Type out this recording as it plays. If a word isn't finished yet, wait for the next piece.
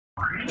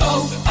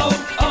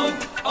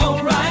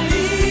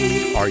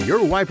O'Reilly. Are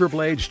your wiper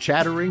blades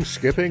chattering,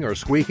 skipping, or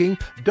squeaking?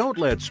 Don't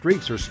let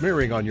streaks or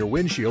smearing on your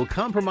windshield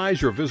compromise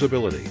your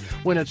visibility.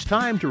 When it's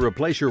time to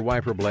replace your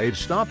wiper blades,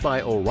 stop by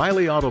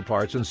O'Reilly Auto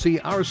Parts and see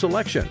our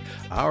selection.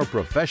 Our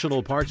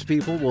professional parts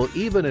people will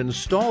even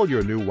install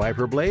your new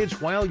wiper blades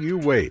while you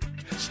wait.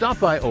 Stop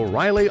by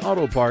O'Reilly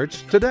Auto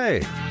Parts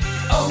today.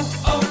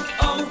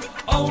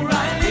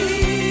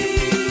 O'Reilly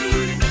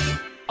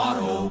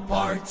Auto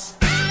Parts.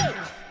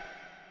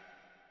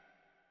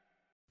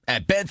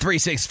 At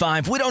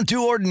Bet365, we don't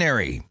do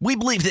ordinary. We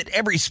believe that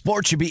every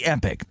sport should be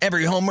epic.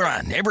 Every home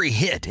run, every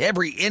hit,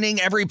 every inning,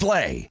 every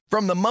play.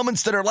 From the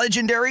moments that are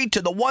legendary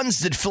to the ones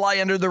that fly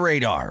under the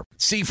radar.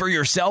 See for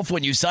yourself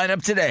when you sign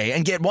up today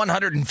and get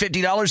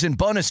 $150 in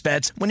bonus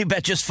bets when you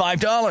bet just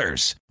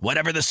 $5.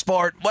 Whatever the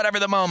sport, whatever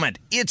the moment,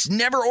 it's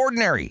never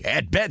ordinary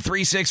at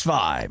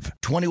Bet365.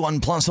 21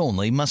 plus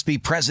only. Must be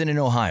present in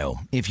Ohio.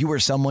 If you or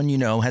someone you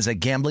know has a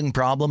gambling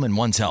problem and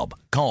wants help,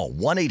 call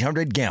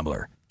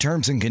 1-800-GAMBLER.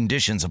 Terms and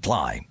conditions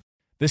apply.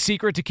 The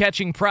secret to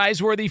catching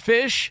prize-worthy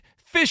fish?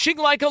 Fishing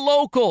like a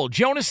local.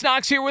 Jonas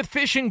Knox here with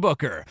Fishing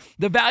Booker.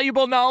 The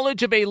valuable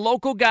knowledge of a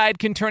local guide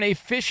can turn a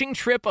fishing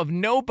trip of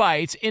no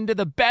bites into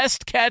the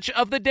best catch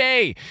of the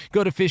day.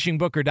 Go to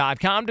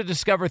fishingbooker.com to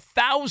discover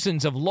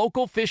thousands of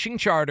local fishing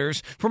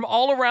charters from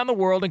all around the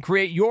world and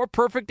create your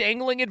perfect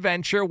angling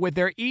adventure with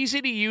their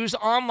easy-to-use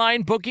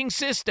online booking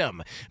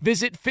system.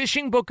 Visit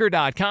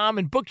fishingbooker.com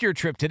and book your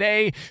trip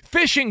today.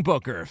 Fishing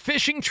Booker.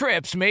 Fishing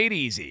trips made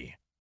easy.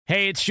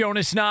 Hey, it's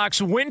Jonas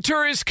Knox.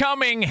 Winter is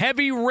coming.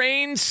 Heavy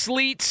rain,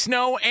 sleet,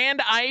 snow, and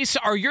ice.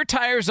 Are your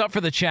tires up for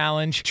the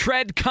challenge?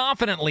 Tread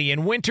confidently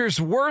in winter's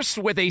worst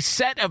with a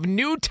set of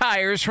new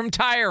tires from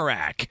Tire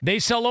Rack. They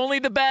sell only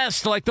the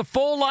best, like the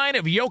full line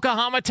of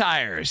Yokohama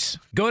tires.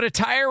 Go to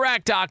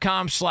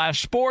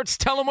TireRack.com/sports.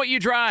 Tell them what you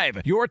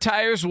drive. Your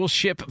tires will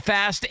ship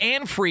fast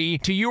and free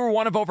to you or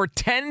one of over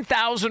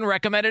 10,000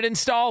 recommended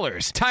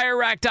installers.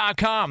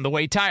 TireRack.com, the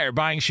way tire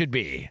buying should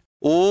be.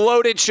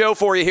 Loaded show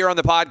for you here on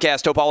the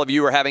podcast. Hope all of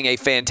you are having a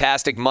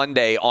fantastic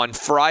Monday. On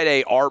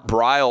Friday, Art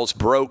Briles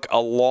broke a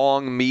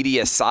long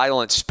media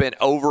silence, spent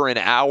over an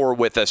hour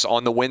with us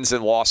on the Wins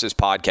and Losses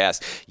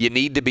podcast. You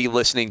need to be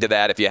listening to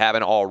that if you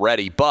haven't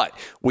already. But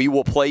we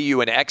will play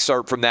you an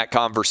excerpt from that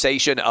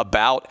conversation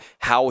about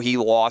how he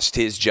lost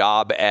his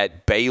job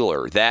at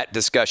Baylor. That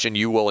discussion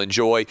you will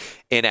enjoy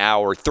in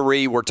hour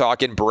 3. We're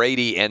talking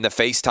Brady and the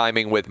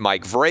FaceTiming with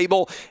Mike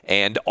Vrabel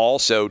and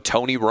also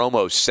Tony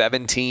Romo's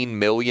 $17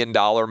 million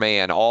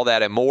man. All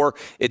that and more.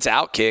 It's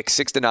Outkick,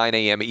 6 to 9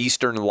 a.m.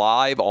 Eastern,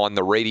 live on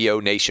the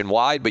radio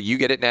nationwide, but you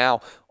get it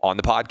now on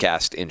the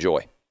podcast.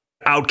 Enjoy.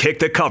 Outkick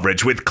the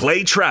coverage with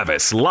Clay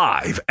Travis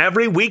live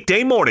every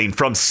weekday morning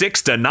from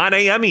 6 to 9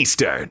 a.m.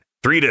 Eastern,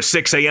 3 to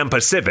 6 a.m.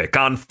 Pacific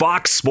on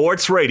Fox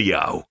Sports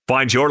Radio.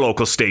 Find your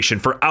local station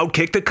for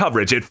Outkick the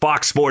coverage at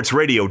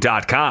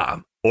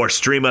foxsportsradio.com or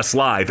stream us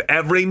live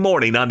every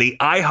morning on the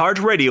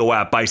iHeartRadio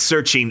app by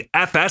searching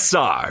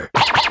FSR.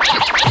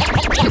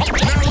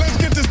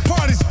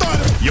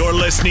 You're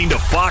listening to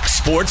Fox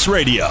Sports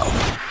Radio.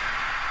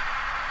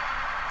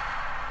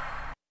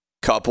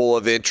 Couple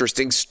of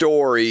interesting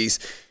stories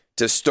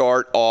to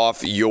start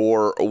off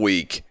your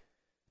week.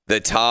 The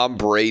Tom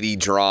Brady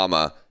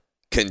drama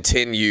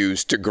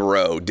continues to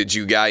grow. Did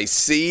you guys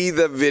see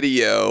the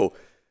video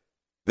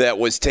that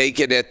was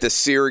taken at the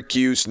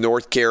Syracuse,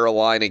 North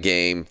Carolina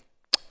game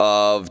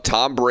of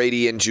Tom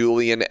Brady and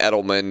Julian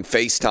Edelman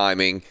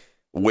FaceTiming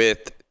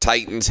with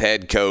Titans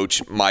head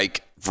coach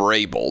Mike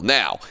Vrabel?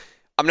 Now,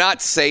 I'm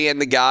not saying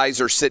the guys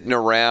are sitting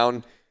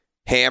around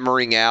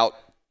hammering out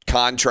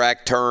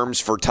contract terms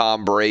for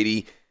Tom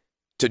Brady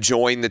to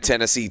join the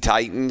Tennessee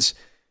Titans,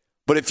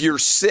 but if you're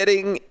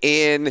sitting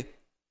in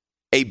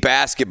a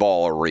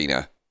basketball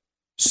arena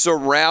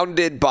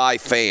surrounded by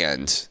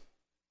fans,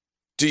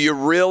 do you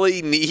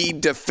really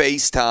need to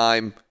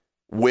FaceTime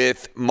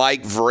with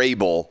Mike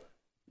Vrabel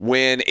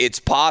when it's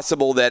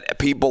possible that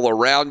people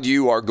around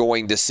you are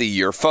going to see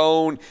your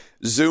phone,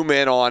 zoom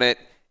in on it,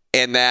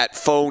 and that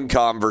phone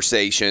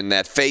conversation,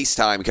 that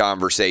FaceTime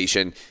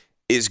conversation,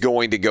 is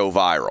going to go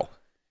viral?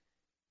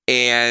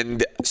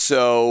 And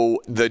so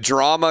the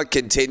drama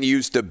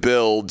continues to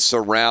build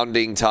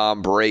surrounding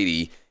Tom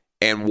Brady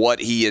and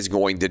what he is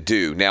going to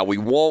do. Now, we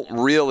won't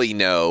really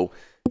know.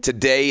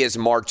 Today is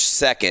March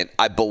 2nd.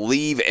 I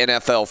believe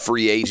NFL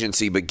free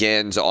agency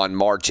begins on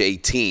March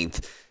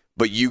 18th,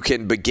 but you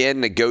can begin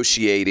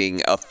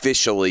negotiating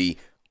officially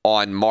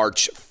on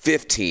March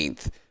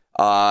 15th.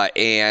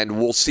 And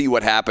we'll see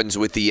what happens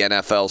with the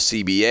NFL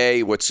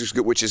CBA,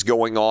 which is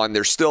going on.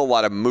 There's still a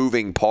lot of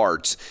moving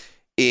parts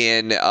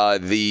in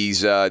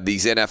these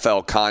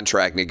NFL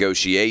contract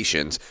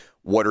negotiations.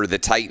 What are the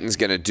Titans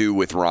going to do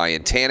with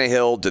Ryan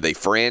Tannehill? Do they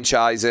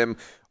franchise him?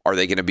 Are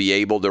they going to be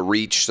able to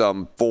reach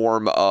some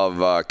form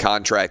of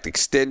contract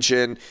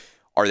extension?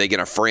 Are they going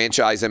to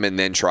franchise him and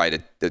then try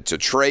to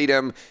trade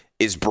him?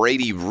 Is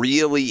Brady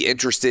really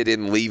interested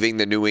in leaving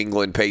the New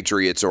England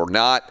Patriots or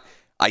not?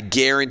 I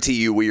guarantee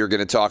you we are going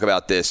to talk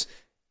about this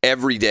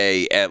every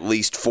day, at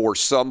least for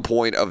some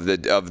point of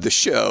the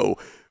show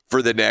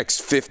for the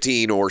next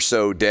 15 or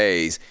so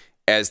days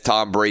as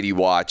Tom Brady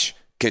Watch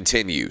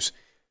continues.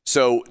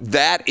 So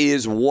that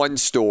is one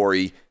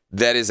story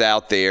that is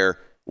out there.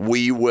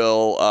 We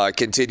will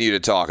continue to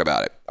talk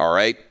about it, all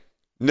right?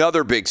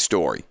 Another big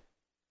story.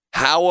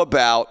 How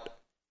about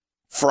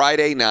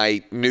Friday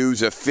night,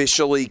 news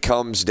officially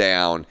comes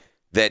down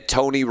that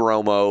Tony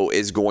Romo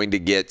is going to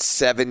get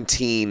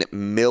 $17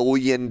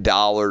 million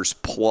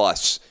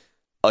plus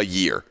a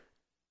year.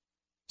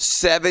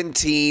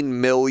 $17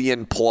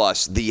 million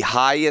plus, the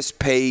highest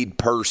paid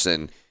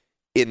person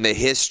in the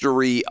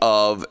history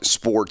of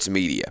sports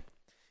media.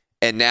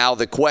 And now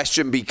the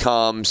question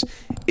becomes,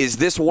 is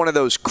this one of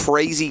those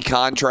crazy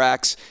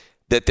contracts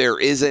that there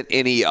isn't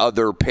any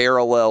other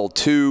parallel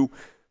to,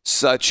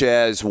 such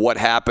as what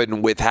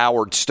happened with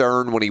Howard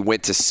Stern when he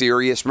went to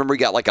Sirius? Remember, he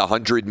got like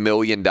 $100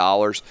 million.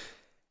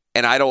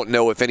 And I don't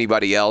know if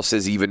anybody else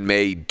has even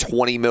made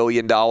 $20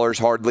 million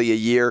hardly a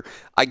year.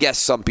 I guess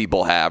some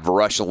people have.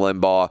 Rush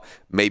Limbaugh,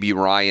 maybe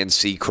Ryan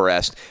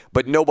Seacrest.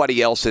 But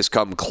nobody else has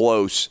come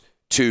close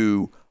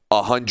to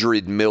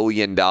 $100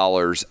 million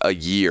a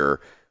year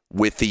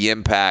with the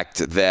impact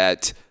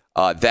that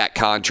that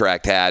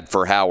contract had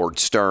for Howard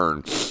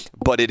Stern.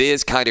 But it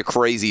is kind of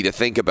crazy to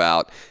think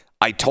about.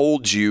 I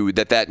told you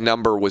that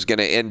number was going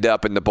to end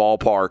up in the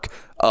ballpark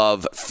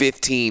of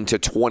 $15 to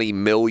 $20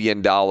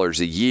 million a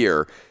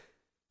year.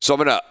 So I'm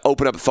going to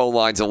open up the phone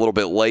lines a little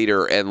bit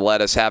later and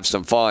let us have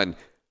some fun.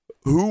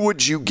 Who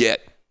would you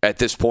get at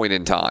this point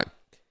in time?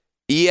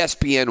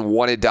 ESPN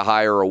wanted to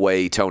hire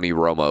away Tony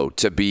Romo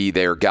to be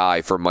their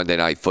guy for Monday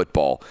Night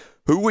Football.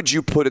 Who would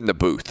you put in the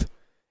booth?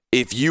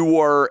 If you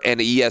were an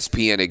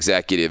ESPN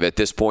executive at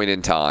this point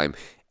in time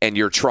and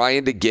you're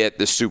trying to get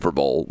the Super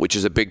Bowl, which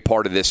is a big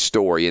part of this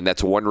story, and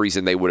that's one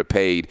reason they would have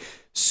paid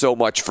so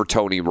much for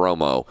Tony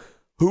Romo,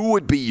 who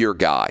would be your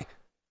guy?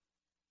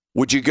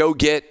 Would you go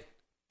get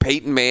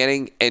Peyton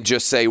Manning and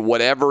just say,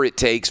 whatever it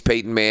takes,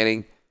 Peyton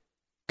Manning,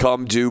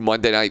 come do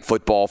Monday Night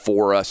Football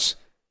for us.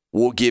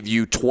 We'll give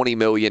you $20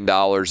 million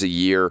a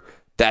year.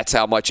 That's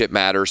how much it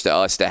matters to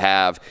us to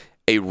have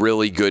a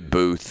really good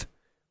booth.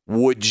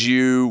 Would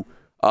you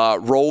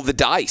roll the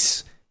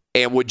dice?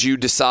 And would you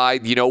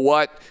decide, you know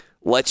what?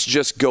 Let's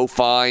just go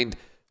find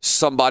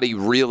somebody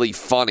really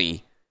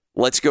funny.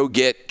 Let's go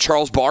get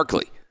Charles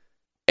Barkley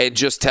and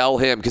just tell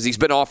him, because he's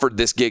been offered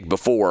this gig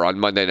before on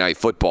Monday Night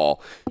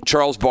Football.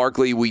 Charles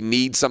Barkley, we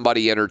need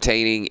somebody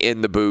entertaining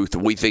in the booth.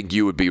 We think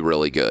you would be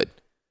really good.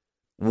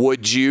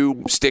 Would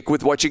you stick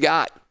with what you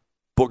got?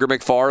 Booger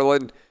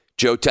McFarland,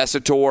 Joe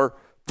Tessitore,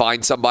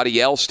 find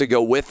somebody else to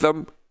go with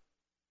them?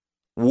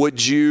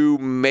 Would you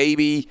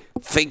maybe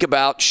think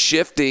about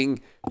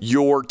shifting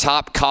your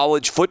top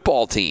college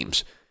football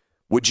teams?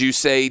 Would you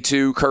say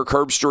to Kirk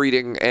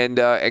Herbstreit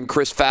and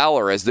Chris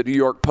Fowler, as the New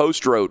York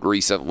Post wrote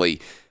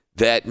recently,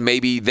 that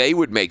maybe they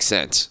would make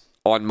sense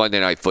on Monday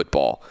Night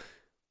Football?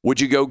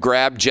 Would you go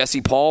grab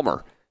Jesse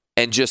Palmer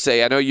and just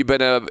say, I know you've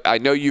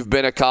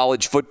been a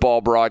college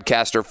football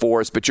broadcaster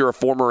for us, but you're a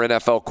former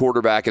NFL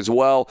quarterback as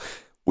well.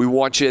 We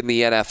want you in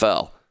the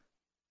NFL.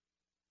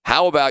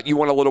 How about you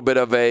want a little bit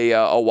of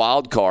a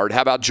wild card?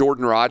 How about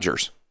Jordan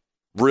Rodgers?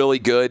 Really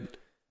good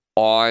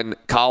on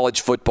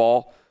college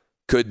football.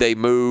 Could they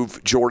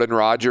move Jordan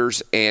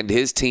Rodgers and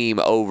his team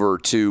over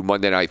to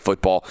Monday Night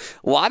Football?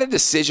 A lot of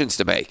decisions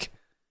to make.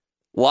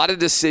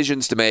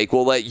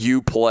 We'll let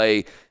you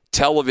play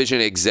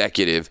television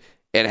executive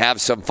and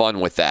have some fun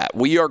with that.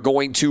 We are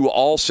going to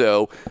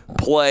also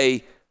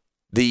play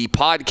the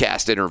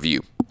podcast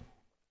interview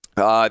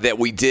that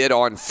we did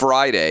on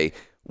Friday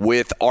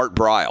with Art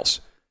Briles.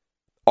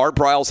 Art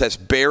Briles has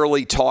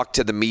barely talked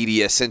to the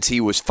media since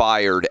he was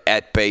fired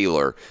at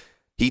Baylor.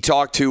 He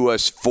talked to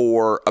us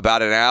for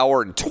about an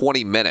hour and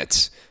 20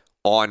 minutes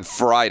on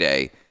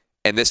Friday,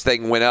 and this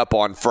thing went up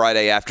on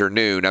Friday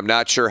afternoon. I'm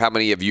not sure how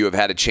many of you have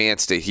had a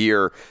chance to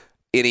hear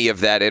any of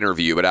that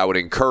interview, but I would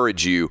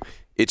encourage you.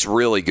 It's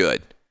really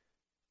good.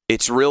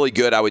 It's really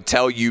good. I would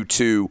tell you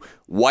to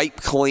wipe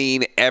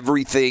clean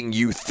everything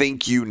you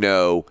think you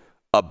know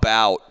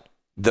about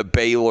the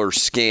Baylor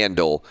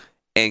scandal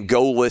and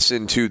go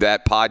listen to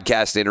that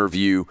podcast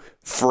interview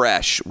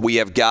fresh. We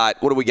have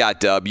got, what do we got,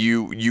 Dub?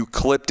 You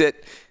clipped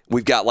it.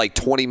 We've got like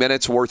 20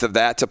 minutes worth of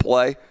that to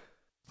play.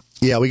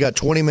 Yeah, we got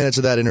 20 minutes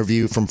of that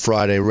interview from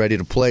Friday ready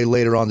to play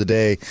later on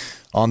today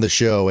on the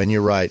show. And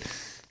you're right.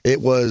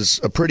 It was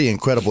a pretty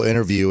incredible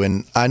interview.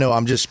 And I know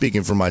I'm just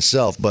speaking for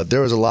myself, but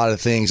there was a lot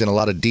of things and a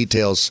lot of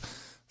details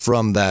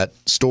from that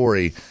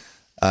story.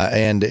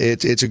 And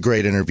it's a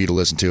great interview to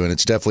listen to, and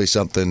it's definitely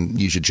something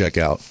you should check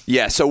out.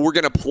 Yeah, so we're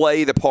going to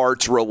play the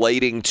parts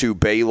relating to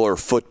Baylor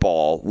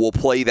football. We'll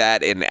play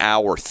that in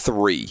hour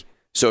 3.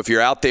 So if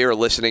you're out there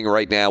listening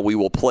right now, we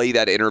will play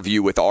that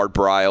interview with Art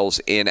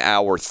Briles in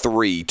hour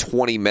 3,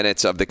 20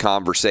 minutes of the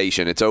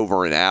conversation. It's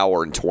over an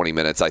hour and 20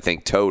 minutes, I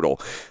think, total.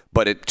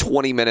 But at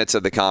 20 minutes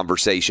of the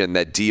conversation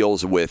that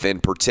deals with, in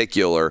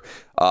particular,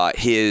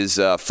 his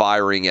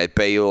firing at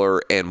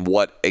Baylor and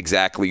what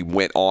exactly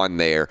went on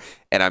there.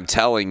 And I'm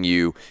telling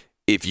you,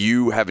 If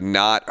you have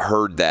not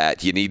heard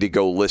that, you need to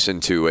go listen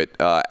to it.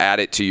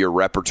 Add it to your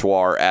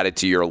repertoire, add it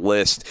to your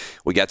list.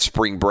 We got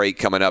spring break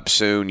coming up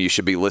soon. You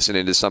should be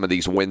listening to some of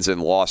these wins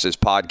and losses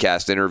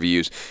podcast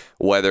interviews,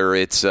 whether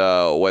it's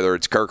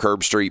Kirk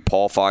Herbstreit,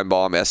 Paul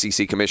Feinbaum,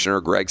 SEC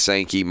Commissioner Greg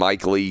Sankey,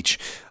 Mike Leach,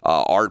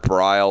 Art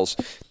Briles.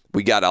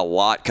 We got a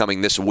lot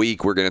coming this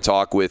week. We're going to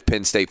talk with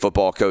Penn State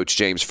football coach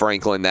James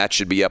Franklin. That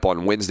should be up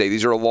on Wednesday.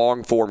 These are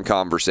long-form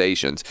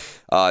conversations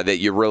that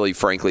you really,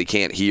 frankly,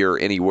 can't hear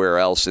anywhere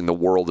else in the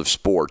world of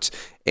sports.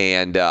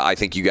 And I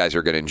think you guys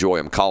are going to enjoy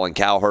them. Colin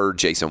Cowherd,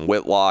 Jason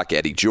Whitlock,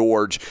 Eddie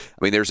George.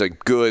 I mean, there's a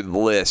good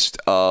list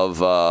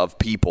of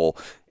people.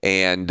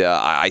 And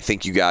I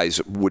think you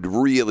guys would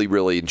really,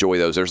 really enjoy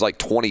those. There's like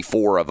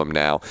 24 of them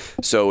now.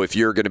 So if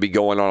you're going to be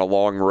going on a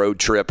long road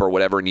trip or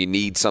whatever and you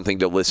need something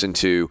to listen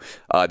to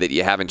that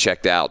you haven't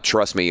checked out,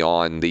 trust me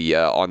on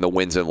the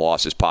Wins and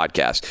Losses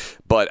podcast.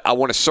 But I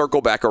want to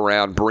circle back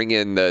around, bring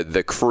in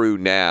the crew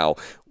now.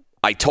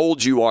 I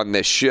told you on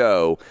this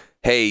show,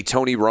 hey,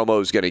 Tony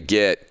Romo's going to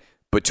get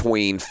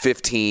between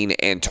 $15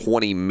 and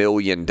 $20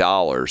 million.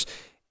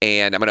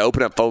 And I'm going to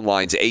open up phone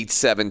lines,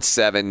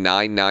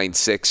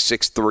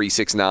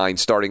 877-996-6369,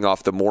 starting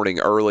off the morning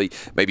early,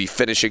 maybe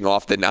finishing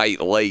off the night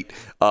late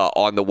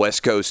on the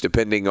West Coast,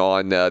 depending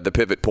on the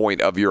pivot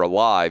point of your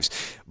lives.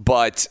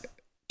 But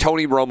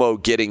Tony Romo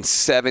getting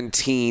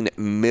 $17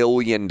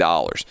 million.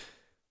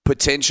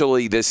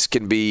 Potentially this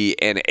can be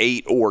an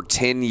 8 or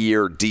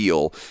 10-year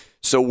deal.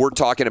 So we're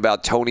talking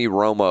about Tony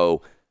Romo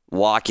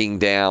locking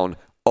down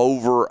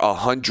over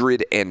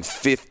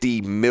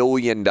 $150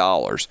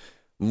 million.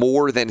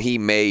 More than he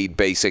made,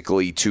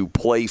 basically, to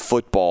play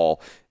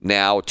football,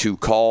 now to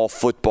call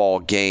football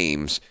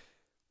games.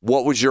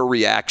 What was your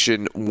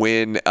reaction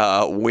when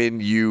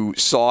you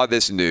saw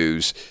this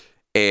news?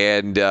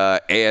 And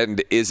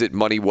is it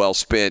money well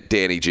spent,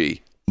 Danny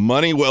G?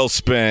 Money well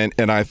spent,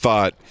 and I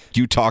thought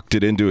you talked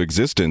it into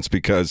existence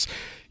because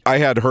I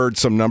had heard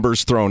some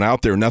numbers thrown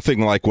out there. Nothing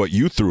like what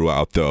you threw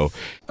out, though.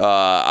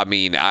 I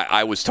mean,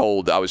 I was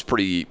told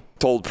pretty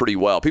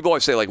well. People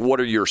always say, like, what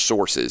are your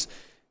sources?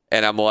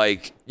 And I'm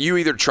like, you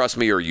either trust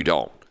me or you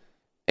don't.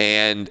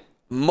 And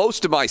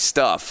most of my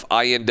stuff,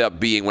 I end up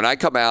being, when I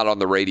come out on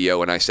the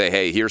radio and I say,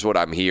 hey, here's what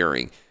I'm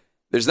hearing,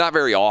 there's not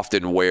very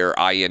often where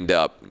I end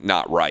up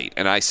not right.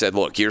 And I said,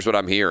 look, here's what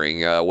I'm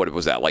hearing. What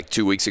was that, like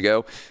 2 weeks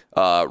ago,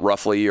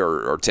 roughly,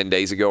 or 10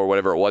 days ago, or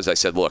whatever it was? I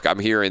said, look, I'm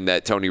hearing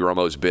that Tony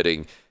Romo's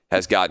bidding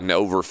has gotten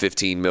over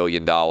 $15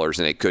 million, and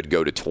it could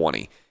go to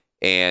 20.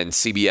 And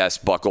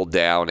CBS buckled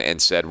down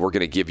and said, we're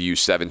going to give you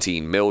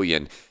 $17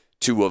 million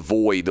to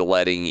avoid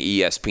letting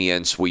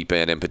ESPN sweep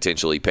in and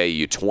potentially pay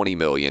you $20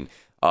 million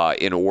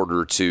in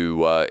order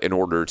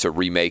to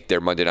remake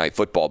their Monday Night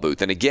Football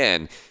booth. And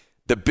again,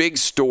 the big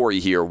story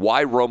here,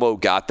 why Romo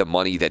got the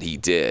money that he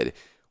did,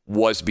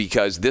 was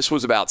because this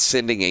was about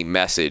sending a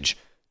message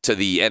to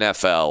the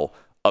NFL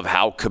of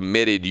how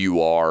committed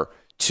you are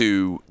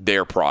to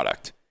their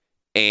product.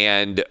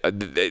 And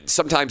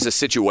sometimes the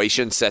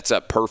situation sets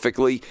up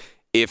perfectly.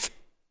 If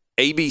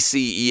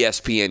ABC,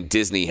 ESPN,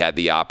 Disney had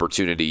the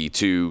opportunity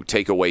to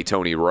take away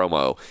Tony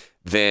Romo,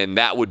 then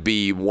that would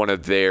be one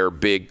of their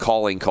big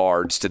calling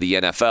cards to the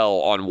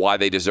NFL on why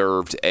they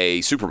deserved a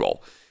Super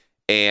Bowl.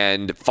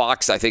 And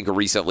Fox, I think,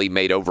 recently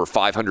made over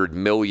 $500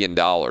 million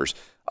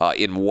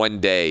in one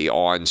day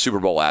on Super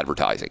Bowl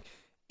advertising.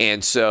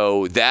 And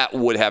so that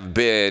would have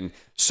been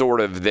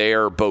sort of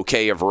their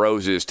bouquet of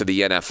roses to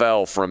the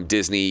NFL from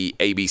Disney,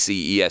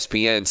 ABC,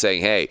 ESPN,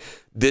 saying, hey,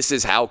 this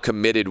is how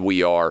committed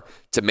we are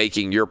to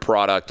making your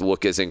product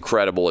look as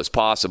incredible as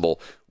possible.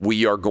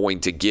 We are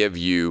going to give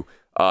you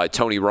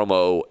Tony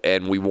Romo,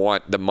 and we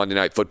want the Monday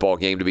Night Football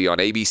game to be on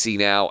ABC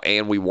now,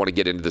 and we want to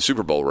get into the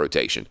Super Bowl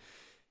rotation.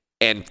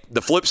 And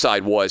the flip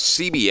side was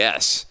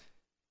CBS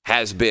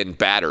has been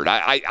battered.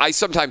 I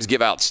sometimes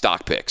give out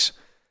stock picks.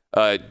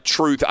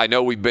 Truth, I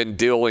know we've been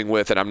dealing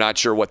with, and I'm not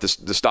sure what the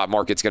stock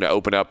market's going to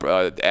open up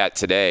at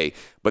today,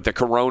 but the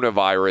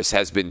coronavirus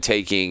has been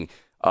taking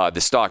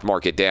the stock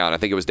market down. I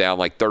think it was down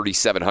like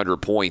 3,700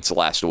 points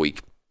last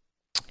week.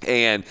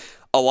 And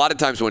a lot of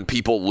times when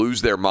people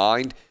lose their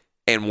mind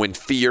and when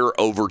fear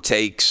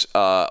overtakes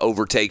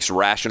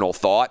rational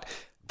thought,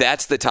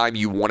 that's the time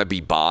you want to be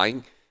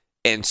buying.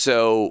 And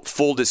so,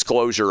 full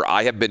disclosure,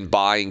 I have been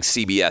buying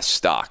CBS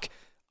stock.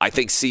 I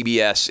think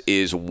CBS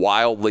is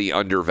wildly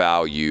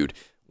undervalued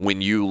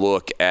when you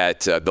look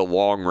at the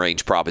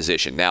long-range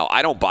proposition. Now,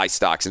 I don't buy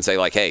stocks and say,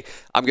 like, hey,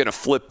 I'm going to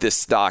flip this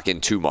stock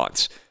in 2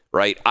 months,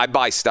 right? I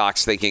buy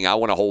stocks thinking I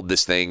want to hold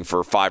this thing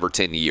for 5 or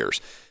 10 years.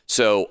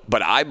 So,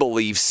 but I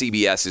believe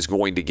CBS is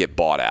going to get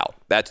bought out.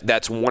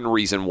 That's one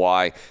reason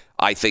why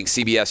I think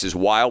CBS is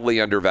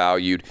wildly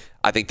undervalued.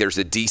 I think there's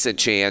a decent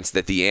chance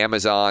that the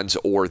Amazons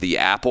or the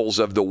Apples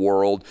of the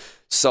world,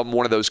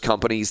 one of those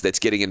companies that's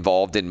getting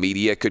involved in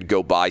media, could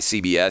go buy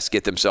CBS,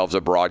 get themselves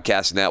a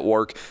broadcast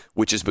network,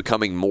 which is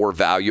becoming more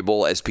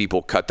valuable as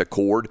people cut the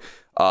cord.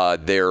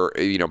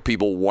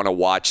 People want to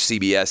watch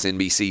CBS,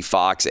 NBC,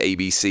 Fox,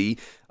 ABC.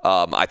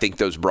 I think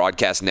those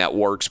broadcast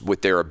networks,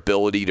 with their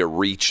ability to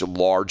reach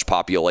large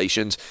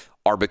populations,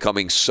 are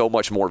becoming so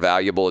much more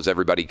valuable as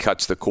everybody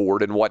cuts the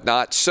cord and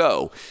whatnot.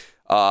 So,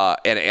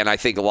 and I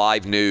think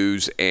live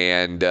news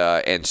and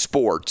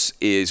sports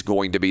is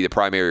going to be the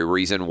primary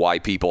reason why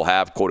people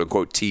have quote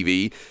unquote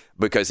TV,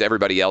 because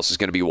everybody else is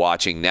going to be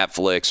watching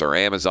Netflix or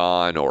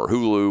Amazon or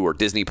Hulu or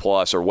Disney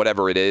Plus or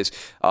whatever it is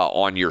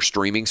on your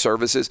streaming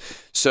services.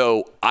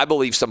 So I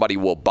believe somebody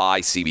will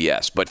buy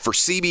CBS. But for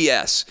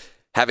CBS,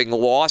 having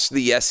lost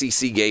the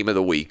SEC game of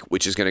the week,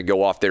 which is going to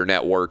go off their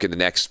network in the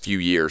next few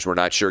years, we're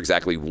not sure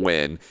exactly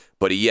when,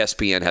 but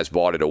ESPN has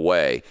bought it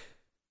away.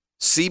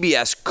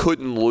 CBS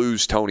couldn't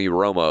lose Tony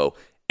Romo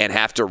and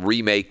have to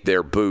remake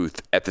their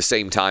booth at the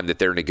same time that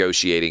they're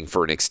negotiating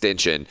for an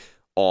extension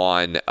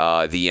on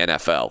the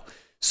NFL.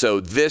 So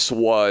this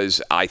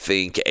was, I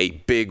think, a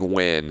big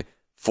win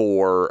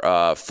for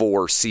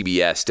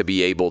CBS to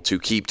be able to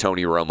keep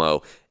Tony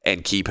Romo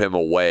and keep him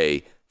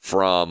away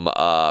from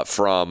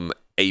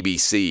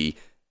ABC,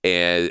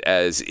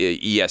 as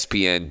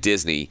ESPN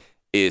Disney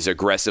is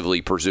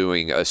aggressively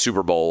pursuing a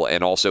Super Bowl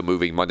and also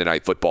moving Monday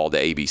Night Football to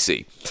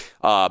ABC.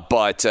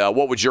 But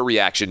what was your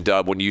reaction,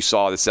 Dub, when you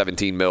saw the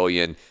 $17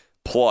 million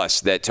plus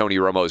that Tony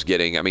Romo's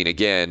getting? I mean,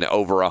 again,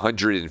 over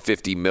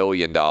 $150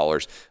 million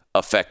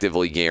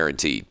effectively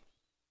guaranteed.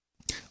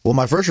 Well,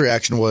 my first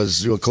reaction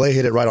was, Clay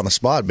hit it right on the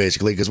spot,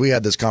 basically, because we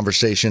had this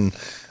conversation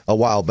a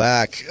while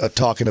back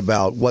talking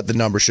about what the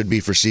number should be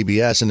for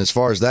CBS. And as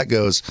far as that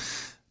goes,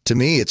 to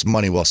me, it's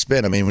money well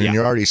spent. I mean, when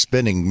you're already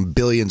spending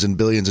billions and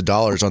billions of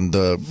dollars on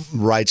the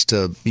rights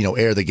to,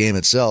 air the game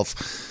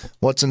itself,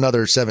 what's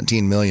another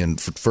 $17 million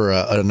for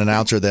an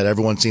announcer that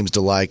everyone seems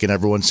to like and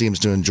everyone seems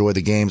to enjoy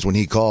the games when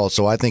he calls?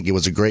 So I think it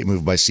was a great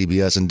move by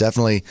CBS, and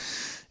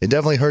it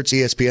definitely hurts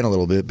ESPN a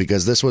little bit,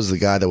 because this was the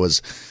guy that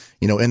was,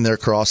 in their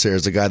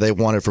crosshairs, the guy they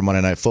wanted for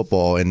Monday Night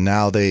Football, and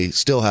now they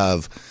still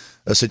have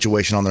a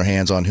situation on their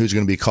hands on who's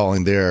going to be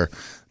calling their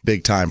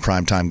big-time,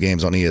 prime-time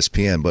games on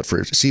ESPN. But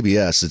for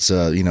CBS,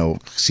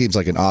 it's, seems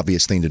like an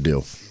obvious thing to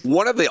do.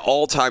 One of the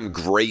all-time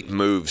great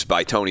moves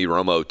by Tony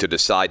Romo to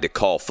decide to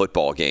call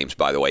football games,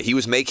 by the way. He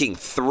was making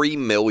 $3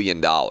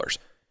 million.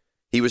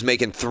 He was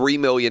making $3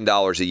 million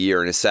a year,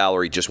 and his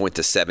salary just went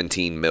to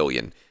 $17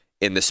 million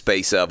in the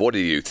space of, what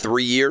did he do,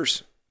 3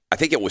 years? I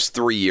think it was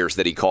 3 years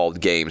that he called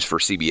games for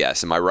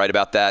CBS. Am I right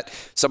about that?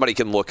 Somebody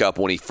can look up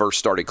when he first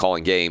started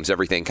calling games.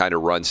 Everything kind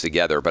of runs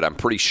together, but I'm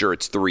pretty sure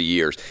it's 3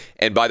 years.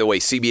 And by the way,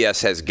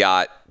 CBS has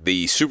got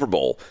the Super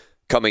Bowl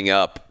coming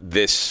up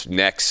this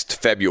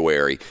next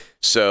February,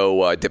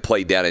 so to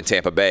play down in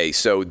Tampa Bay.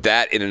 So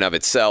that in and of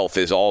itself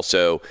is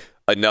also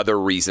another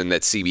reason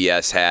that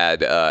CBS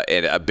had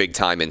a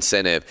big-time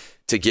incentive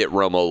to get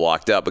Romo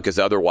locked up, because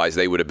otherwise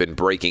they would have been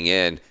breaking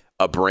in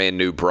a brand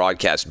new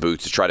broadcast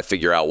booth to try to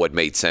figure out what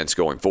made sense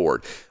going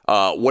forward.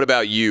 What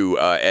about you,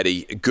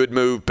 Eddie? Good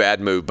move, bad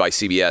move by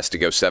CBS to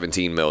go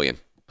 $17 million?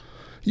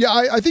 Yeah,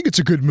 I think it's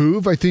a good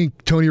move. I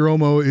think Tony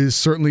Romo is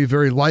certainly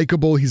very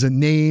likable. He's a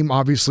name.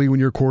 Obviously, when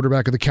you're a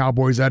quarterback of the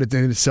Cowboys, that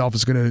in itself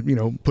is going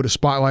to, put a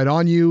spotlight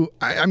on you.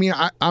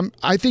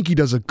 I think he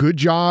does a good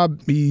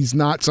job. He's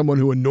not someone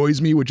who annoys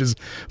me, which is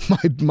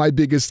my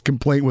biggest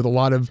complaint with a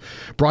lot of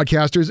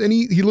broadcasters. And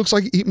he looks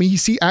like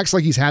he acts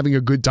like he's having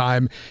a good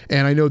time.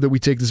 And I know that we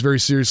take this very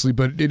seriously,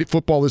 but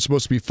football is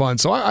supposed to be fun.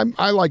 So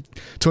I like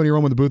Tony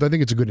Romo in the booth. I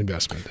think it's a good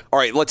investment. All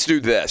right, let's do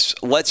this.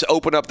 Let's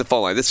open up the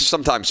phone line. This is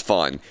sometimes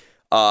fun.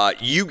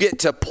 You get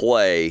to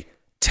play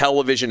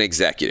television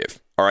executive.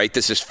 All right,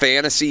 this is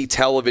fantasy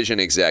television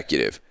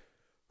executive.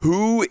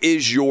 Who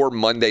is your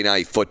Monday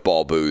Night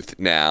Football booth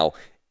now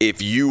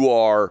if you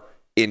are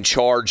in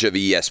charge of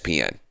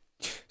ESPN?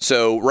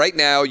 So right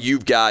now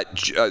you've got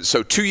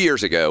 2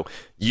 years ago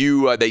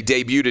they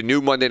debuted a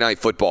new Monday Night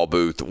Football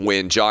booth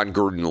when John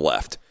Gruden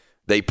left.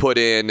 They put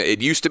in,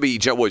 it used to be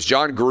was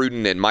John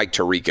Gruden and Mike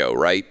Tirico,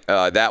 right?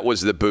 That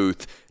was the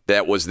booth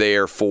that was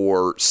there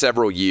for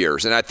several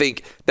years. And I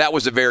think that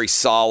was a very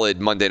solid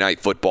Monday Night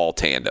Football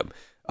tandem.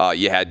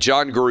 You had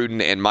John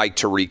Gruden and Mike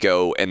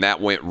Tirico, and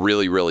that went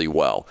really, really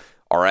well.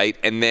 All right.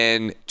 And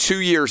then 2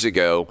 years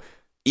ago,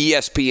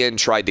 ESPN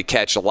tried to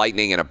catch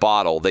lightning in a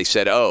bottle. They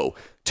said,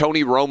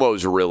 Tony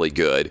Romo's really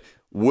good.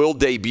 We'll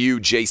debut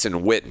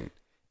Jason Witten.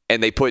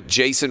 And they put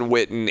Jason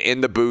Witten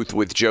in the booth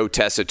with Joe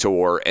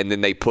Tessitore, and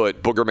then they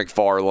put Booger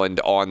McFarland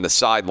on the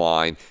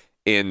sideline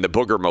in the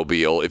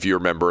Boogermobile, if you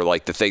remember,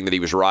 like the thing that he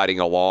was riding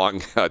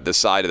along the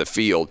side of the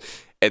field,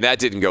 and that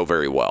didn't go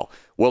very well.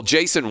 Well,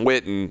 Jason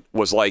Witten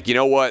was like, you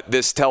know what,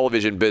 this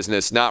television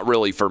business, not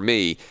really for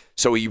me,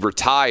 so he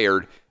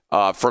retired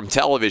from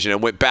television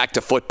and went back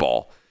to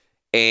football.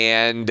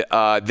 And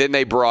then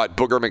they brought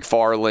Booger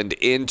McFarland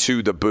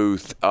into the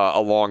booth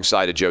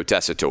alongside of Joe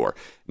Tessitore.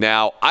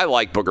 Now, I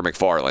like Booger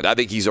McFarland. I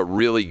think he's a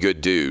really good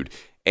dude,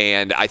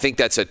 and I think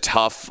that's a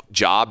tough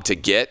job to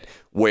get,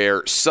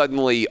 where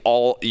suddenly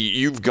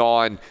you've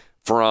gone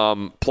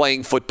from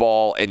playing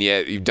football and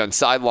you've done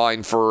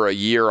sideline for a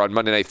year on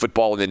Monday Night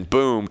Football, and then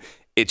boom,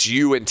 it's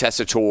you and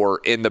Tessitore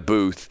in the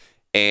booth,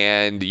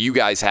 and you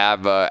guys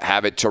have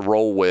it to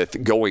roll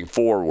with going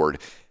forward.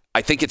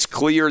 I think it's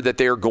clear that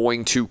they're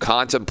going to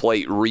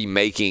contemplate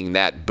remaking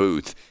that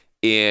booth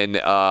in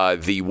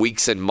the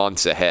weeks and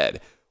months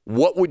ahead.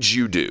 What would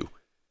you do?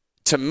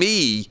 To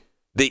me,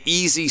 the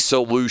easy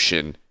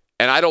solution,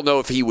 and I don't know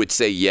if he would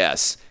say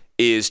yes,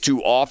 is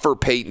to offer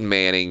Peyton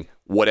Manning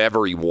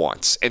whatever he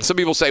wants. And some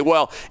people say,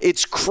 well,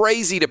 it's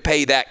crazy to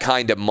pay that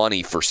kind of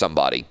money for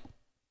somebody.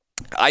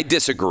 I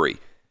disagree.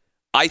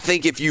 I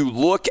think if you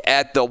look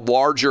at the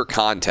larger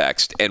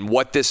context and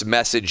what this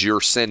message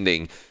you're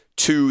sending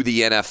to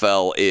the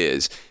NFL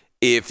is,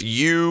 if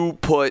you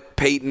put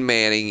Peyton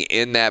Manning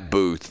in that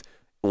booth,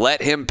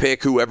 let him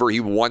pick whoever he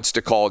wants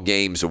to call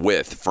games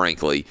with,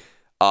 frankly,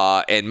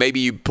 and maybe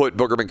you put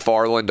Booger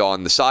McFarland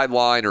on the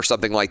sideline or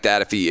something like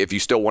that if you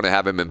still want to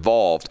have him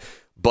involved.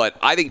 But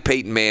I think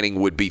Peyton Manning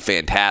would be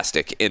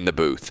fantastic in the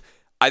booth.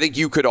 I think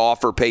you could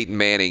offer Peyton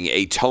Manning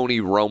a Tony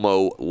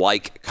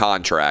Romo-like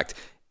contract,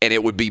 and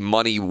it would be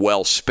money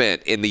well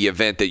spent in the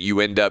event that you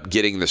end up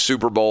getting the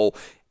Super Bowl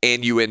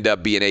and you end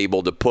up being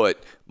able to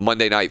put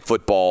Monday Night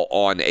Football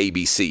on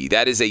ABC.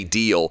 That is a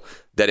deal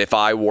that if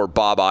I were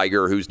Bob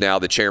Iger, who's now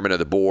the chairman of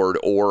the board,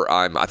 or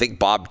I think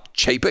Bob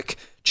Chapek,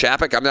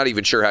 I'm not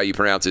even sure how you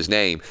pronounce his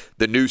name,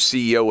 the new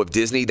CEO of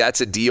Disney,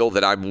 that's a deal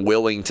that I'm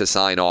willing to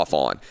sign off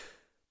on.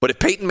 But if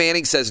Peyton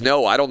Manning says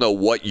no, I don't know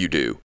what you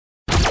do.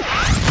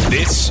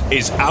 This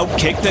is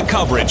Outkick the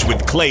Coverage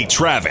with Clay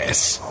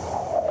Travis.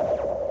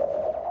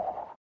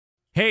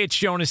 Hey, it's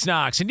Jonas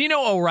Knox, and you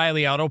know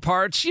O'Reilly Auto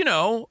Parts. You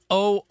know,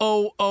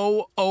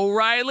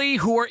 O'Reilly,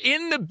 who are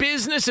in the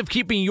business of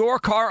keeping your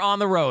car on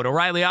the road.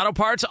 O'Reilly Auto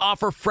Parts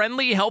offer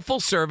friendly, helpful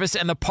service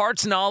and the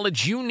parts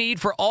knowledge you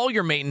need for all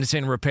your maintenance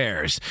and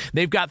repairs.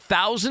 They've got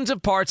thousands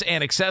of parts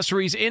and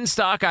accessories in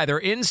stock, either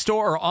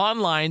in-store or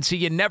online, so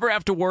you never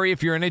have to worry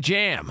if you're in a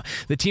jam.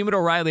 The team at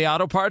O'Reilly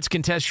Auto Parts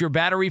can test your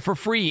battery for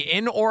free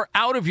in or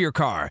out of your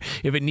car.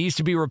 If it needs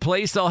to be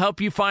replaced, they'll help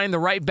you find the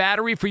right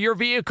battery for your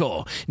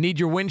vehicle. Need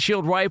your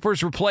windshield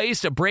wipers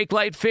replaced, a brake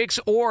light fix,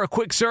 or a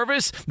quick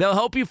service? They'll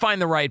help you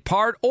find the right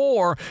part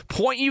or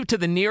point you to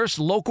the nearest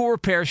local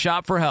repair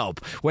shop for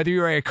help. Whether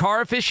you're a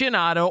car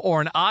aficionado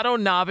or an auto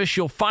novice,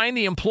 you'll find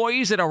the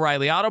employees at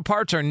O'Reilly Auto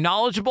Parts are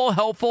knowledgeable,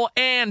 helpful,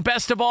 and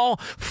best of all,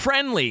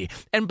 friendly.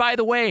 And by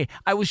the way,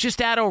 I was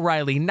just at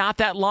O'Reilly not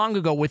that long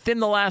ago, within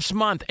the last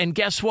month, and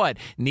guess what?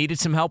 Needed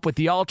some help with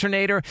the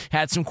alternator,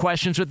 had some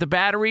questions with the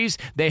batteries.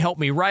 They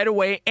helped me right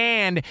away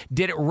and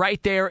did it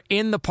right there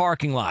in the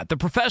parking lot. The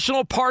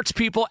professional parts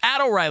people at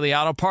O'Reilly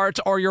Auto Parts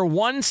are your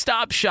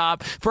one-stop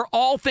shop for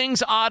all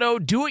things auto,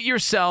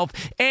 do-it-yourself,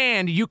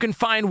 and you can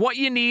find what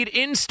you need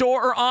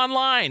in-store or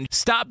online.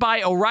 Stop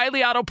by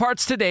O'Reilly Auto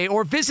Parts today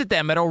or visit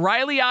them at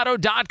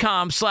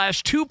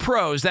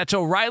O'ReillyAuto.com/2pros. That's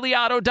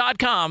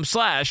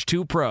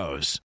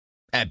O'ReillyAuto.com/2pros.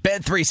 At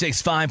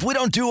Bet365, we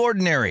don't do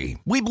ordinary.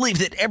 We believe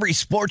that every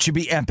sport should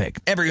be epic.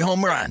 Every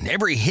home run,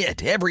 every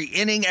hit, every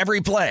inning, every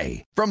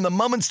play. From the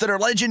moments that are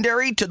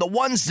legendary to the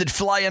ones that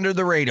fly under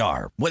the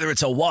radar. Whether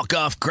it's a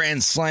walk-off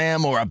grand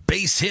slam or a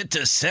base hit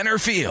to center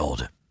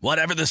field.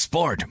 Whatever the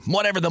sport,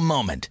 whatever the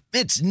moment.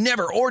 It's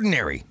never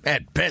ordinary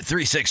at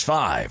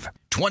Bet365.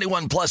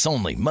 21 plus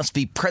only. Must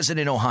be present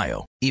in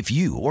Ohio. If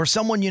you or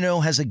someone you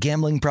know has a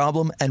gambling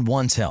problem and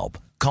wants help,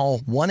 call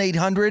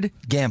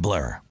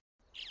 1-800-GAMBLER.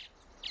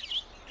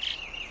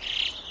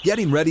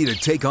 Getting ready to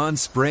take on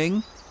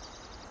spring?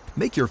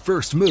 Make your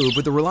first move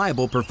with the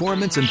reliable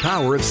performance and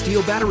power of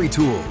Steel battery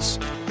tools.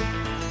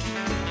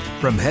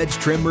 From hedge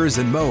trimmers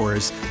and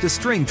mowers to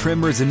string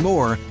trimmers and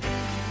more,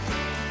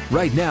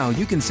 right now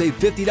you can save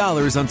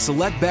 $50 on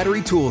select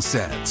battery tool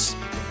sets.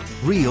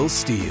 Real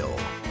Steel.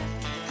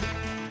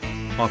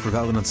 Offer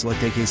valid on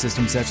select AK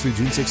system sets through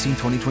June 16,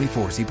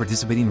 2024. See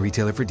participating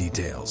retailer for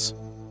details.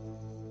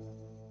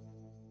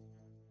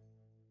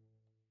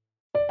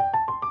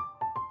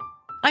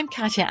 I'm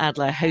Katya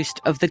Adler, host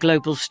of The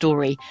Global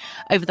Story.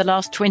 Over the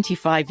last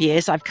 25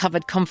 years, I've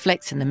covered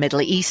conflicts in the Middle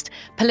East,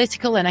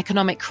 political and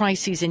economic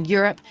crises in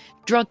Europe,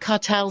 drug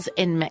cartels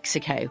in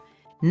Mexico.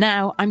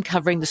 Now I'm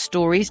covering the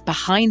stories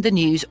behind the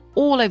news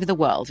all over the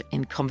world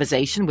in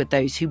conversation with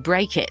those who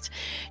break it.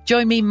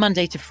 Join me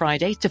Monday to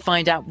Friday to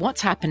find out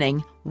what's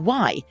happening,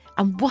 why,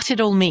 and what it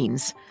all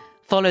means.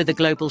 Follow The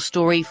Global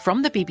Story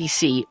from the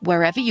BBC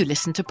wherever you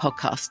listen to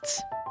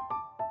podcasts.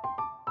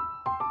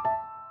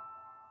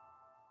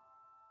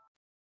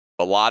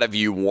 A lot of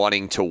you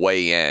wanting to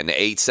weigh in.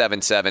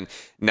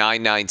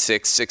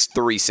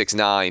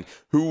 877-996-6369.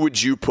 Who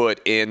would you put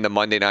in the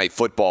Monday Night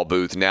Football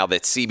booth now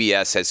that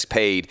CBS has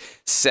paid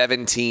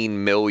 $17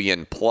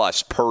 million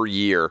plus per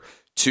year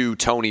to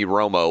Tony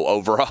Romo?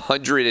 Over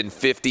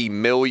 $150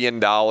 million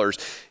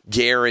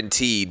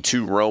guaranteed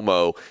to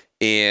Romo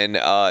in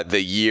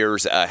the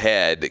years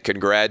ahead.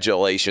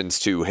 Congratulations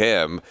to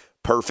him.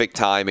 Perfect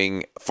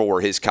timing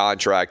for his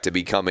contract to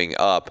be coming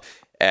up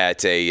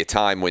at a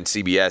time when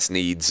CBS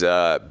needs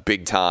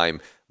big-time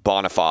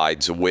bona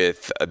fides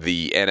with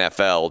the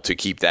NFL to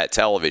keep that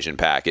television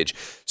package.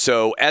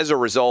 So as a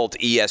result,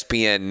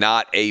 ESPN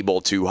not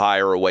able to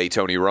hire away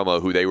Tony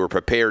Romo, who they were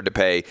prepared to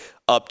pay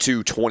up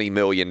to $20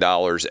 million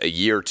a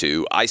year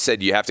to. I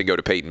said you have to go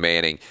to Peyton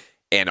Manning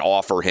and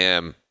offer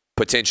him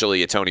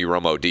potentially a Tony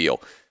Romo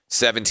deal.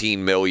 $17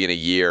 million a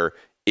year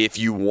if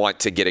you want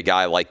to get a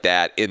guy like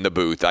that in the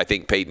booth. I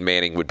think Peyton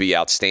Manning would be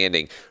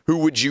outstanding. Who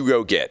would you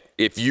go get?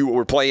 If you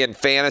were playing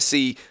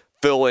fantasy,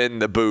 fill in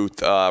the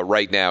booth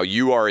right now.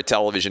 You are a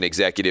television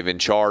executive in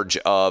charge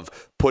of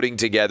putting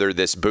together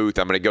this booth.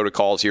 I'm going to go to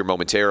calls here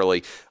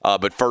momentarily,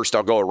 but first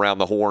I'll go around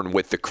the horn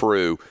with the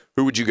crew.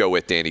 Who would you go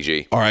with, Danny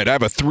G? All right, I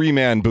have a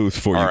 3-man booth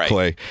for you,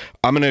 Clay.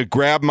 I'm going to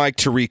grab Mike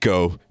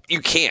Tirico. You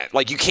can't.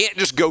 You can't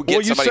just go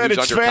get somebody who's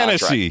under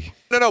fantasy. Contract.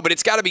 No, but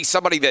it's got to be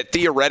somebody that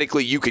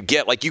theoretically you could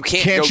get. You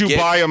can't. Can't you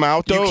buy them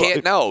out though? You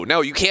can't.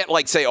 No, you can't.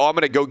 Say, I'm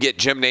going to go get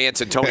Jim Nantz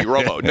and Tony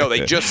Romo. No,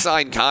 they just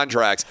signed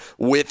contracts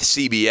with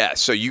CBS,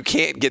 so you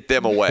can't get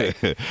them away.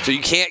 So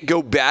you can't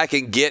go back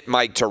and get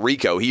Mike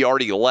Tirico. He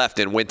already left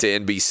and went to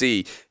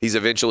NBC. He's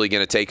eventually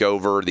going to take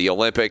over the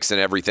Olympics and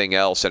everything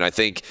else. And I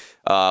think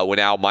when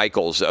Al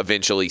Michaels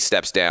eventually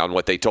steps down,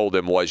 what they told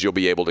him was you'll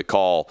be able to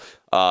call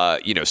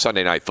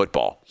Sunday Night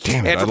Football.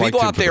 Damn it, and for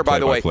people out there, by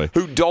the way, play.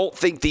 who don't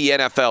think the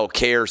NFL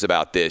cares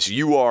about this,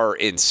 you are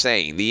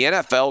insane. The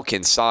NFL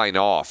can sign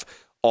off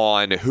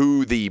on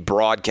who the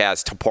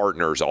broadcast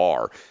partners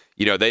are.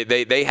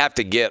 They have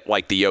to get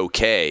the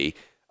okay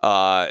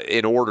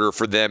in order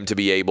for them to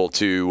be able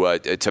to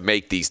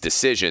make these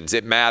decisions.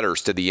 It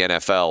matters to the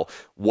NFL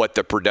what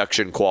the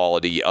production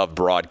quality of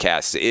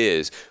broadcasts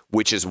is,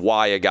 which is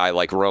why a guy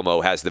like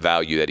Romo has the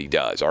value that he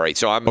does. All right,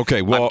 so I'm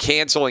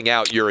canceling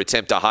out your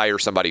attempt to hire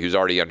somebody who's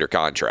already under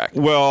contract.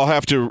 Well, I'll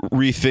have to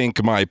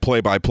rethink my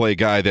play-by-play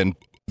guy then.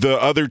 The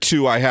other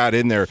two I had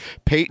in there,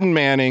 Peyton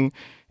Manning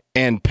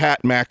and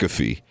Pat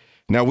McAfee.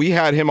 Now, we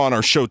had him on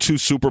our show 2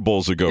 Super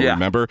Bowls ago,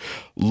 remember?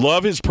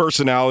 Love his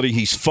personality.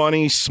 He's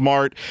funny,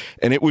 smart,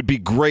 and it would be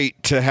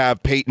great to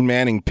have Peyton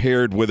Manning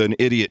paired with an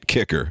idiot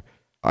kicker.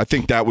 I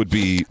think that would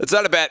be That's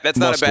not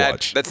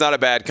a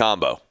bad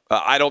combo.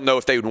 I don't know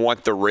if they would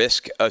want the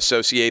risk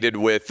associated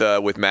with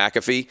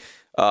McAfee,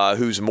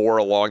 who's more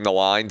along the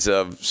lines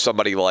of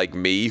somebody like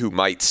me who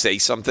might say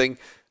something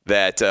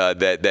that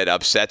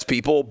upsets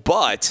people.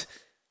 But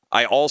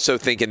I also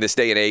think in this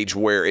day and age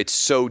where it's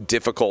so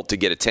difficult to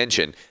get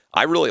attention,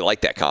 I really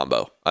like that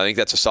combo. I think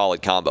that's a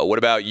solid combo. What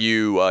about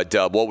you,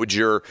 Dub? What would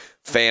your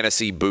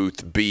fantasy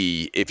booth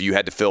be if you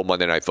had to fill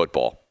Monday Night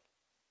Football?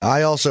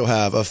 I also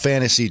have a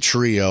fantasy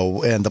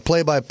trio, and the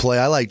play-by-play,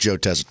 I like Joe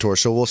Tessitore,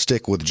 so we'll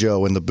stick with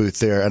Joe in the booth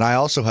there. And I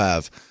also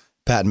have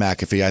Pat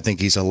McAfee. I think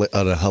he's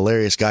a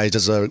hilarious guy. He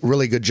does a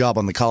really good job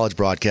on the college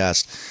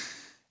broadcast.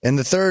 And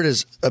the third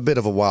is a bit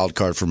of a wild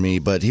card for me,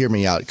 but hear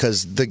me out,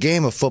 because the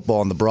game of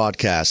football and the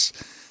broadcasts,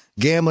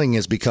 gambling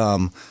has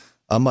become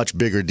a much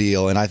bigger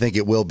deal, and I think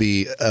it will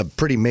be a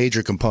pretty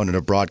major component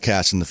of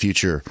broadcasts in the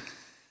future.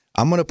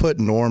 I'm going to put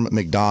Norm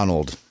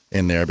Macdonald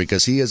in there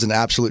because he is an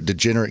absolute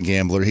degenerate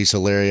gambler. He's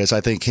hilarious.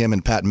 I think him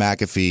and Pat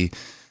McAfee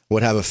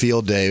would have a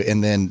field day,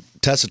 and then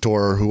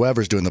Tessitore or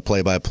whoever's doing the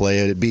play-by-play,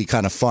 it'd be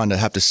kind of fun to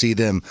have to see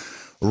them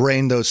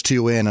rein those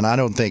two in, and I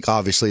don't think,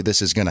 obviously,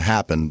 this is going to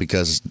happen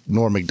because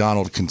Norm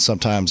Macdonald can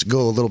sometimes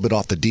go a little bit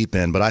off the deep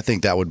end, but I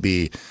think that would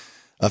be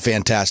a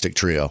fantastic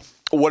trio.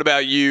 What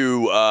about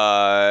you,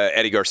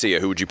 Eddie Garcia?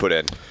 Who would you put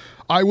in?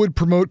 I would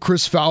promote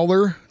Chris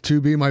Fowler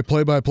to be my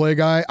play-by-play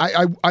guy.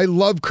 I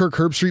love Kirk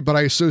Herbstreit, but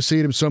I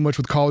associate him so much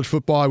with college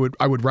football.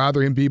 I would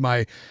rather him be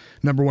my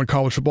number one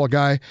college football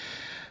guy.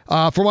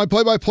 For my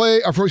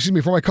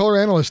for my color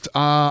analyst,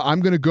 I'm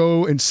going to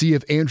go and see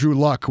if Andrew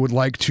Luck would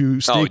like to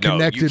stay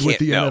connected with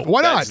the NFL.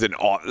 Why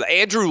not?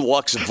 Andrew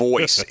Luck's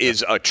voice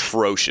is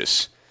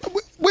atrocious.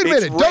 Wait a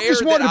minute. Doug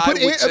just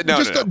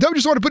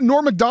wanted to put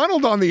Norm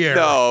Macdonald on the air.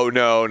 No.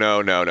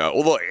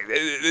 Well, look,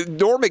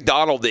 Norm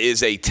Macdonald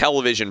is a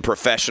television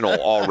professional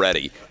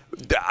already.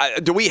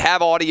 Do we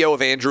have audio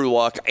of Andrew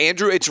Luck?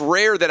 Andrew, it's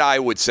rare that I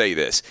would say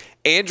this.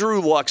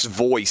 Andrew Luck's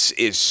voice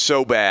is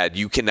so bad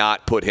you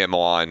cannot put him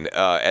on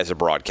as a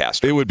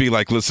broadcaster. It would be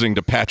like listening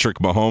to Patrick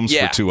Mahomes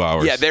for 2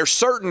 hours. Yeah, there's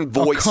certain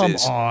voices. Oh, come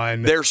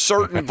on. There's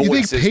certain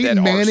voices. You think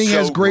Peyton Manning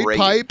has great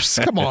pipes?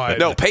 Come on.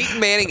 No, Peyton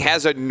Manning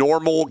has a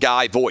normal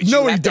guy voice.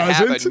 No, he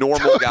doesn't. Have a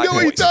normal guy voice. No,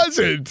 he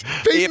doesn't.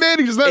 Peyton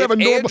Manning does not have a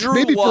normal.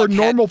 Maybe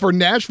for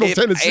Nashville,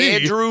 Tennessee.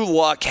 If Andrew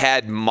Luck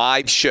had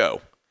my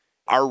show,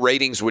 our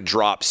ratings would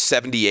drop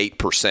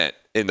 78%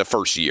 in the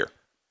first year.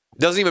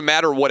 Doesn't even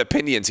matter what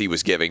opinions he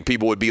was giving.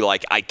 People would be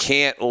like, I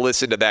can't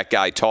listen to that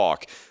guy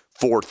talk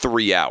for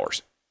 3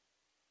 hours.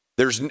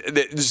 There's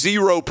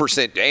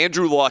 0%.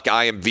 Andrew Luck,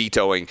 I am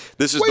vetoing.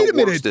 This is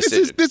the worst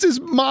decision. This is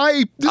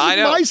my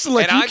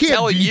selection. And I'm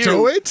telling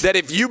you that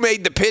if you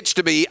made the pitch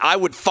to me, I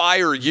would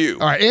fire you.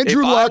 All right,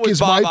 Andrew Luck is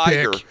my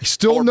pick. He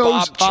still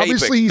knows.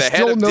 Obviously, he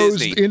still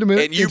knows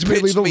intimately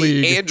the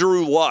league.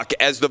 Andrew Luck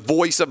as the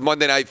voice of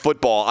Monday Night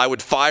Football, I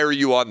would fire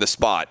you on the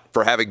spot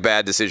for having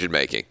bad decision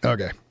making.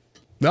 Okay.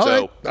 All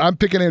right. I'm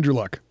picking Andrew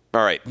Luck.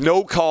 All right.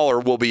 No caller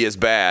will be as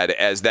bad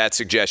as that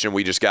suggestion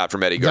we just got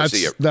from Eddie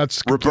Garcia.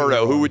 That's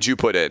Roberto, who would you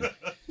put in?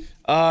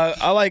 I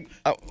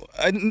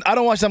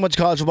don't watch that much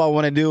college football.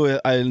 When I do,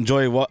 I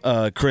enjoy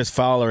Chris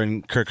Fowler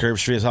and Kirk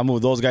Herbstreit. So I'll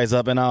move those guys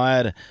up, and I'll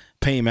add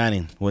Peyton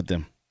Manning with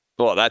them.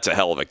 Well, that's a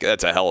hell of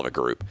a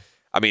group.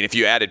 I mean, if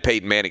you added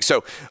Peyton Manning.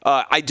 So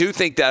I do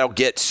think that'll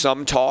get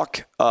some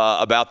talk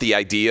about the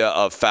idea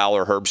of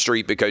Fowler,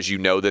 Herbstreit, because you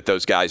know that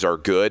those guys are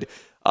good.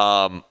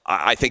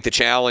 I think the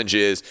challenge,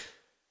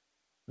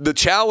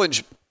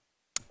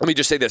 let me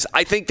just say this.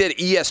 I think that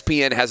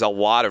ESPN has a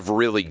lot of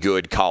really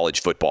good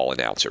college football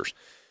announcers.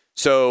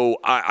 So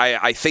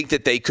I think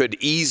that they could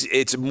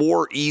it's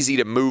more easy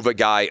to move a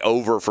guy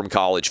over from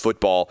college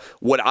football.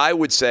 What I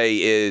would say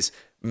is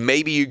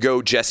maybe you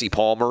go Jesse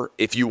Palmer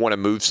if you want to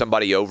move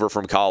somebody over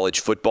from college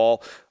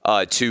football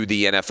to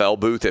the NFL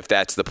booth, if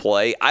that's the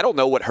play. I don't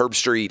know what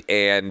Herbstreit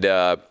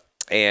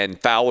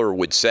and Fowler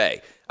would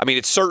say. I mean,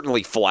 it's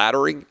certainly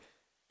flattering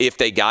if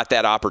they got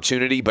that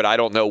opportunity, but I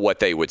don't know what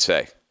they would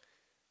say.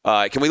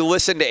 Can we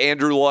listen to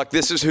Andrew Luck?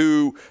 This is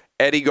who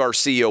Eddie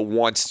Garcia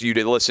wants you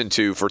to listen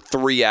to for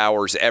 3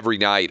 hours every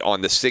night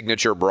on the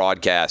signature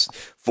broadcast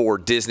for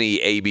Disney,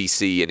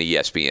 ABC, and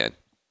ESPN.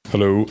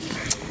 Hello.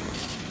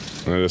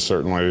 This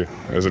certainly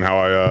isn't how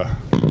I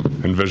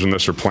envisioned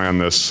this or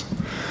planned this,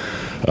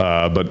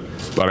 but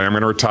I am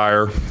going to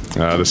retire.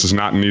 This is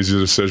not an easy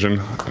decision.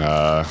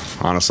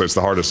 Honestly, it's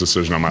the hardest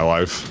decision of my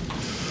life.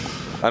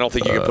 I don't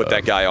think you can put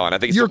that guy on. I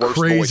think it's You're the worst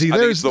crazy.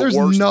 voice. There's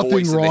worst nothing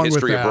voice wrong in the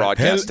history with of that.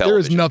 broadcast There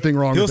television. is nothing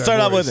wrong He'll with that. He'll start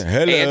out voice. with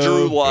hello.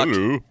 Andrew Luck.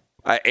 Hello.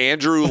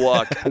 Andrew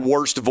Luck,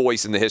 worst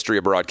voice in the history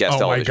of broadcast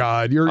television. Oh,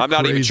 my God. You're I'm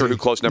not crazy. even sure who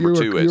close number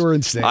 2 is. You're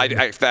insane.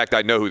 In fact,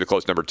 I know who the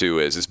close number 2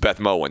 is. It's Beth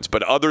Mowins.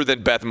 But other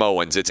than Beth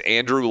Mowins, it's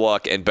Andrew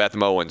Luck and Beth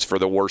Mowins for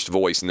the worst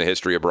voice in the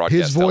history of broadcast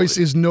His voice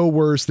television. is no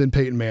worse than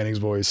Peyton Manning's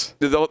voice.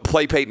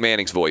 Play Peyton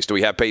Manning's voice. Do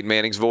we have Peyton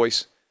Manning's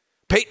voice?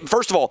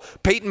 First of all,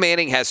 Peyton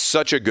Manning has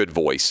such a good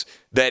voice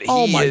that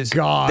he is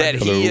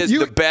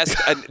the best.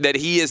 That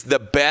he is the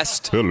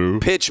best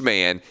pitch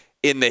man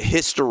in the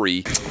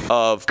history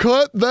of.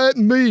 Cut that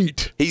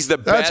meat. He's the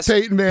That's best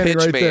Peyton Manning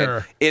pitch right man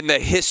there. in the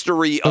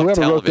history of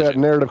Whoever television. wrote that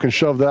narrative can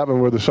shove that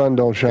one where the sun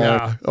don't shine.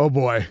 Yeah. Oh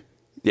boy.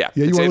 Yeah.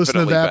 Yeah. You it's want to listen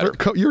to infinitely that?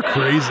 better. You're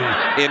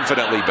crazy.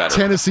 Infinitely better.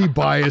 Tennessee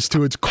bias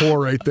to its core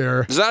right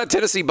there. It's not a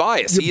Tennessee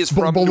bias. He is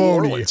from New baloney.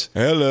 Orleans.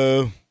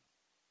 Hello.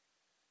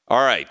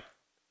 All right.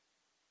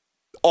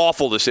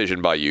 Awful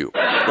decision by you.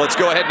 Let's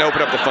go ahead and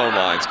open up the phone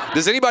lines.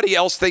 Does anybody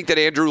else think that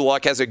Andrew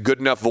Luck has a good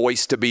enough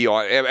voice to be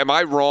on? Am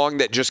I wrong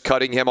that just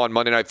cutting him on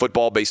Monday Night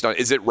Football based on –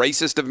 is it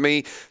racist of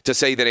me to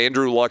say that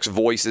Andrew Luck's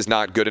voice is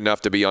not good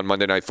enough to be on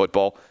Monday Night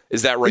Football?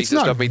 Is that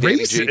racist of me,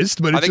 Danny G?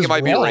 But I think it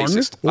might be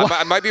racist. What?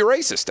 It might be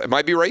racist. It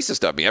might be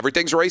racist of me.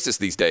 Everything's racist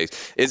these days.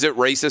 Is it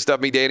racist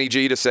of me, Danny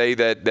G, to say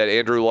that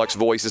Andrew Luck's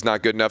voice is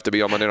not good enough to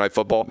be on Monday Night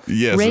Football?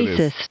 Yes, it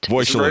is.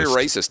 It's very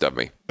racist of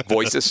me.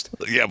 Voicist?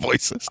 Yeah,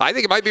 voicist. I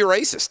think it might be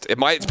racist.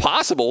 It's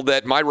possible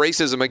that my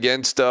racism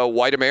against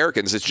white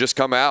Americans has just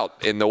come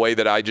out in the way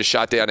that I just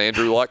shot down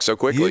Andrew Luck so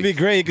quickly. He'd be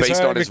great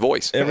based on his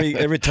voice.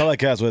 Every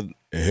telecast with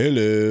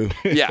hello.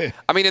 Yeah.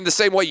 I mean, in the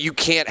same way, you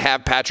can't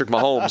have Patrick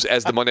Mahomes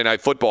as the Monday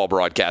Night Football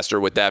broadcaster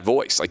with that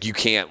voice. Like, you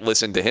can't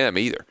listen to him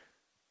either.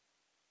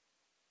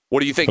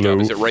 What do you think, Dub?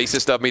 Is it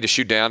racist of me to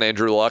shoot down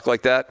Andrew Luck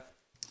like that?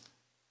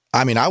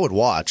 I mean, I would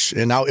watch,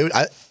 and now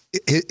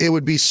it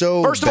would be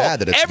so First of all, bad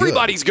that it's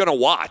everybody's going to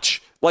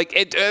watch. Like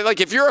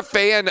if you're a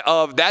fan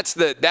of that's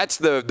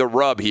the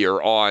rub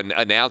here on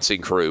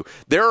Announcing Crew.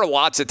 There are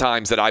lots of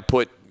times that I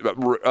put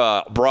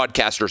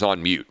broadcasters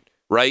on mute.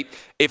 Right?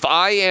 If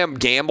I am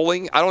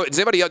gambling, does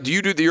anybody else,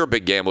 you're a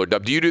big gambler,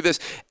 Dub. Do you do this?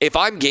 If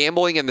I'm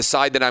gambling and the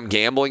side that I'm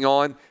gambling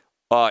on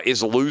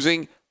is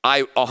losing,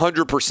 I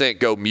 100%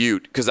 go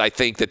mute because I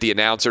think that the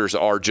announcers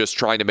are just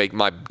trying to make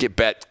my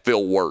bet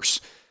feel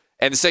worse.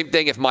 And the same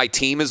thing if my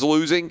team is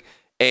losing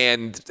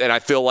and I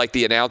feel like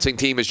the announcing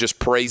team is just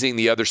praising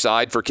the other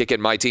side for kicking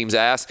my team's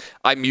ass,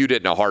 I mute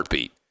it in a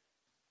heartbeat.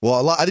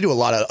 Well, I do a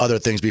lot of other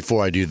things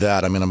before I do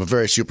that. I mean, I'm a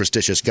very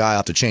superstitious guy. I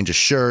have to change a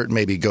shirt,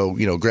 maybe go,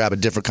 grab a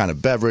different kind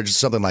of beverage,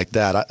 something like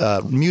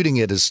that. Muting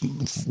it is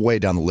way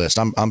down the list.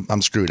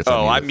 I'm screwed if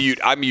I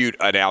mute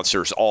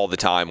announcers all the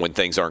time when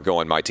things aren't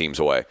going my team's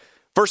way.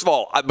 First of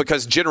all,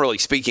 because generally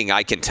speaking,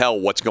 I can tell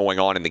what's going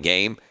on in the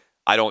game.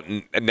 I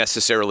don't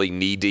necessarily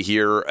need to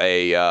hear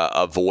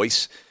a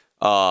voice,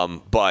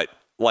 but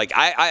like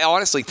I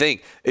honestly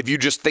think if you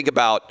just think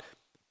about.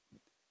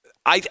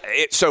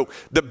 So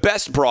the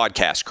best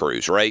broadcast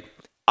crews, right?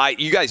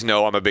 You guys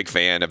know I'm a big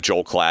fan of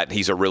Joel Klatt.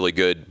 He's a really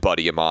good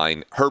buddy of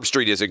mine.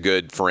 Herbstreit is a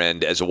good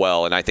friend as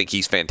well, and I think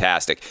he's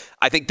fantastic.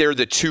 I think they're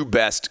the two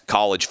best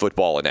college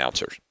football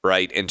announcers,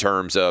 right, in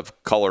terms of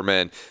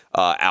colormen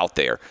out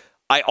there.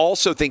 I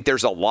also think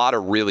there's a lot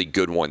of really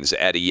good ones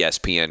at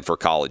ESPN for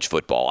college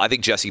football. I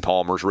think Jesse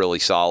Palmer's really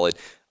solid.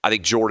 I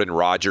think Jordan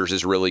Rogers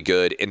is really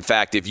good. In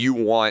fact, if you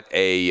want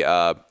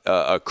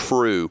a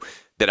crew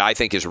that I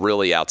think is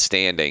really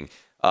outstanding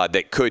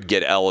that could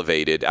get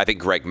elevated. I think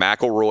Greg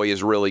McElroy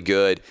is really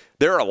good.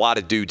 There are a lot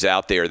of dudes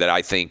out there that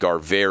I think are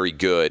very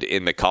good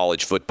in the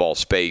college football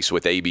space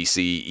with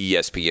ABC,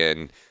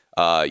 ESPN,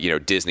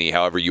 Disney,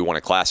 however you want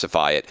to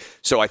classify it.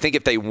 So I think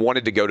if they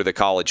wanted to go to the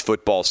college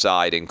football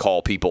side and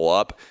call people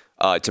up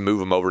to move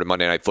them over to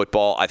Monday Night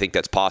Football, I think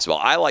that's possible.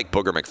 I like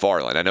Booger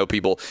McFarland. I know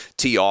people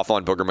tee off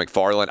on Booger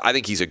McFarland. I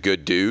think he's a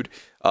good dude.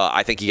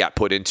 I think he got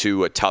put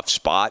into a tough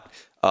spot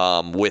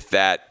with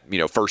that,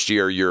 first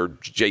year, you're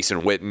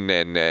Jason Witten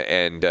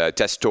and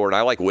Tessitore, and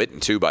I like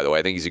Witten too, by the way.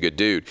 I think he's a good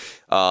dude.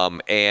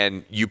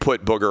 And you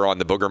put Booger on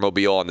the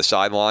Boogermobile on the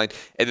sideline,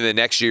 and then the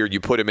next year you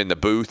put him in the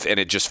booth, and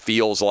it just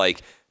feels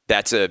like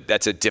that's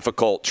a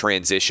difficult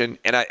transition.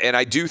 And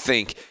I do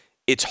think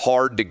it's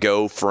hard to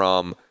go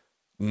from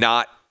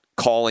not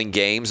calling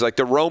games. Like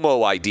the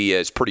Romo idea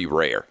is pretty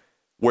rare,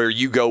 where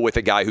you go with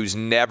a guy who's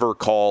never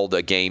called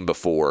a game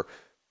before,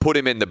 put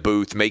him in the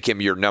booth, make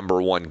him your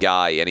number one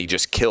guy, and he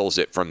just kills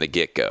it from the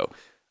get-go.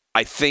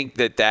 I think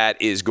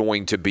that is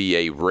going to be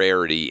a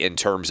rarity in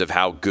terms of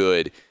how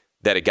good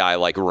that a guy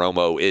like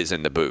Romo is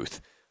in the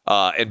booth.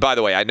 And by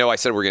the way, I know I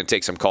said we're going to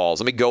take some calls.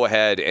 Let me go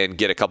ahead and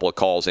get a couple of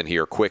calls in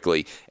here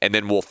quickly, and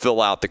then we'll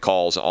fill out the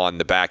calls on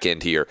the back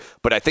end here.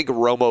 But I think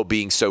Romo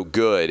being so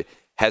good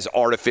has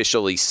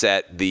artificially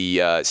set the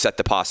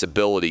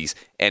possibilities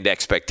and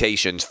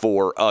expectations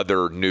for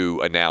other new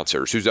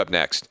announcers. Who's up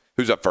next?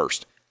 Who's up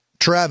first?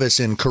 Travis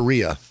in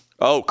Korea.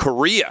 Oh,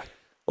 Korea.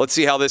 Let's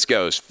see how this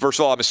goes. First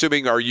of all, I'm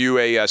assuming, are you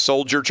a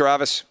soldier,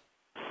 Travis?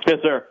 Yes,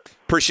 sir.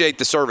 Appreciate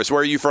the service.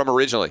 Where are you from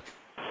originally?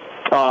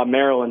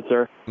 Maryland,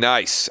 sir.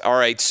 Nice. All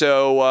right.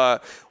 So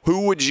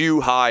who would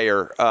you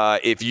hire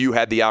if you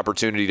had the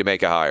opportunity to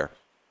make a hire?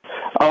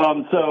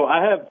 So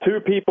I have two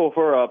people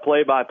for a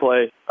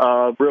play-by-play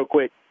real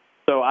quick.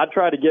 So I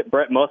try to get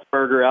Brett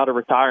Musburger out of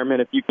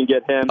retirement if you can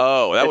get him.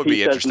 Oh, that would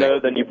be interesting. If he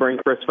says no, then you bring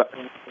Chris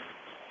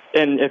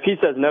And if he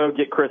says no,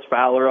 get Chris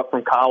Fowler up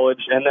from college.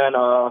 And then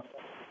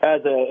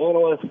as an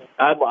analyst,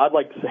 I'd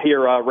like to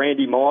hear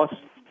Randy Moss,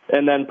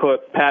 and then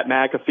put Pat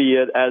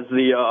McAfee as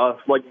the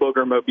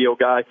Boogermobile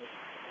guy.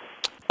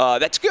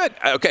 That's good.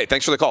 Okay,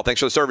 thanks for the call. Thanks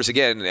for the service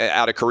again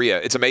out of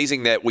Korea. It's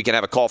amazing that we can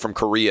have a call from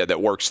Korea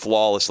that works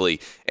flawlessly,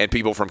 and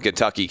people from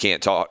Kentucky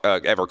can't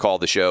ever call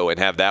the show and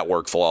have that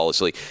work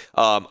flawlessly.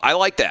 I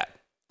like that.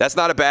 That's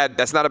not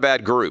a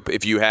bad group.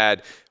 If you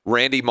had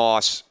Randy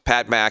Moss,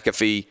 Pat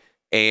McAfee,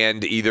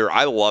 and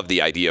I love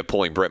the idea of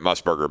pulling Brett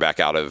Musburger back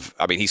out of,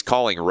 he's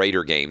calling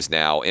Raider games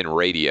now in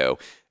radio,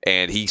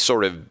 and he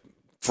sort of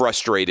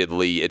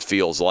frustratedly, it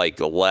feels like,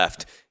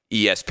 left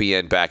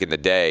ESPN back in the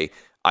day.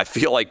 I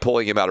feel like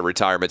pulling him out of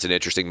retirement is an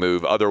interesting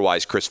move.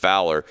 Otherwise, Chris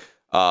Fowler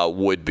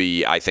would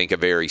be, I think, a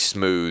very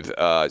smooth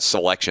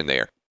selection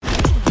there.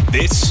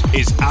 This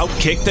is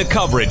Outkick the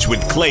Coverage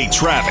with Clay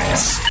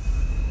Travis.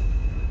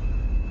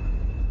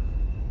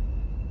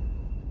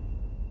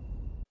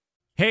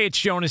 Hey, it's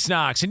Jonas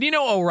Knox, and you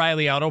know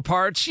O'Reilly Auto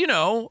Parts. You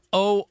know,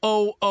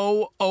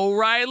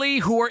 O'Reilly,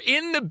 who are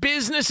in the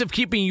business of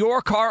keeping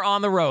your car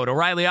on the road.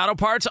 O'Reilly Auto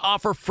Parts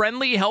offer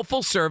friendly,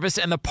 helpful service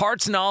and the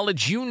parts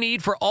knowledge you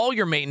need for all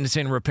your maintenance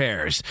and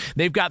repairs.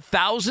 They've got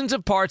thousands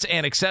of parts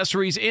and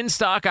accessories in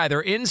stock, either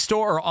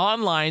in-store or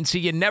online, so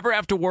you never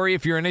have to worry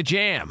if you're in a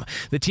jam.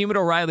 The team at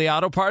O'Reilly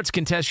Auto Parts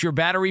can test your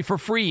battery for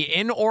free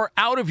in or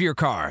out of your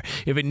car.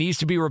 If it needs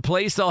to be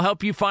replaced, they'll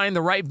help you find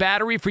the right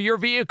battery for your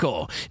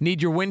vehicle.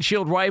 Need your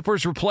windshield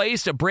wipers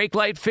replaced, a brake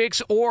light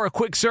fix, or a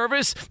quick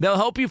service? They'll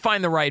help you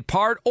find the right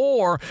part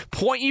or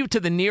point you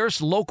to the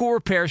nearest local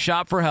repair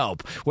shop for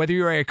help. Whether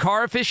you're a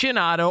car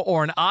aficionado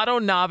or an auto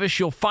novice,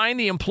 you'll find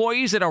the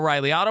employees at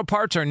O'Reilly Auto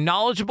Parts are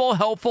knowledgeable,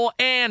 helpful,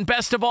 and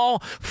best of all,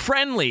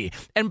 friendly.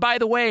 And by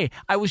the way,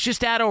 I was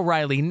just at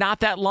O'Reilly not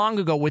that long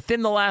ago,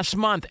 within the last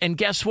month, and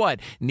guess what?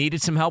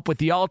 Needed some help with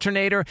the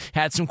alternator,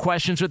 had some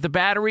questions with the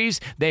batteries.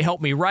 They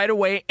helped me right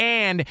away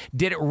and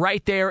did it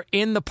right there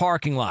in the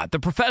parking lot. The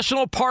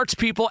professional parts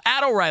people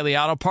at O'Reilly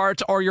Auto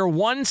Parts are your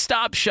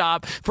one-stop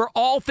shop for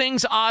all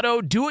things auto,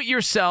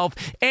 do-it-yourself,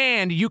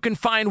 and you can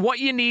find what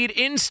you need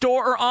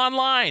in-store or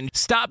online.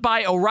 Stop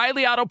by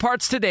O'Reilly Auto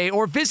Parts today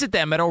or visit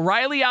them at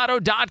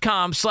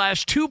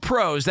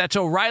O'ReillyAuto.com/2pros. That's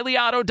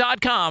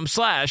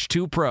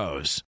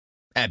O'ReillyAuto.com/2pros.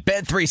 At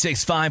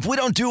Bet365, we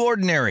don't do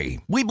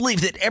ordinary. We believe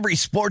that every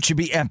sport should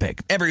be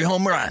epic. Every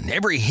home run,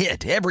 every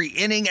hit, every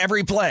inning,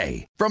 every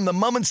play. From the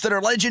moments that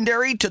are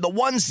legendary to the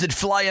ones that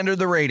fly under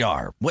the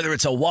radar. Whether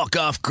it's a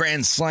walk-off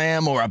grand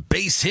slam or a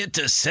base hit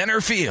to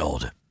center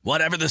field.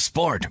 Whatever the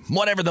sport,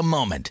 whatever the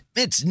moment.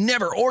 It's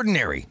never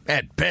ordinary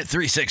at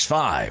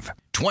Bet365.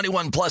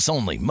 21 plus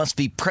only. Must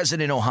be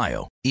present in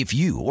Ohio. If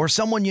you or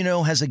someone you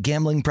know has a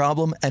gambling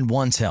problem and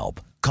wants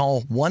help,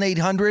 call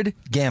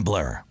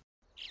 1-800-GAMBLER.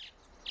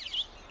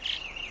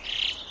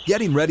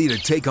 Getting ready to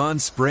take on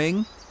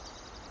spring?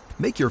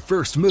 Make your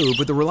first move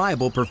with the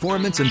reliable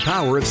performance and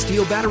power of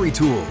Steel battery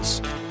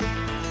tools.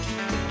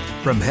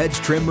 From hedge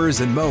trimmers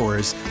and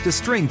mowers to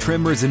string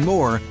trimmers and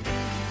more,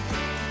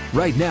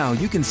 right now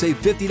you can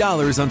save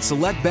 $50 on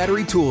select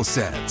battery tool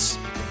sets.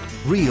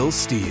 Real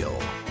Steel.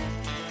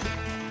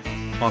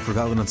 Offer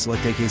valid on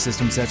select AK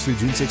system sets through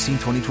June 16,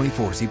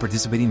 2024. See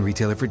participating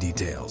retailer for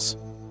details.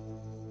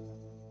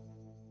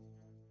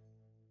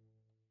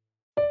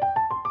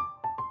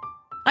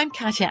 I'm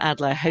Katya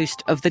Adler,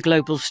 host of The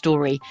Global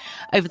Story.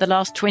 Over the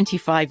last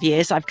 25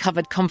 years, I've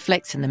covered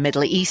conflicts in the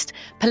Middle East,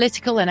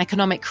 political and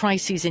economic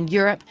crises in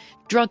Europe,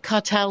 drug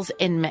cartels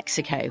in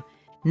Mexico.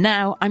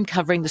 Now I'm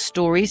covering the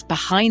stories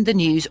behind the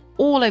news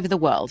all over the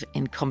world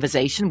in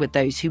conversation with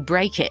those who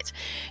break it.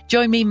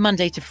 Join me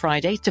Monday to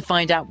Friday to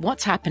find out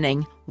what's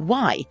happening,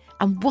 why,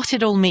 and what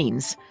it all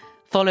means.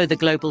 Follow The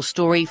Global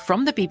Story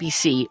from the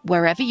BBC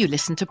wherever you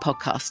listen to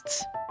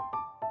podcasts.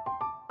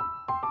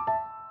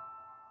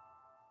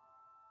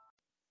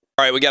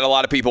 All right, we got a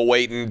lot of people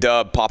waiting.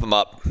 Dub, pop them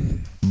up.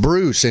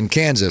 Bruce in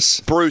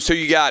Kansas. Bruce, who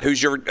you got?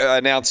 Who's your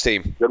announced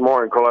team? Good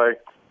morning, Clay.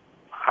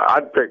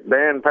 I'd pick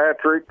Dan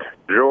Patrick,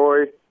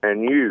 Joy,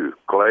 and you,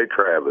 Clay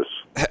Travis.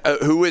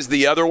 Who is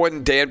the other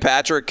one? Dan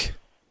Patrick?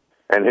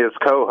 And his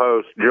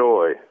co-host,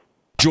 Joy.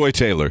 Joy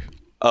Taylor.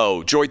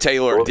 Oh, Joy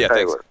Taylor. Joy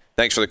Taylor.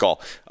 Thanks for the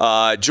call.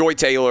 Joy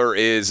Taylor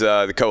is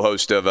the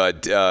co-host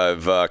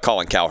of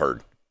Colin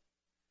Cowherd.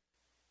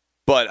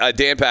 But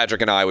Dan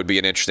Patrick and I would be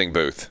an interesting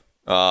booth.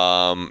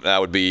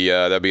 That'd be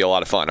a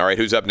lot of fun. All right,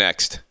 who's up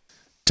next?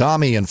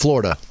 Tommy in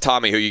Florida.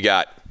 Tommy, who you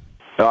got?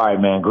 All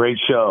right, man. Great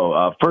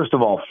show. First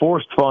of all,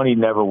 forced funny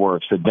never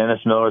works. The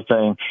Dennis Miller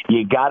thing,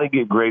 you got to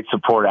get great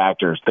support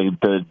actors.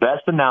 The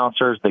best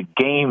announcers, the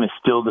game is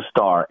still the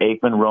star.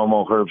 Aikman,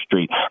 Romo,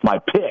 Herbstreit. My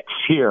picks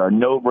here are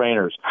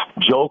no-brainers.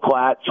 Joel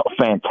Klatt,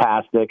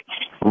 fantastic.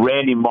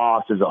 Randy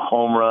Moss is a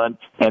home run.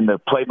 And the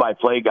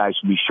play-by-play guy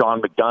should be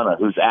Sean McDonough,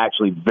 who's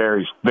actually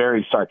very,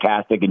 very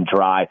sarcastic and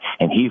dry,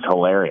 and he's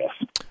hilarious.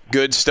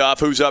 Good stuff.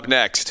 Who's up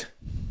next?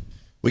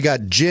 We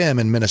got Jim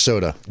in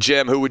Minnesota.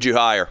 Jim, who would you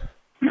hire?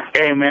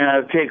 Hey, man,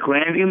 I'll take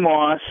Randy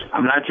Moss.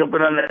 I'm not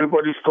jumping on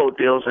everybody's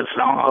coattails. That's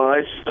not how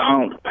I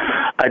sound.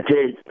 I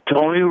take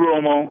Tony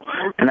Romo,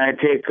 and I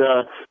take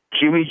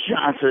Jimmy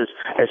Johnson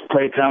as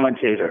play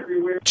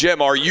commentator.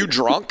 Jim, are you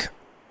drunk?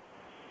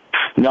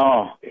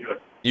 No.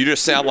 You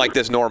just sound like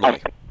this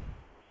normally.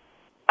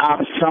 I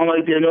sound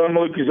like they're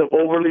normally because I'm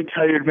overly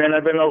tired, man.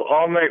 I've been out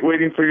all night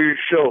waiting for your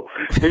show.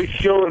 This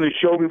show and the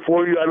show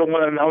before you, I don't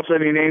want to announce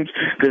any names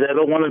because I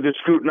don't want to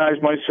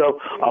scrutinize myself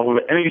off of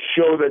any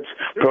show that's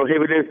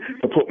prohibited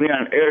to put me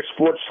on air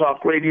sports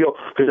talk radio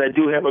because I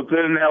do have a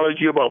good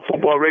analogy about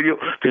football radio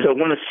because I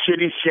won a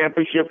city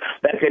championship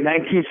back in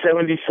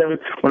 1977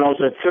 when I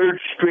was a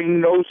third-string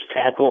nose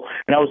tackle,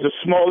 and I was the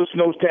smallest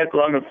nose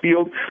tackle on the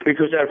field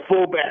because our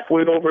fullback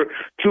weighed over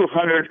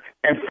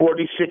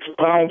 246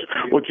 pounds,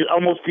 which is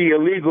almost the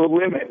illegal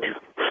limit.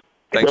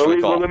 Thanks for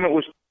the call. Limit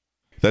was.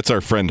 That's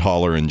our friend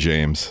Holler and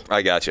James.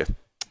 I got you.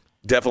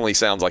 Definitely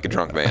sounds like a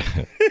drunk man.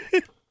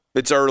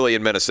 It's early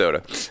in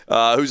Minnesota.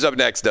 Who's up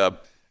next, Dub?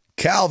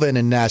 Calvin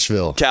in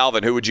Nashville.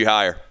 Calvin, who would you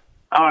hire?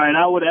 All right,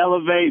 I would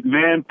elevate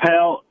Van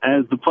Pelt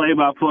as the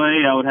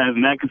play-by-play. I would have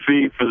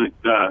McAfee for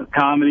the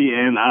comedy,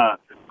 and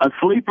a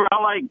sleeper.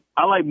 I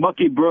like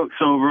Bucky Brooks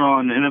over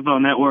on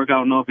NFL Network. I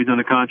don't know if he's on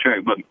a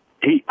contract, but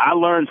I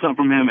learned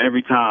something from him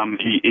every time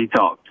he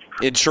talked.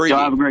 Intriguing.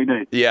 So have a great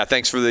day. Yeah,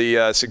 thanks for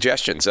the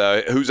suggestions.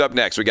 Who's up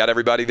next? We got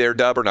everybody there,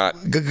 Dub, or not?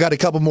 Got a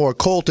couple more.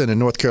 Colton in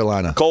North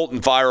Carolina.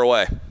 Colton, fire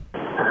away.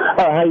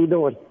 How you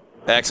doing?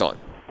 Excellent.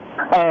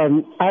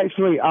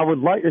 Actually, I would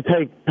like to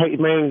take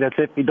Peyton Manning. That's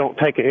if you don't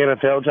take an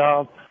NFL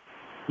job,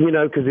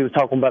 because he was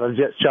talking about a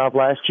Jets job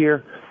last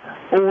year.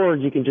 Or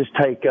you can just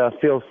take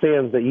Phil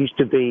Simms that used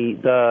to be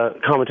the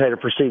commentator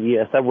for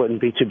CBS. That wouldn't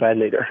be too bad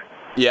neither.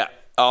 Yeah.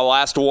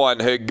 Last one.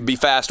 Be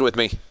fast with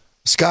me.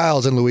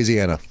 Skiles in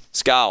Louisiana.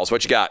 Skiles,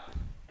 what you got?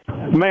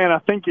 Man, I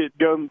think it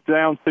goes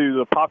down to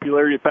the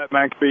popularity of Pat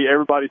McAfee.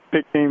 Everybody's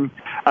picked him.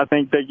 I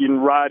think they can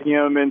ride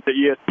him into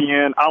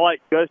ESPN. I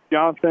like Gus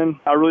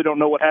Johnson. I really don't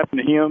know what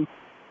happened to him.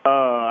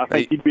 I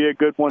think he'd be a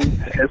good one.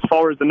 As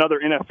far as another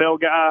NFL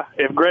guy,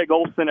 if Greg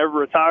Olsen ever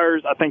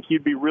retires, I think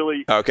he'd be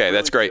really okay,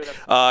 that's great.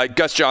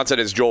 Gus Johnson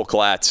is Joel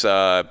Klatt's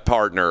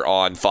partner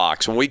on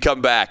Fox. When we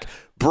come back,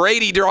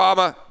 Brady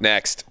drama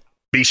next.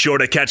 Be sure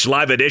to catch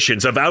live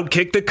editions of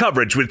Outkick the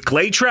Coverage with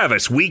Clay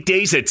Travis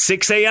weekdays at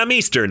 6 a.m.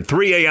 Eastern,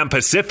 3 a.m.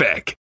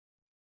 Pacific.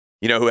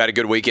 You know who had a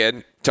good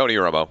weekend? Tony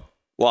Romo.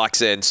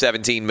 Locks in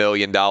 $17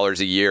 million a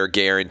year,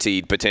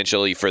 guaranteed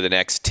potentially for the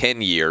next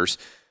 10 years.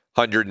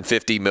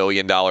 $150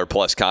 million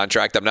plus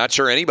contract. I'm not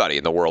sure anybody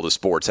in the world of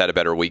sports had a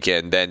better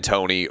weekend than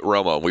Tony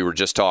Romo. We were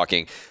just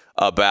talking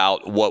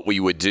about what we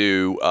would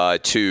do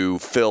to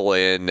fill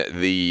in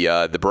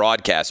the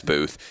broadcast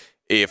booth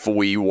if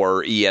we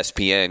were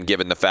ESPN,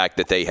 given the fact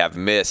that they have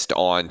missed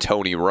on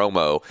Tony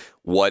Romo.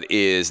 What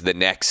is the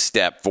next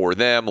step for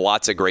them?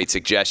 Lots of great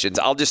suggestions.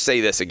 I'll just say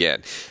this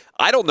again.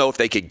 I don't know if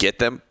they could get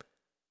them,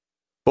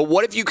 but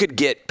what if you could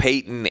get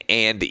Peyton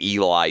and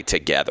Eli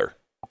together?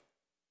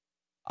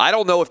 I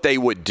don't know if they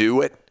would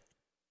do it,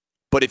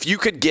 but if you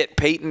could get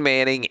Peyton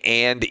Manning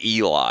and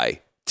Eli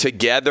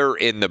together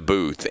in the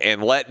booth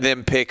and let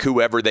them pick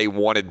whoever they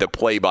wanted the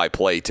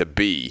play-by-play to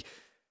be,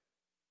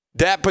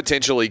 that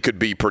potentially could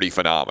be pretty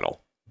phenomenal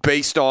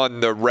based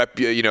on the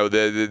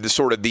the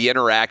sort of the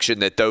interaction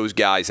that those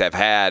guys have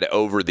had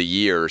over the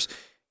years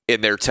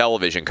in their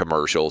television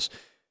commercials.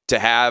 To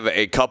have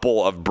a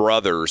couple of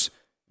brothers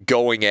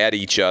going at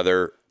each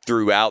other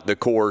throughout the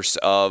course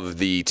of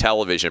the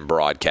television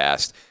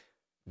broadcast,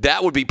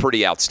 that would be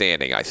pretty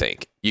outstanding, I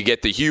think. You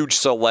get the huge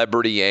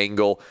celebrity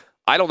angle.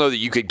 I don't know that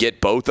you could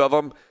get both of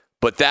them,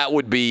 but that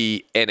would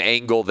be an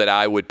angle that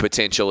I would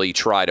potentially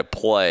try to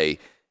play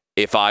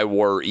if I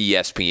were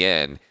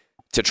ESPN,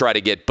 to try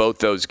to get both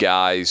those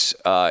guys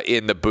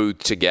in the booth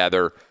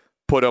together,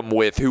 put them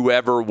with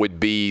whoever would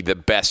be the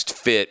best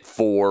fit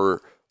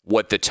for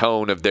what the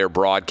tone of their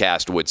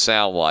broadcast would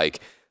sound like.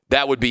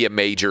 That would be a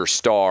major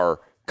star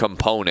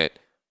component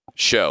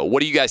show.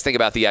 What do you guys think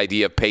about the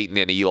idea of Peyton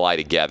and Eli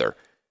together?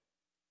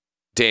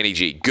 Danny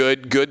G,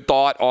 good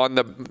thought on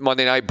the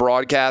Monday night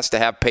broadcast to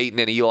have Peyton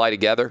and Eli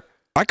together?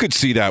 I could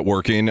see that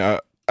working.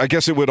 I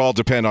guess it would all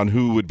depend on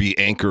who would be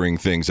anchoring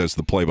things as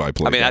the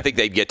play-by-play. I mean, I think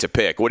they'd get to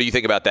pick. What do you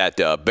think about that,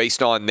 Dub?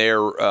 Based on their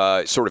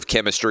sort of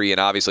chemistry and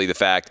obviously the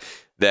fact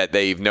that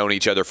they've known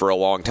each other for a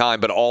long time,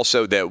 but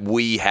also that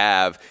we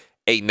have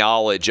a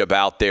knowledge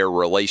about their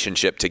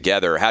relationship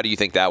together. How do you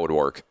think that would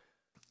work?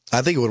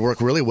 I think it would work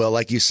really well.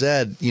 Like you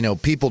said,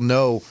 people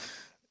know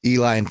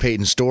Eli and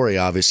Peyton's story,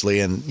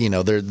 obviously, and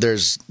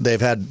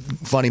they've had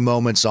funny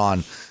moments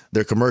on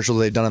their commercials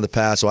they've done in the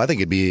past, so I think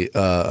it'd be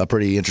a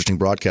pretty interesting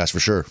broadcast for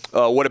sure.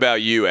 What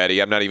about you,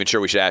 Eddie? I'm not even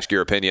sure we should ask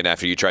your opinion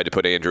after you tried to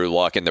put Andrew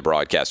Luck in the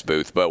broadcast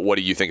booth, but what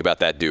do you think about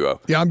that duo?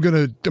 Yeah, I'm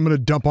gonna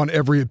dump on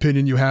every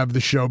opinion you have of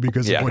the show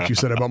because of what you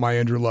said about my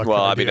Andrew Luck. Well,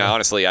 idea. I mean,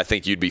 honestly, I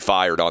think you'd be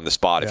fired on the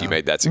spot if you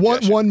made that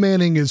suggestion. One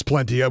Manning is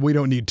plenty. We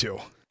don't need two.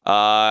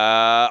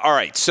 All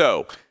right,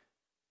 so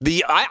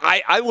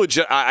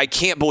I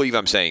can't believe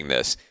I'm saying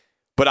this,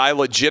 but I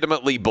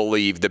legitimately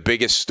believe the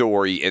biggest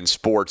story in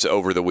sports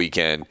over the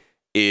weekend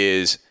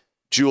is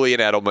Julian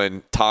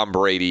Edelman, Tom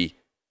Brady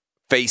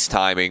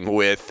FaceTiming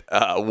with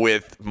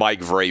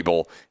Mike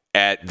Vrabel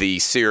at the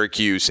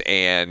Syracuse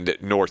and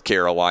North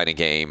Carolina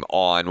game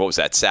on, what was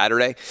that,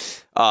 Saturday?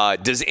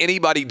 Does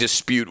anybody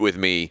dispute with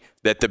me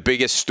that the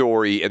biggest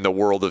story in the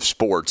world of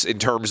sports, in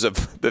terms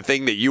of the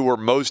thing that you were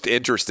most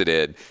interested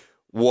in,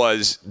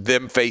 was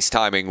them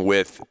FaceTiming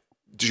with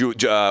Julian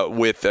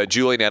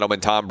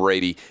Edelman, Tom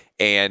Brady,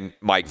 and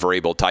Mike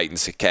Vrabel,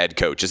 Titans head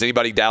coach? Does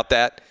anybody doubt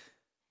that?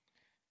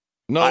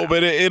 No,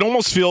 but it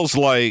almost feels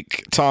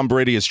like Tom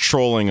Brady is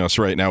trolling us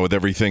right now with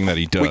everything that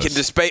he does.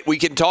 We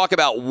can talk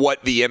about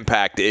what the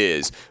impact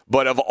is,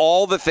 but of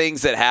all the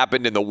things that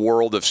happened in the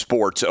world of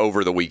sports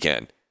over the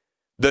weekend,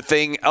 the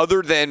thing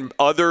other than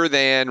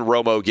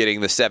Romo getting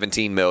the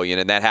 $17 million,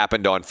 and that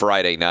happened on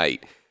Friday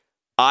night,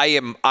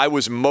 I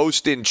was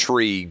most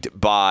intrigued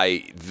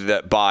by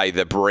the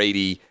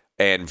Brady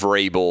and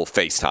Vrabel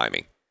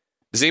FaceTiming.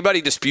 Does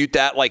anybody dispute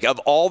that? Like, of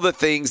all the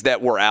things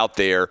that were out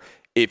there,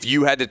 if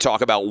you had to talk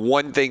about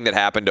one thing that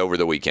happened over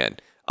the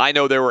weekend, I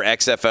know there were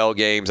XFL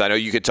games. I know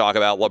you could talk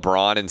about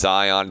LeBron and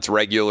Zion. It's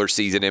regular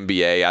season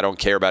NBA. I don't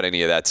care about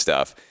any of that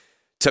stuff.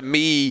 To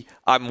me,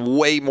 I'm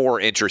way more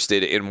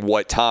interested in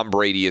what Tom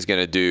Brady is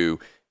going to do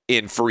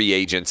in free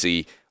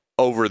agency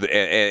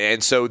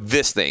and so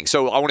this thing.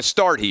 So I want to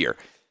start here.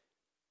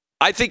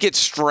 I think it's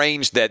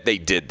strange that they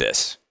did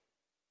this.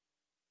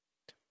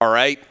 All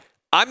right?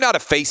 I'm not a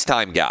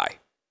FaceTime guy.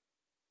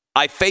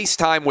 I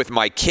FaceTime with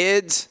my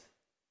kids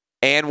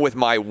and with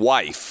my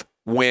wife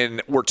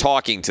when we're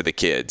talking to the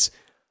kids.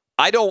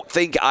 I don't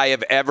think I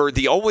have ever,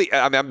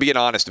 I'm being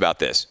honest about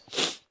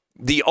this.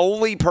 The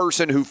only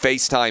person who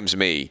FaceTimes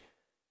me,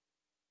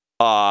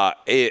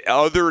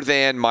 other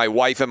than my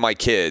wife and my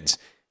kids,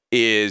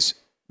 is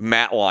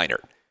Matt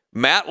Leinart.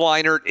 Matt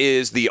Leinart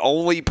is the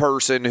only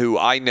person who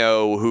I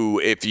know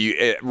who,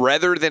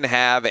 rather than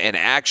have an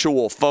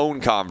actual phone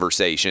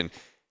conversation,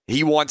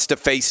 he wants to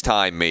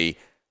FaceTime me.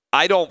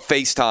 I don't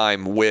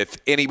FaceTime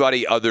with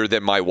anybody other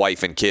than my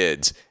wife and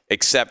kids,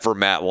 except for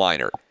Matt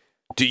Leinart.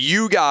 Do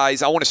you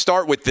guys, I want to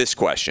start with this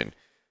question.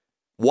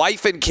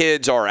 Wife and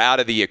kids are out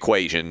of the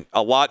equation.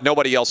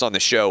 Nobody else on the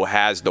show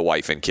has the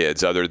wife and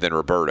kids other than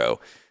Roberto.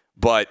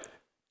 But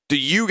do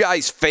you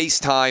guys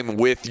FaceTime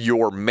with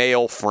your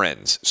male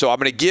friends? So I'm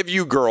going to give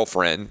you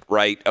girlfriend,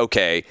 right?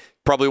 Okay.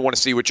 Probably want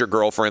to see what your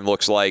girlfriend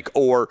looks like,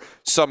 or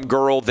some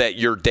girl that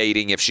you're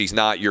dating if she's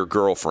not your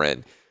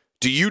girlfriend.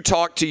 Do you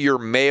talk to your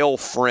male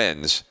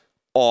friends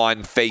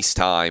on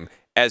FaceTime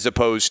as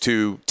opposed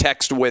to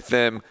text with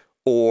them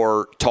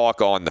or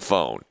talk on the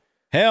phone?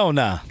 Hell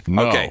nah.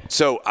 No. Okay,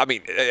 so, I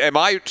mean, am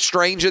I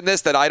strange in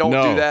this that I don't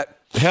do that?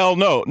 Hell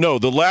no. No,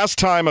 the last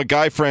time a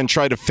guy friend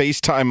tried to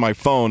FaceTime my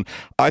phone,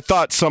 I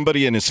thought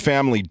somebody in his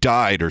family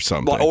died or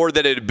something. Or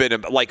that it had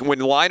been, like when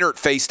Leinart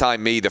FaceTimed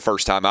me the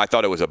first time, I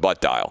thought it was a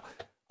butt dial.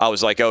 I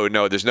was like, oh,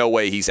 no, there's no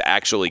way he's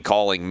actually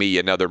calling me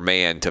another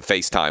man to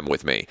FaceTime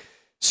with me.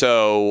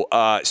 So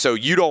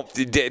you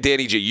don't,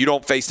 Danny G, you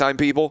don't FaceTime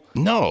people?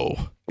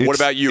 No. What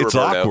about you, It's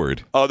Roberto?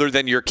 awkward. Other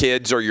than your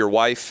kids or your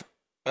wife?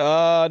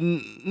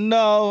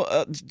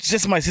 No,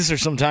 just my sister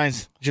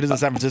sometimes. She lives in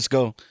San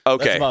Francisco.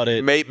 Okay. That's about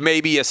it.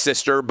 Maybe a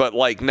sister, but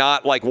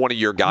not like one of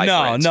your guy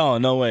friends.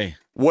 No way.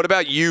 What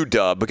about you,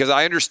 Dub? Because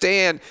I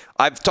understand,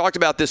 I've talked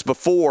about this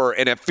before,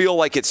 and I feel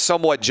like it's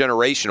somewhat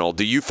generational.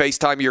 Do you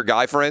FaceTime your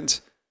guy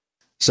friends?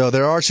 So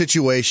there are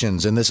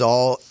situations, and this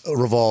all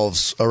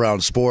revolves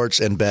around sports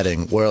and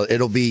betting, where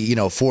it'll be,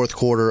 fourth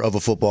quarter of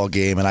a football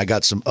game, and I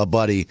got a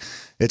buddy.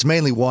 It's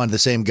mainly the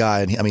same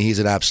guy, and he's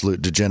an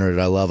absolute degenerate.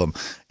 I love him.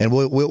 And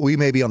we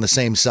may be on the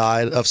same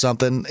side of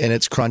something, and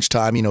it's crunch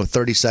time,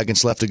 30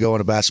 seconds left to go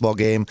in a basketball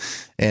game.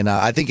 And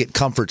I think it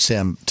comforts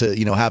him to,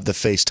 have the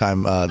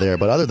FaceTime there.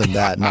 But other than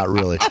that, not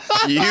really.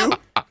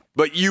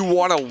 But you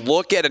want to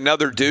look at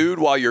another dude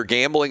while you're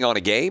gambling on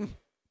a game?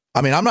 I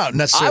mean, I'm not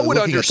necessarily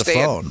looking at the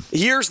phone.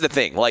 Here's the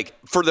thing. Like,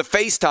 for the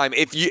FaceTime,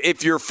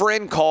 if your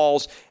friend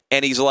calls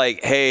and he's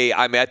like, hey,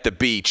 I'm at the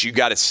beach, you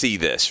got to see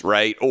this,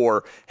 right?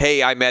 Or,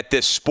 hey, I'm at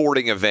this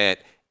sporting event,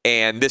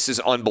 and this is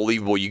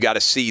unbelievable. You got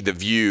to see the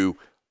view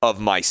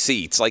of my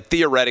seats. Like,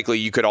 theoretically,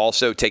 you could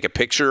also take a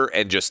picture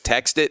and just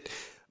text it.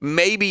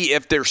 Maybe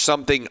if there's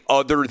something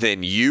other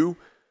than you,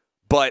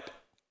 but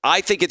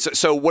I think it's –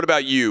 so what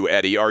about you,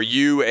 Eddie? Are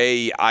you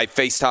I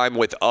FaceTime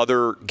with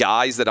other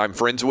guys that I'm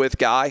friends with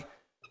guy?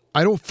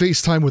 I don't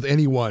FaceTime with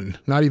anyone,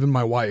 not even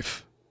my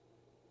wife.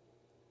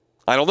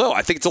 I don't know.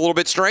 I think it's a little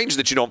bit strange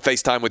that you don't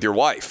FaceTime with your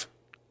wife.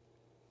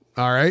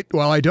 All right.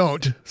 Well, I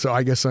don't, so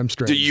I guess I'm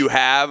strange. Do you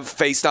have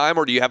FaceTime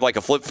or do you have like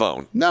a flip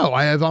phone? No,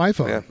 I have an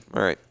iPhone.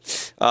 Yeah.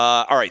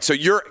 All right. So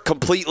you're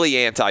completely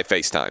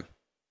anti-FaceTime.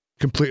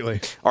 Completely.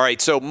 All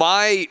right. So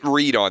my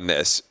read on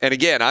this, and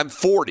again, I'm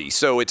 40,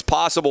 so it's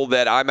possible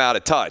that I'm out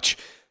of touch.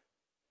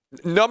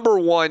 Number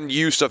one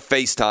use of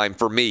FaceTime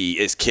for me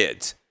is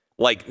kids.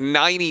 Like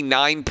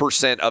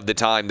 99% of the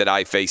time that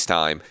I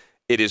FaceTime,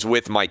 it is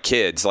with my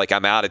kids. Like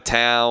I'm out of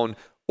town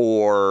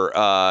or,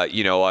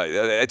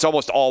 it's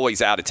almost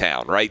always out of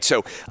town, right?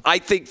 So I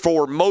think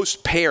for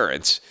most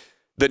parents,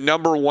 the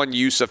number one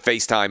use of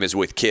FaceTime is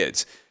with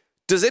kids.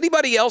 Does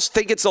anybody else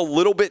think it's a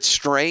little bit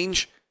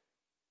strange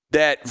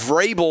that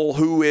Vrabel,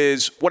 who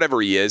is, whatever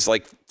he is,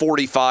 like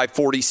 45,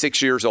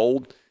 46 years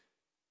old,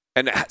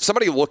 and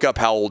somebody look up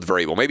how old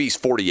Vrabel, maybe he's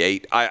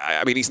 48.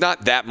 I mean, he's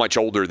not that much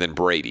older than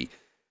Brady.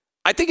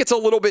 I think it's a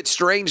little bit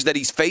strange that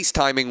he's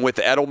FaceTiming with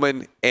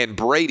Edelman and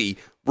Brady,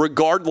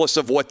 regardless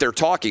of what they're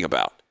talking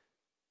about.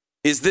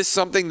 Is this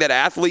something that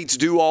athletes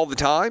do all the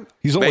time?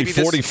 He's only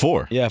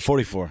 44. Yeah,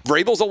 44.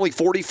 Vrabel's only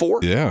 44?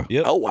 Yeah.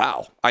 Yep. Oh,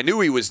 wow. I knew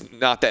he was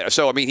not that.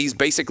 So, I mean, he's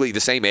basically the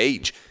same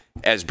age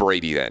as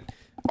Brady then.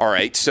 All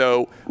right.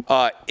 So,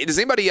 does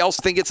anybody else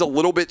think it's a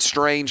little bit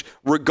strange,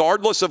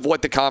 regardless of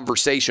what the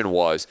conversation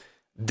was,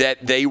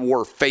 that they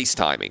were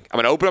FaceTiming? I'm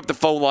going to open up the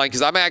phone line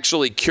because I'm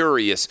actually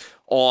curious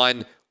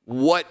on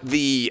what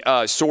the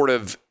sort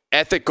of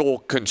ethical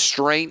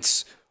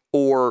constraints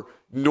or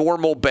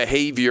normal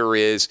behavior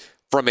is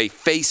from a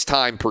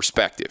FaceTime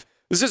perspective.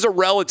 This is a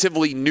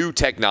relatively new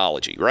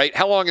technology, right?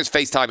 How long has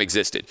FaceTime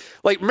existed?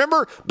 Like,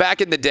 remember back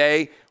in the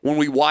day when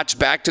we watched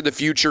Back to the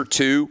Future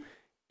 2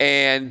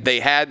 and they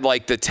had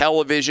like the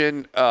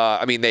television,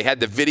 they had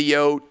the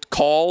video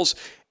calls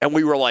and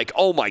we were like,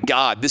 oh my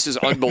God, this is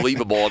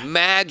unbelievable.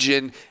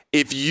 Imagine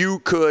if you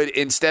could,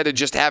 instead of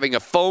just having a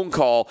phone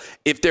call,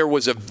 if there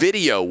was a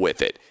video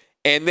with it.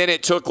 And then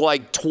it took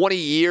like 20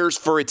 years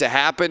for it to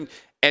happen.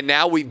 And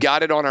now we've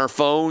got it on our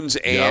phones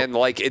and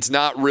it's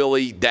not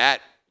really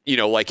that,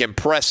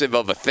 impressive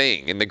of a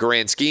thing in the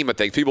grand scheme of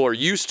things. People are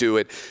used to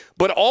it.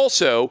 But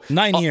also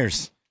 9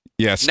 years.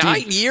 Yeah,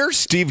 9 years?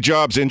 Steve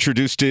Jobs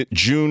introduced it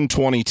June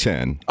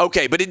 2010.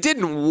 Okay, but it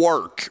didn't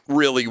work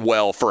really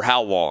well for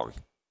how long?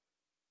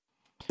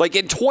 Like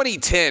in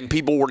 2010,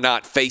 people were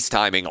not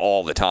FaceTiming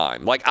all the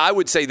time. Like I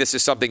would say this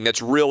is something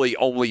that's really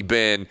only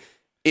been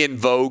in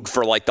vogue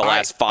for like the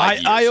last 5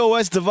 years.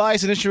 iOS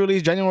device initially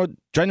released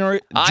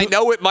January. I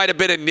know it might have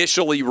been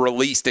initially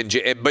released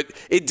but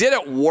it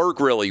didn't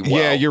work really well.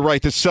 Yeah, you're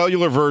right. The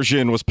cellular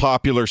version was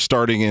popular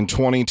starting in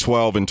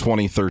 2012 and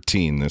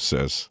 2013, this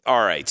says.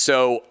 All right.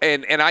 So,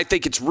 and I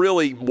think it's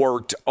really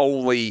worked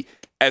only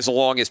as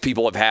long as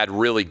people have had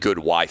really good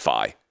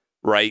Wi-Fi,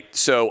 right?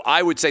 So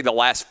I would say the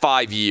last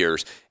 5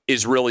 years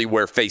is really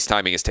where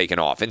FaceTiming has taken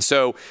off. And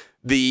so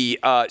the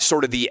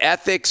sort of the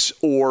ethics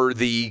or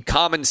the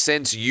common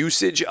sense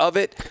usage of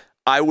it,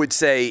 I would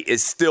say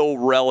is still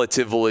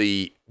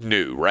relatively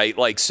new, right?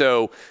 Like,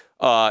 so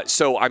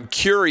I'm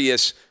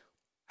curious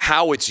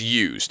how it's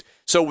used.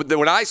 So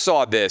when I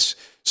saw this,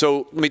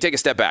 so let me take a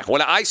step back.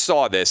 When I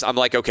saw this, I'm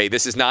like, okay,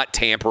 this is not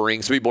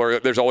tampering. So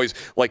there's always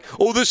like,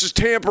 oh, this is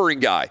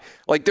tampering guy.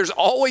 Like there's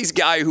always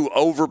guy who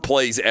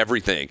overplays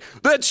everything.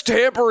 That's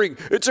tampering.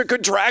 It's a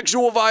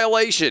contractual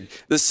violation.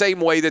 The same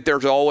way that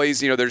there's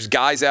always, there's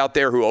guys out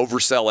there who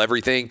oversell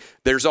everything.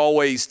 There's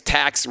always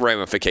tax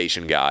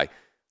ramification guy.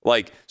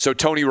 Like, so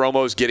Tony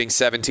Romo's getting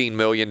 $17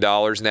 million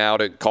now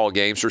to call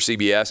games for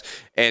CBS,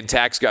 and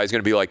tax guy's going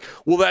to be like,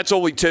 well, that's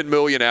only $10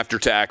 million after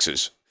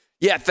taxes.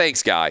 Yeah,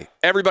 thanks, guy.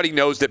 Everybody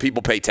knows that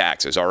people pay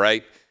taxes, all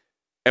right?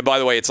 And by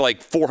the way, it's like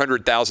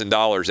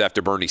 $400,000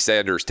 after Bernie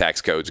Sanders'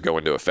 tax codes go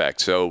into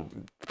effect. So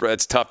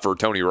that's tough for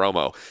Tony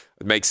Romo.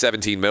 It makes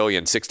 $17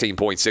 million,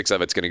 16.6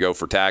 of it's going to go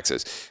for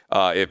taxes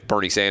if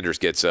Bernie Sanders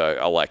gets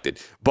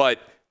elected. But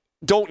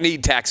don't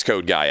need tax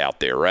code guy out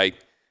there, right?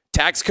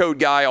 Tax code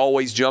guy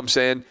always jumps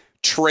in.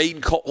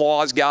 Trade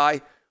clause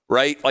guy,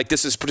 right? Like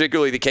this is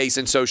particularly the case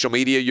in social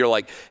media. You're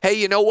like, hey,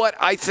 you know what?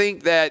 I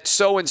think that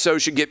so-and-so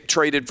should get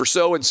traded for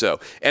so-and-so.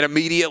 And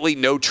immediately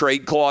no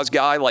trade clause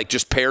guy like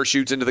just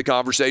parachutes into the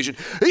conversation.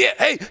 Yeah,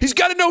 hey, he's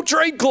got a no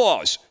trade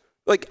clause.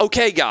 Like,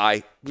 okay,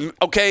 guy.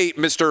 Okay,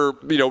 Mr.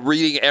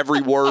 Reading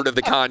every word of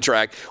the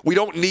contract. We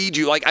don't need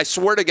you. Like, I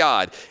swear to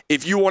God,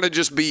 if you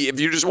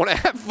just want to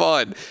have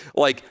fun,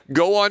 like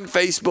go on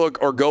Facebook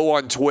or go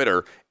on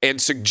Twitter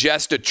and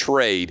suggest a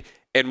trade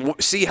and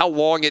see how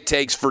long it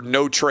takes for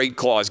no trade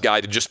clause guy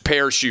to just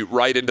parachute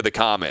right into the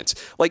comments.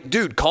 Like,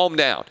 dude, calm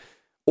down.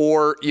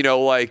 Or,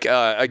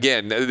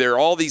 again, there are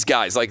all these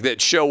guys like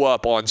that show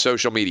up on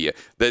social media.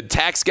 The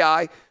tax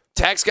guy's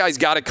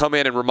got to come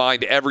in and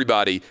remind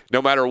everybody, no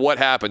matter what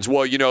happens.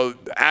 Well,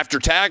 after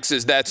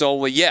taxes, that's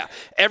only,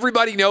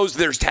 everybody knows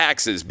there's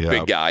taxes,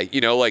 big guy.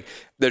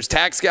 There's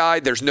tax guy,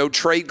 there's no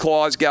trade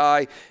clause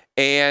guy,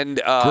 and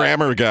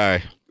grammar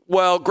guy.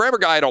 Well, grammar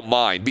guy I don't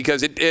mind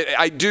because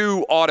I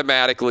do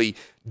automatically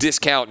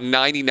discount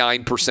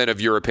 99%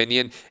 of your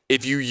opinion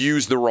if you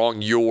use the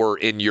wrong "your"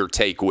 in your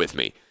take with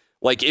me.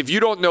 Like, if you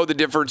don't know the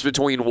difference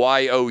between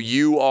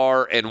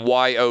Y-O-U-R and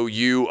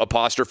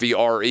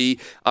Y-O-U''RE,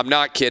 I'm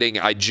not kidding.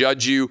 I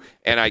judge you,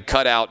 and I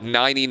cut out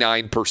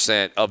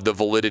 99% of the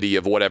validity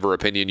of whatever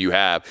opinion you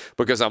have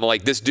because I'm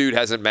like, this dude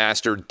hasn't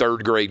mastered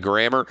third-grade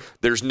grammar.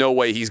 There's no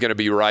way he's going to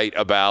be right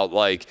about,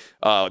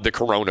 the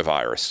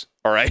coronavirus.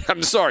 All right,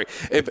 I'm sorry.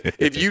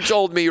 If you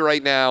told me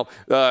right now,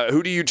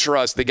 who do you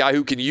trust, the guy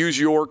who can use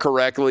 "your"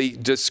 correctly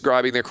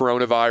describing the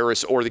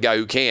coronavirus or the guy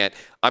who can't,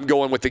 I'm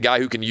going with the guy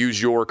who can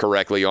use "your"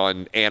 correctly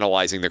on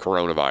analyzing the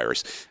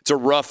coronavirus. It's a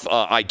rough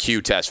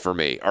IQ test for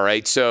me. All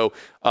right, so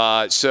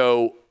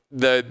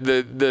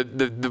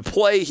the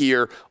play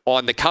here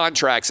on the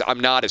contracts, I'm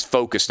not as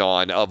focused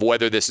on of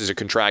whether this is a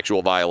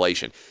contractual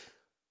violation,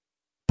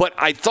 but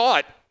I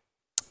thought.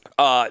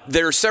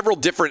 There are several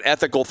different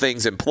ethical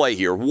things in play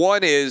here.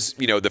 One is,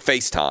 the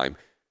FaceTime.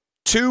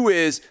 Two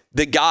is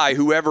the guy,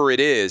 whoever it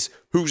is,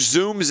 who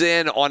zooms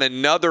in on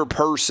another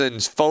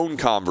person's phone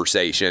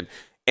conversation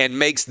and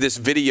makes this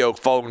video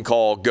phone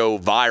call go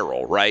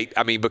viral, right?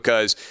 I mean,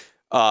 because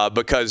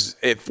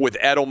if with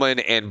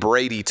Edelman and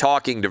Brady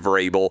talking to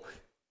Vrabel,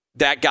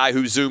 that guy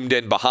who zoomed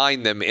in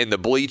behind them in the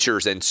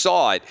bleachers and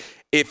saw it,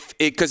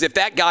 because if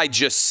that guy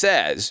just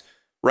says,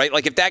 right?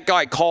 Like if that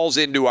guy calls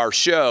into our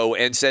show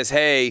and says,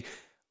 hey,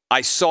 I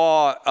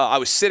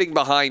was sitting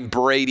behind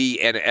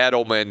Brady and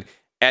Edelman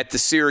at the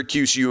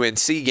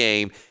Syracuse-UNC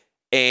game,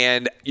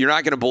 and you're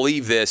not going to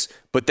believe this,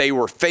 but they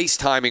were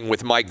FaceTiming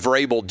with Mike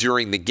Vrabel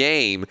during the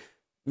game.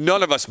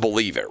 None of us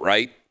believe it,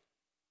 right?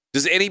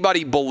 Does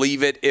anybody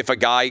believe it if a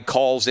guy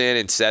calls in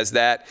and says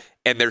that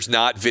and there's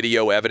not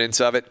video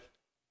evidence of it?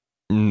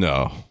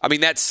 No. I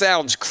mean, that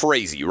sounds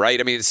crazy, right?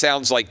 I mean, it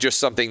sounds like just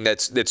something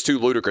that's too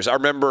ludicrous. I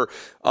remember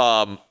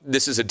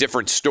this is a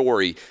different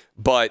story,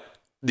 but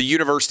the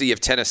University of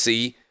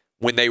Tennessee,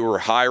 when they were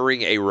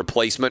hiring a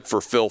replacement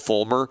for Phil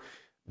Fulmer,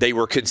 they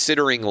were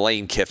considering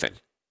Lane Kiffin.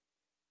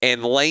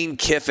 And Lane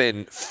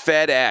Kiffin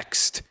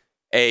FedExed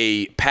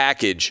a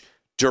package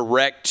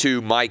direct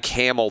to Mike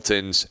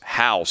Hamilton's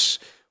house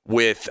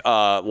with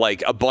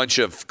a bunch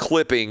of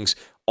clippings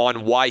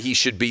on why he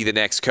should be the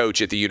next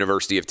coach at the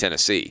University of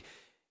Tennessee.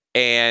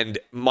 And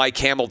Mike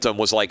Hamilton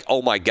was like,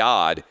 oh, my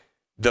God,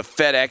 the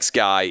FedEx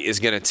guy is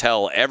going to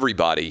tell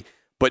everybody.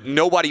 But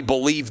nobody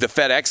believed the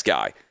FedEx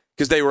guy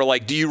because they were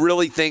like, do you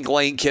really think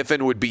Lane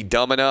Kiffin would be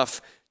dumb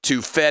enough to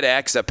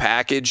FedEx a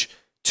package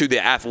to the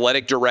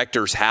athletic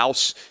director's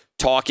house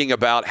talking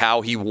about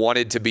how he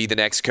wanted to be the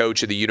next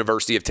coach of the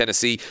University of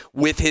Tennessee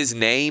with his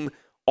name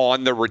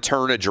on the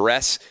return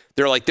address?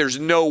 They're like, there's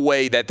no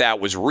way that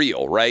was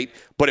real, right?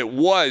 But it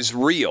was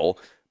real.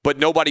 But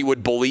nobody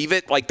would believe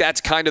it. Like, that's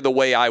kind of the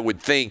way I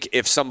would think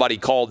if somebody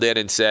called in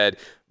and said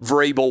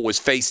Vrabel was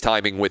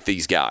FaceTiming with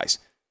these guys.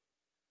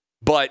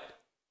 But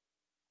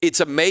it's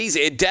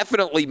amazing. It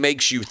definitely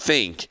makes you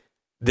think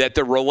that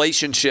the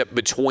relationship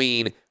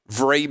between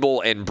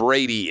Vrabel and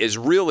Brady is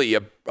really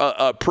a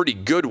pretty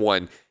good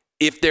one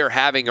if they're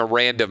having a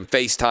random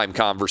FaceTime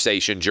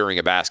conversation during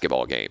a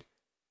basketball game.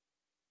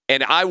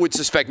 And I would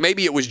suspect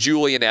maybe it was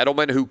Julian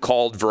Edelman who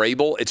called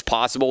Vrabel. It's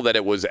possible that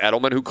it was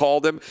Edelman who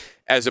called him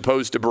as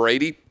opposed to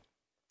Brady.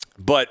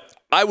 But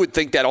I would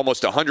think that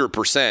almost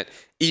 100%,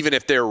 even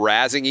if they're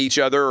razzing each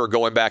other or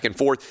going back and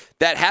forth,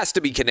 that has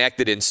to be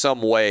connected in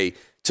some way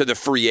to the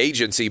free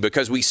agency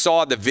because we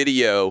saw the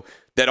video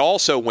that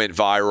also went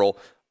viral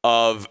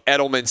of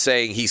Edelman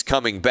saying he's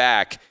coming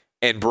back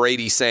and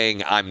Brady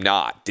saying I'm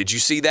not. Did you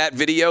see that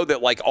video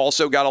that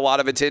also got a lot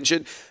of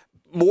attention?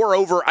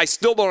 Moreover, I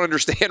still don't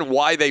understand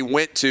why they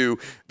went to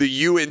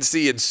the UNC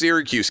and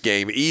Syracuse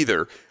game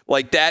either.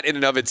 Like, that in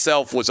and of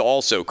itself was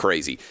also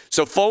crazy.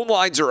 So phone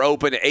lines are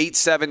open,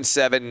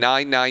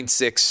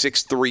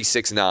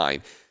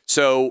 877-996-6369.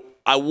 So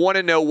I want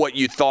to know what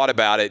you thought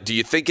about it. Do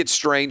you think it's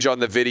strange on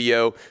the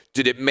video?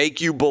 Did it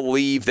make you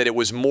believe that it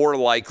was more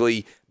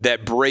likely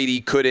that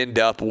Brady could end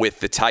up with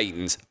the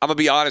Titans? I'm going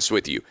to be honest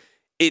with you.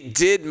 it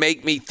did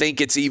make me think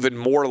it's even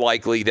more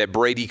likely that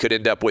Brady could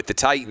end up with the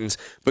Titans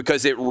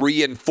because it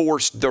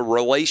reinforced the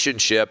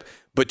relationship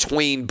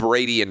between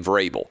Brady and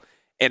Vrabel.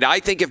 And I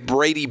think if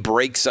Brady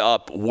breaks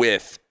up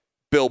with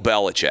Bill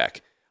Belichick,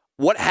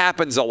 what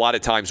happens a lot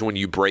of times when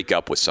you break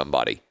up with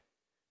somebody?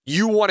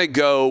 You want to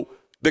go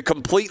the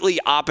completely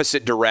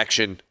opposite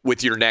direction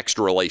with your next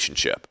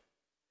relationship.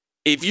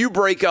 If you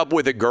break up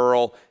with a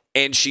girl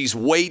and she's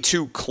way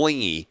too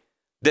clingy,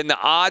 then the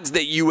odds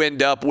that you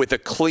end up with a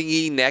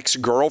clingy next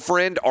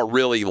girlfriend are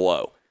really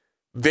low.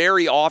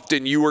 Very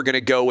often you are going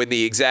to go in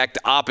the exact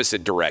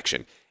opposite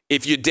direction.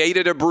 If you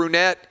dated a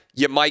brunette,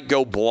 you might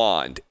go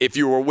blonde. If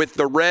you were with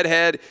the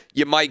redhead,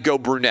 you might go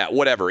brunette,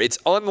 whatever. It's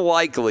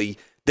unlikely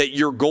that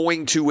you're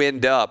going to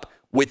end up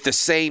with the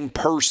same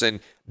person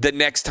the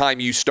next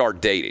time you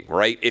start dating,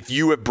 right? If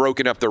you have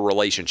broken up the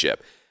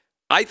relationship.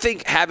 I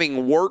think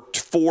having worked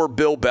for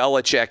Bill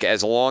Belichick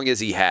as long as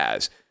he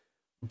has,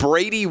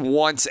 Brady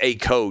wants a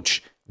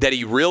coach that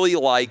he really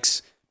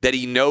likes, that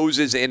he knows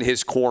is in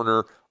his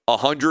corner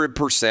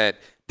 100%,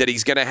 that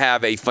he's going to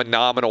have a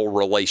phenomenal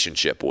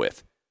relationship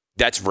with.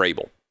 That's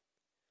Vrabel.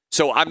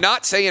 So I'm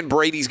not saying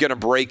Brady's going to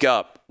break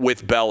up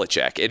with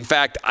Belichick. In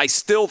fact, I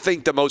still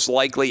think the most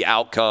likely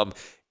outcome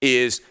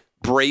is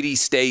Brady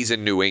stays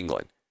in New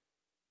England.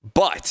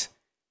 But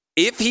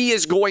if he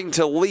is going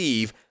to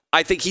leave,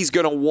 I think he's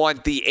going to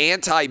want the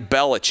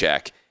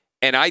anti-Belichick.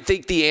 And I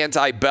think the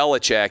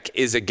anti-Belichick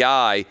is a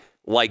guy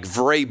like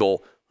Vrabel,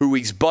 who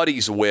he's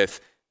buddies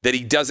with, that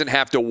he doesn't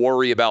have to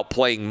worry about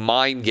playing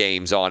mind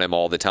games on him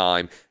all the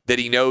time, that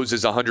he knows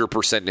is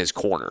 100% in his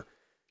corner.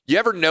 You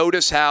ever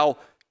notice how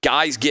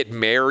guys get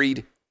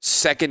married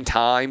second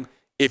time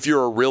if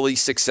you're a really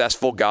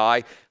successful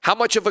guy? How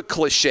much of a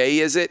cliche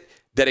is it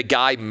that a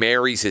guy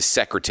marries his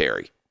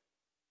secretary?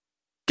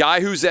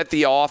 Guy who's at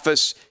the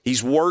office,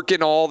 he's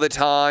working all the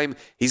time,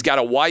 he's got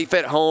a wife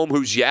at home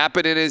who's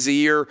yapping in his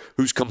ear,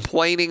 who's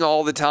complaining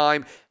all the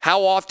time.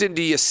 How often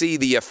do you see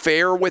the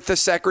affair with the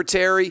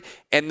secretary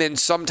and then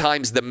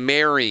sometimes the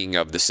marrying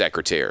of the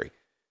secretary?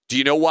 Do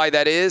you know why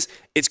that is?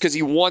 It's because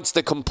he wants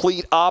the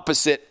complete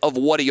opposite of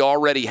what he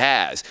already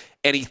has.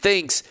 And he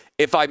thinks,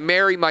 if I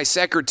marry my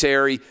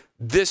secretary,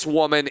 this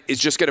woman is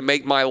just going to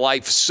make my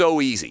life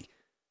so easy.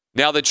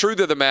 Now, the truth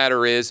of the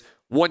matter is,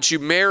 once you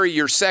marry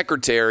your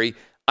secretary,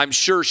 I'm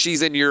sure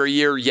she's in your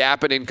ear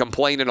yapping and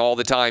complaining all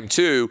the time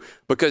too,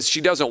 because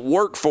she doesn't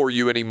work for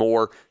you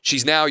anymore.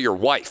 She's now your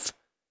wife.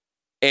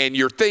 And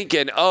you're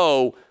thinking,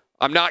 oh,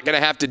 I'm not going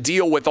to have to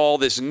deal with all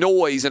this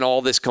noise and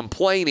all this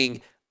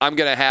complaining. I'm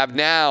going to have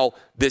now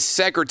this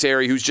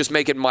secretary who's just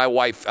making my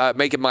life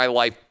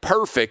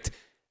perfect.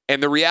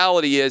 And the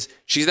reality is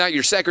she's not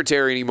your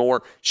secretary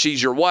anymore.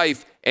 She's your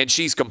wife, and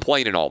she's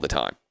complaining all the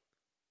time.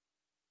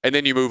 And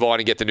then you move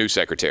on and get the new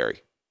secretary.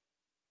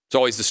 It's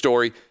always the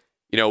story.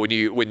 You know, when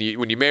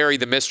you marry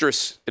the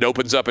mistress, it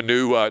opens up a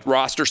new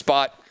roster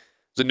spot.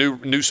 It's a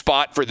new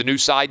spot for the new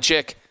side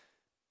chick.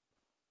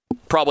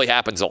 Probably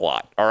happens a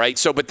lot. All right.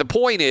 So, but the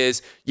point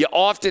is, you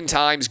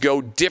oftentimes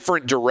go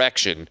different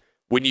direction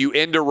when you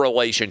end a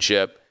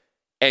relationship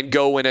and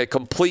go in a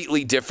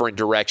completely different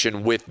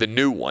direction with the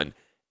new one.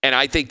 And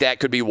I think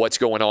that could be what's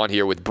going on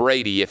here with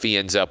Brady if he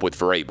ends up with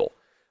Vrabel.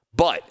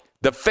 But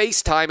the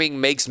FaceTiming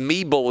makes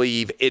me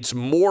believe it's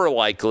more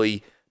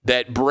likely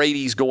that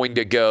Brady's going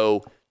to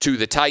go to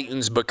the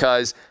Titans,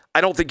 because I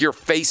don't think you're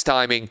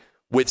FaceTiming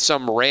with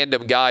some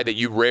random guy that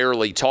you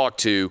rarely talk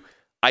to.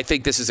 I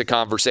think this is a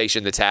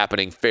conversation that's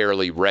happening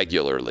fairly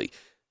regularly.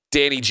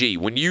 Danny G,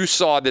 when you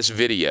saw this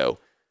video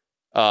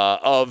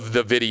of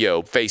the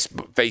video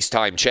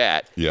FaceTime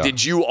chat,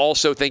 did you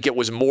also think it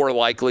was more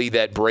likely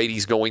that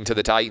Brady's going to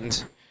the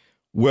Titans?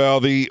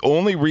 Well, the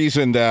only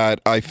reason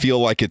that I feel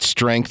like it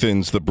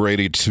strengthens the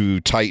Brady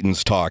to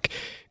Titans talk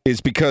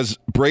is because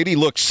Brady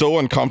looked so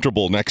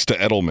uncomfortable next to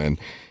Edelman.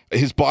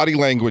 His body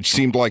language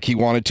seemed like he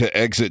wanted to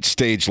exit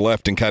stage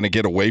left and kind of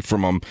get away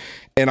from him.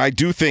 And I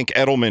do think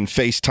Edelman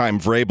FaceTime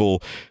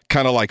Vrabel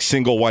kind of like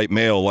single white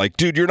male, like,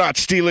 dude, you're not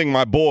stealing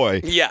my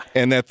boy. Yeah.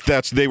 And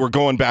they were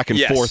going back and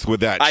forth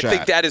with that chat. I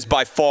think that is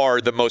by far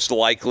the most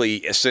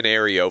likely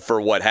scenario for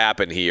what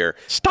happened here.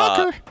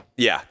 Stalker.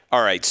 Yeah.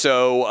 All right.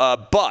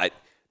 So, but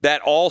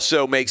that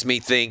also makes me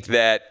think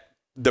that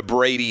the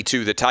Brady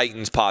to the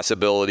Titans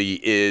possibility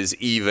is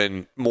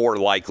even more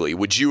likely.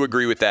 Would you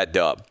agree with that,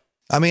 Dub?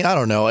 I mean, I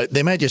don't know.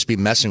 They might just be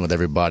messing with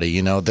everybody.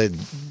 You know,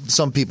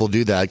 some people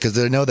do that because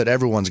they know that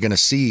everyone's going to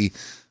see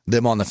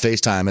them on the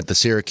FaceTime at the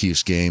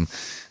Syracuse game.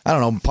 I don't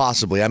know,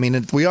 possibly. I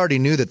mean, we already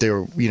knew that they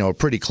were,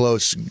 pretty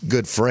close,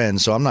 good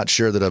friends. So I'm not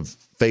sure that a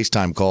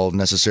FaceTime call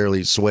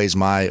necessarily sways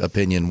my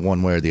opinion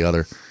one way or the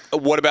other.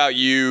 What about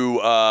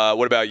you?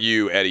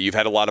 Eddie? You've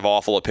had a lot of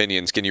awful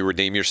opinions. Can you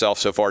redeem yourself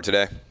so far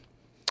today?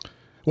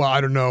 Well,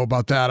 I don't know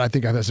about that. I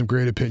think I've had some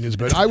great opinions,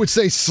 but I would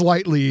say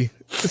slightly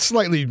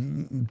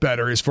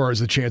better as far as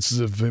the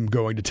chances of him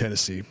going to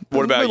Tennessee.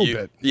 What about you?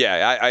 Bit.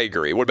 Yeah, I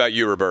agree. What about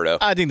you, Roberto?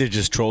 I think they're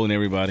just trolling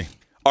everybody.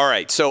 All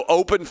right, so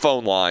open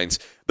phone lines.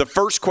 The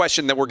first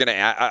question that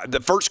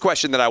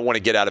I want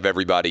to get out of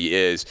everybody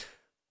is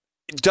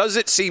does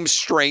it seem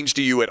strange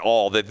to you at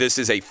all that this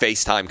is a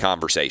FaceTime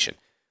conversation?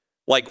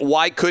 Like,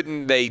 why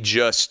couldn't they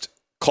just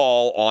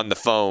call on the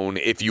phone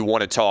if you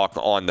want to talk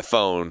on the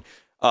phone?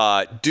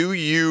 Do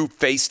you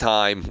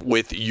FaceTime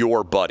with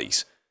your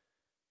buddies?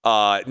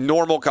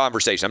 Normal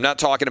conversation. I'm not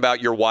talking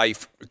about your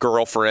wife,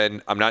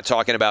 girlfriend. I'm not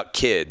talking about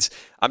kids.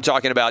 I'm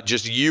talking about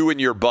just you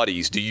and your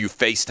buddies. Do you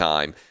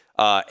FaceTime?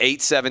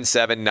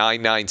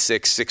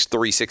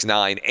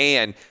 877-996-6369.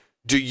 And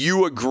do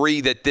you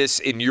agree that this,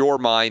 in your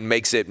mind,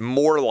 makes it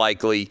more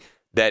likely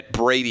that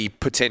Brady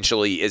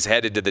potentially is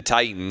headed to the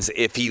Titans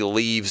if he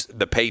leaves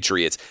the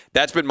Patriots?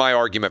 That's been my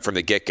argument from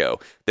the get-go,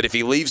 that if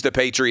he leaves the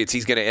Patriots,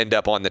 he's going to end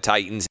up on the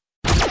Titans.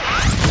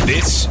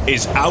 This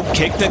is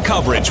Outkick the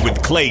Coverage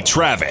with Clay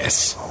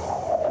Travis.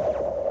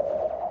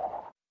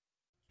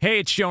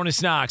 Hey, it's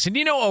Jonas Knox, and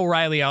you know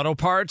O'Reilly Auto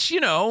Parts.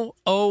 You know,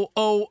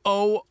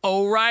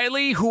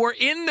 O'Reilly, who are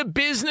in the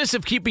business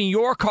of keeping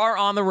your car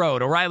on the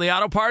road. O'Reilly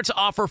Auto Parts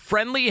offer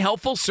friendly,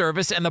 helpful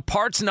service and the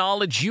parts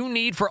knowledge you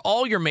need for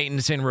all your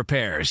maintenance and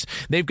repairs.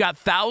 They've got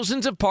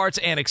thousands of parts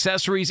and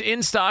accessories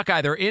in stock,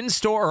 either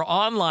in-store or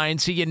online,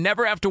 so you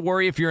never have to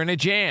worry if you're in a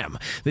jam.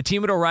 The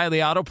team at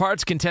O'Reilly Auto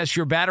Parts can test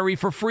your battery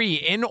for free,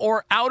 in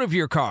or out of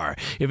your car.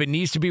 If it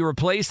needs to be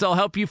replaced, they'll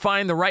help you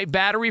find the right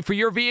battery for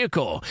your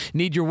vehicle.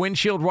 Need your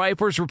windshield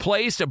wipers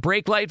replaced, a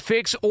brake light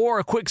fix, or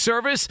a quick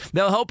service?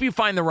 They'll help you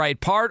find the right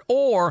part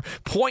or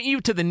point you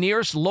to the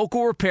nearest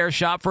local repair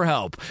shop for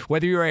help.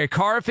 Whether you're a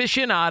car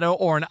aficionado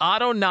or an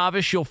auto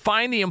novice, you'll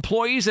find the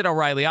employees at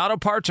O'Reilly Auto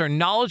Parts are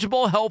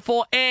knowledgeable,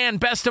 helpful, and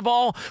best of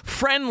all,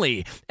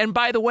 friendly. And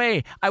by the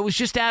way, I was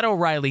just at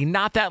O'Reilly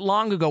not that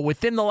long ago,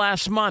 within the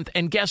last month,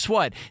 and guess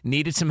what?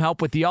 Needed some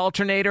help with the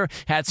alternator,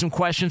 had some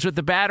questions with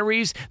the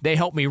batteries. They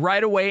helped me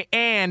right away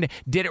and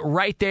did it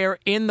right there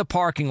in the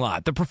parking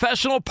lot. The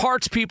professional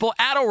parts people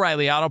at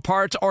O'Reilly Auto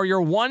Parts are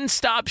your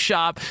one-stop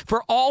shop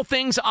for all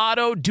things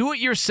auto,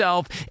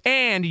 do-it-yourself,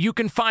 and you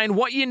can find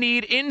what you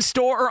need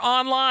in-store or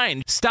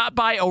online. Stop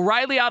by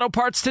O'Reilly Auto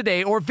Parts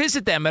today or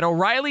visit them at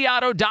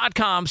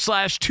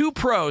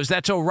O'ReillyAuto.com/2pros.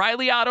 That's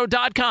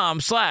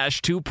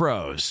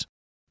O'ReillyAuto.com/2pros.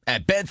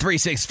 At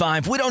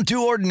Bet365, we don't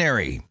do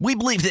ordinary. We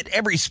believe that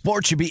every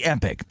sport should be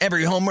epic.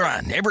 Every home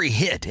run, every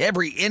hit,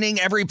 every inning,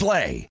 every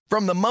play.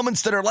 From the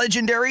moments that are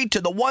legendary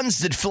to the ones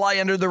that fly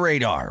under the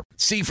radar.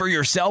 See for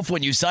yourself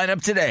when you sign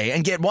up today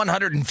and get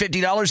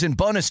 $150 in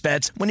bonus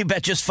bets when you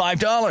bet just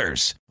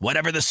 $5.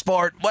 Whatever the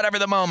sport, whatever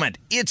the moment,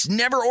 it's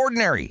never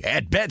ordinary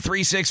at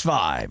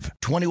Bet365.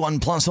 21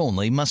 plus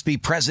only. Must be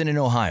present in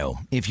Ohio.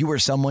 If you or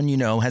someone you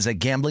know has a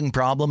gambling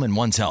problem and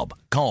wants help,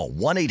 call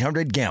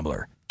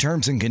 1-800-GAMBLER.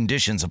 Terms and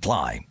conditions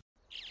apply.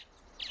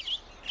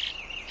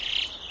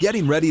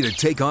 Getting ready to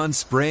take on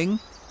spring?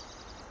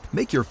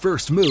 Make your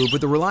first move with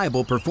the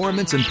reliable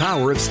performance and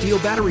power of Steel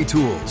battery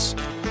tools.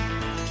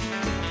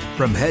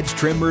 From hedge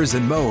trimmers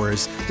and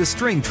mowers to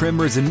string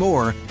trimmers and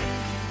more,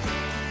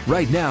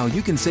 right now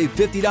you can save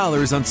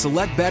 $50 on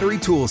select battery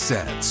tool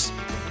sets.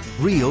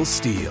 Real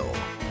Steel.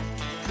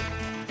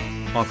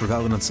 Offer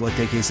valid on select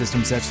AK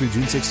system sets through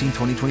June 16,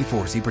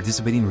 2024. See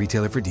participating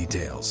retailer for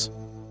details.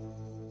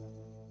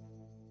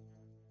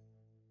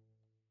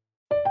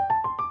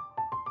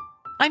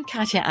 I'm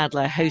Katya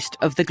Adler, host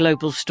of The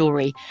Global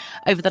Story.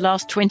 Over the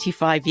last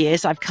 25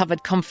 years, I've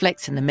covered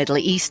conflicts in the Middle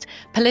East,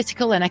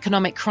 political and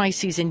economic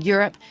crises in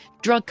Europe,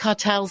 drug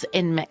cartels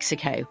in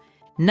Mexico.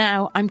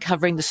 Now I'm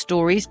covering the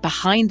stories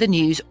behind the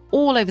news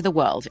all over the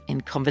world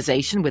in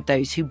conversation with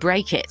those who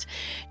break it.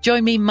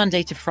 Join me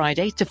Monday to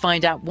Friday to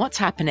find out what's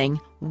happening,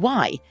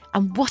 why,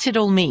 and what it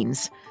all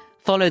means.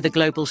 Follow The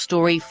Global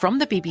Story from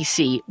the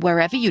BBC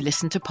wherever you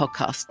listen to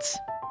podcasts.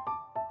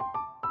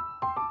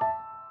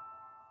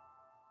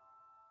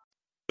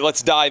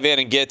 Let's dive in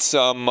and get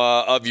some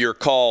of your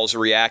calls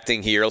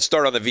reacting here. Let's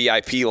start on the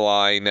VIP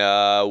line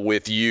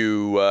with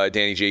you,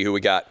 Danny G. Who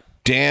we got?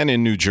 Dan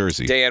in New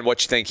Jersey. Dan,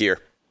 what you think here?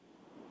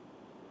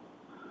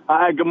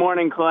 Hi, good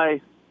morning,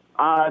 Clay.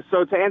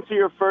 So to answer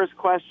your first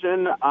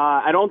question,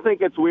 I don't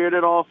think it's weird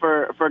at all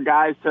for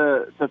guys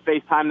to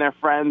FaceTime their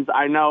friends.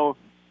 I know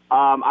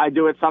I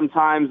do it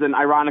sometimes, and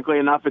ironically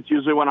enough, it's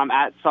usually when I'm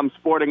at some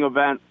sporting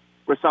event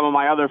with some of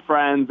my other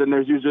friends, and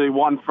there's usually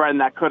one friend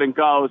that couldn't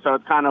go, so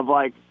it's kind of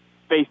like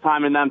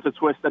FaceTiming them to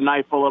twist the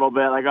knife a little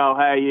bit, like, oh,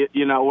 hey,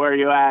 you know, where are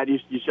you at? You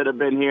should have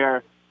been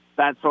here,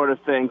 that sort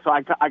of thing. So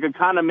I could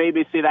kind of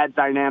maybe see that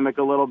dynamic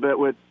a little bit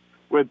with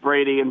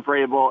Brady and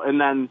Vrabel. And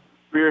then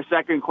for your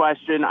second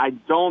question, I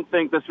don't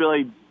think this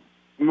really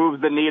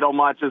moves the needle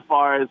much as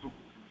far as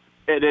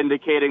it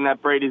indicating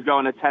that Brady's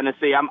going to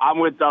Tennessee. I'm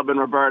with Dub and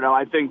Roberto.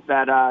 I think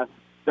that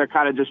they're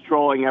kind of just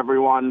trolling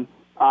everyone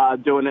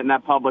doing it in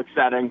that public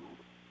setting.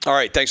 All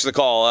right, thanks for the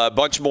call. A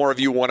bunch more of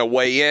you want to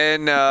weigh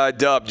in.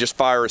 Dub, just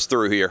fire us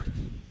through here.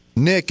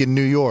 Nick in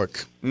New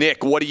York.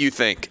 Nick, what do you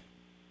think?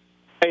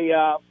 Hey,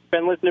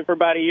 been listening for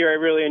about a year. I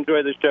really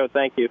enjoy the show.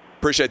 Thank you.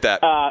 Appreciate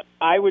that.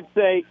 I would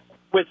say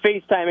with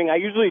FaceTiming, I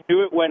usually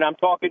do it when I'm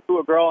talking to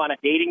a girl on a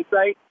dating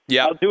site.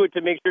 Yeah. I'll do it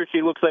to make sure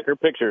she looks like her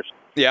pictures.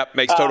 Yeah,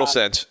 makes total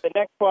sense. The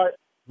next part.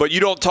 But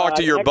you don't talk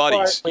to your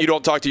buddies. Part, you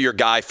don't talk to your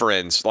guy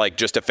friends, like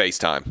just a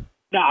FaceTime.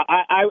 No,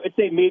 I would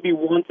say maybe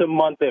once a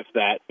month, if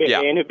that. Yeah.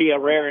 And it'd be a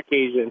rare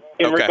occasion.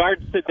 In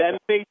regards to them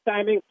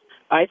FaceTiming,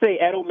 I say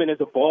Edelman is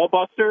a ball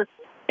buster,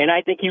 and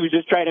I think he was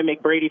just trying to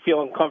make Brady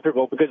feel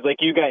uncomfortable because, like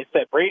you guys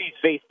said, Brady's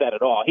faced that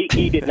at all.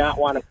 He did not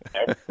want to be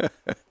there.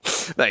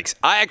 Thanks.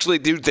 I actually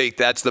do think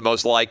that's the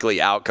most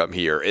likely outcome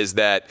here is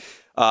that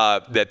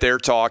that they're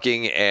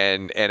talking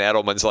and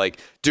Edelman's like,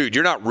 dude,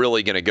 you're not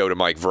really going to go to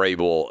Mike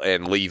Vrabel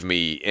and leave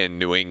me in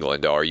New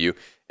England, are you?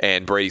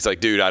 And Brady's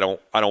like, dude, I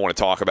don't want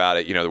to talk about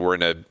it. You know, we're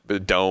in a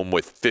dome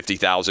with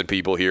 50,000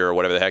 people here or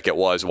whatever the heck it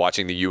was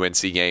watching the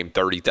UNC game,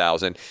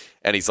 30,000.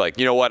 And he's like,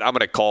 you know what? I'm going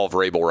to call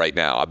Vrabel right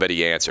now. I bet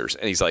he answers.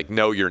 And he's like,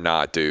 no, you're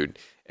not, dude.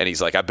 And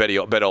he's like, I bet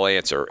he'll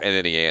answer. And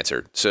then he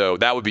answered. So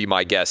that would be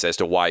my guess as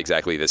to why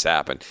exactly this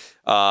happened.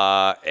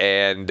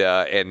 And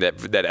that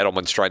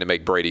Edelman's trying to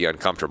make Brady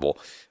uncomfortable.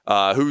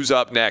 Who's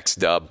up next,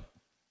 Dub?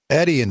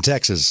 Eddie in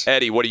Texas.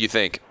 Eddie, what do you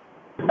think?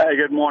 Hey,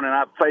 good morning.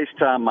 I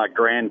FaceTime my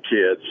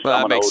grandkids. Well, that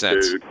I'm an makes old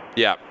sense. dude.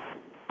 Yeah.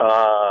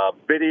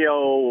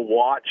 Video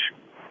watch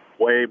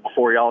way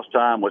before y'all's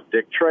time with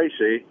Dick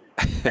Tracy,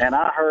 and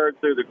I heard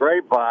through the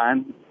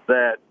grapevine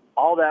that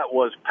all that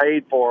was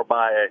paid for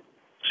by a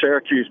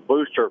Syracuse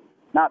booster.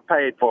 Not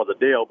paid for the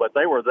deal, but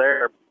they were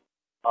there.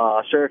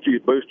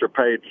 Syracuse booster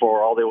paid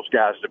for all those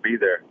guys to be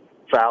there.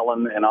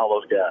 Fallon and all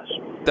those guys.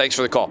 Thanks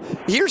for the call.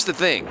 Here's the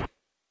thing.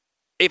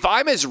 If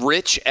I'm as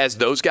rich as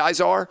those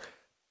guys are,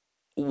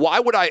 why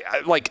would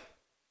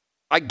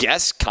I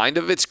guess kind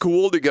of it's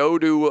cool to go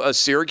to a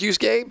Syracuse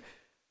game,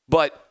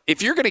 but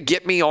if you're going to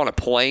get me on a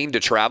plane to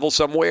travel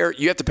somewhere,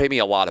 you have to pay me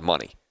a lot of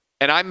money.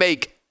 And I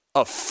make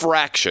a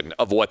fraction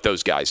of what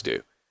those guys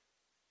do.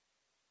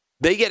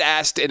 They get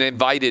asked and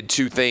invited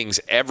to things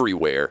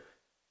everywhere.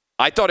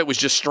 I thought it was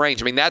just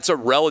strange. I mean, that's a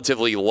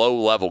relatively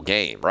low-level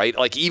game, right?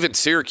 Like, even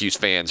Syracuse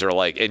fans are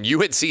like, and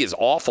UNC is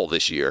awful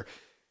this year.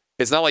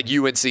 It's not like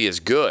UNC is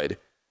good.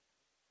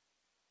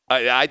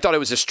 I thought it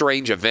was a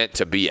strange event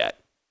to be at,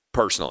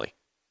 personally.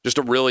 Just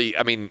a really,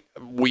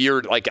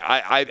 weird,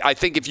 I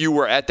think if you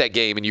were at that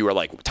game and you were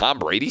like, Tom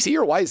Brady's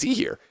here? Why is he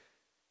here?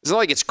 It's not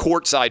like it's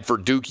courtside for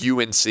Duke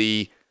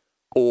UNC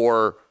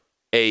or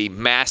a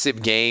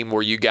massive game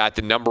where you got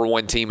the number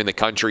one team in the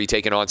country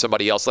taking on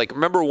somebody else. Like,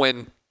 remember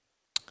when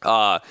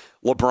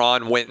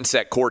LeBron went and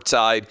sat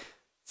courtside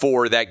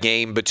for that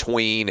game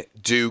between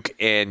Duke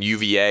and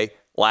UVA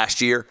last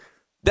year?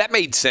 That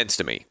made sense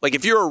to me. Like,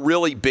 if you're a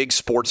really big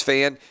sports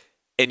fan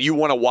and you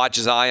want to watch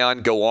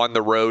Zion go on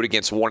the road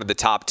against one of the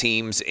top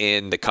teams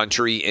in the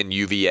country in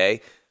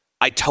UVA,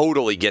 I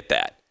totally get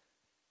that.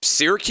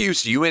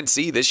 Syracuse,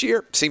 UNC this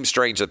year seems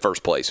strange at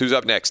first place. Who's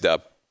up next,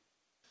 Dub?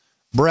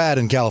 Brad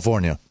in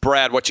California.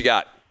 Brad, what you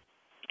got?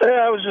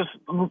 I was just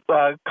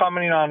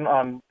commenting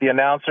on the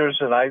announcers,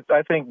 and I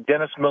think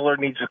Dennis Miller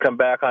needs to come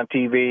back on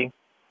TV.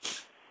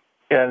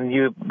 And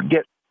you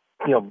get,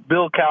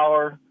 Bill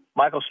Cowher,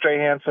 Michael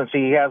Strahan, since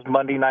he has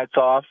Monday nights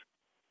off.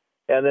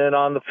 And then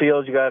on the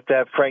field, you got to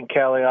have Frank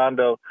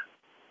Caliendo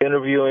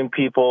interviewing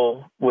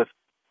people with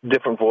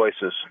different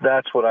voices.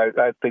 That's what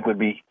I think would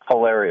be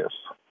hilarious.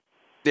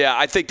 Yeah,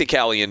 I think the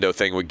Caliendo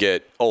thing would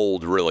get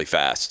old really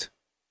fast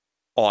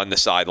on the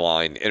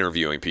sideline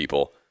interviewing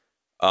people.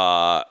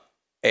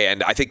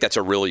 And I think that's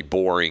a really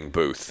boring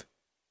booth.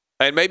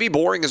 And maybe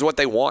boring is what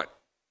they want.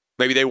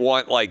 Maybe they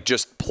want,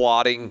 just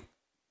plotting.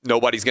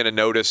 Nobody's going to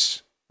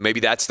notice. Maybe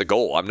that's the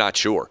goal. I'm not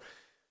sure.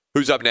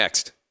 Who's up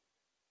next?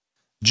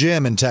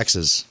 Jim in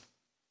Texas.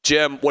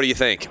 Jim, what do you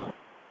think?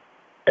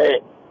 Hey,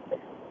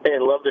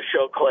 love the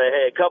show, Clay.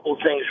 Hey, a couple of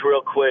things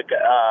real quick.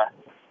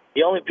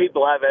 The only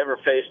people I've ever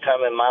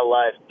FaceTime in my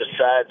life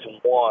besides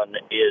one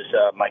is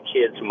my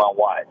kids and my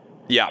wife.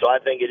 Yeah. So I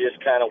think it is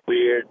kind of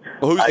weird.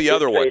 Well, who's the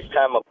other one? I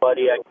FaceTime a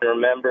buddy I can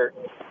remember.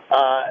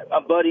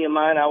 A buddy of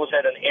mine, I was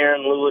at an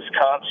Aaron Lewis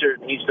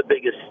concert. He's the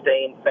biggest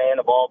Stain fan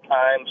of all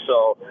time.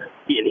 So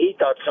he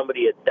thought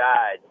somebody had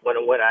died when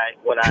I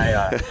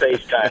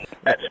FaceTimed.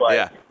 That's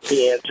why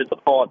he answered the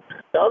phone.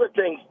 The other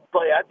thing,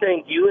 Clay, I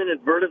think you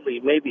inadvertently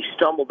maybe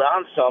stumbled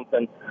on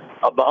something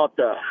about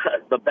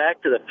the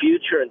Back to the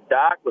Future and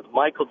Doc with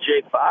Michael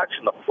J. Fox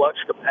and the flux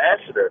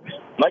capacitor.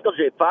 Michael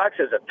J. Fox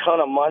has a ton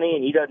of money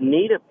and he doesn't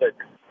need it, but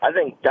I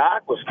think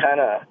Doc was kind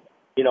of,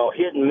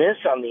 hit and miss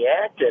on the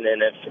acting.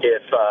 And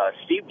if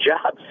Steve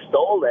Jobs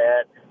stole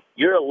that,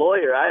 you're a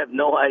lawyer. I have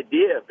no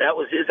idea if that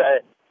was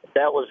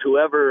that was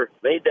whoever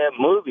made that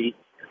movie.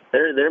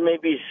 There may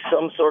be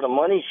some sort of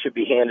money should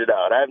be handed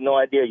out. I have no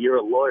idea. You're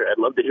a lawyer. I'd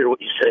love to hear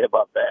what you say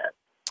about that.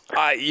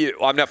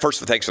 I'm not.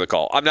 First of all, thanks for the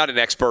call. I'm not an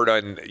expert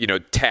on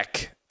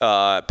tech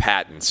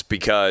patents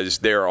because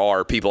there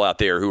are people out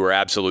there who are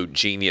absolute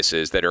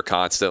geniuses that are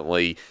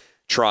constantly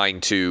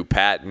trying to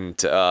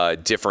patent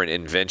different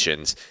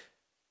inventions.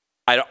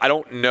 I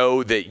don't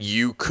know that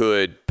you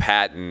could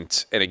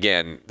patent. And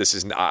again,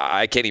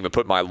 I can't even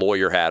put my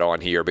lawyer hat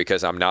on here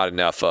because I'm not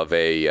enough of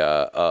I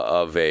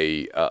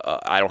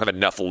don't have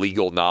enough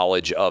legal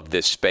knowledge of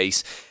this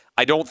space.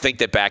 I don't think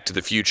that Back to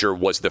the Future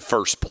was the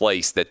first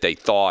place that they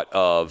thought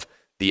of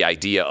the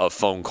idea of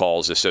phone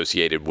calls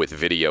associated with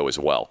video as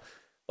well.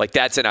 Like,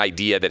 that's an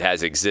idea that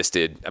has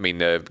existed. I mean,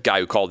 the guy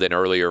who called in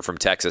earlier from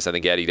Texas, I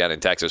think Eddie down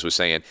in Texas, was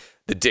saying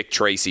the Dick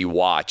Tracy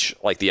watch,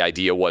 like the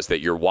idea was that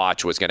your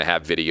watch was going to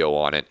have video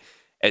on it.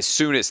 As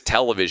soon as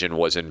television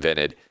was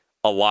invented,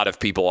 a lot of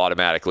people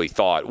automatically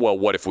thought, well,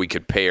 what if we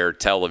could pair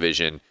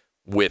television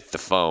with the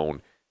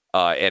phone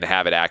and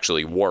have it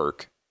actually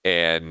work?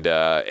 And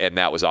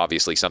that was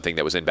obviously something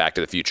that was in Back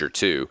to the Future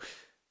too.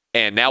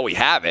 And now we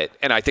have it,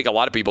 and I think a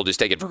lot of people just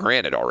take it for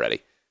granted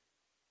already.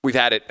 We've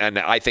had it, and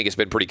I think it's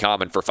been pretty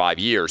common for 5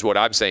 years. What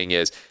I'm saying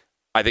is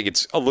I think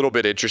it's a little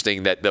bit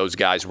interesting that those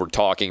guys were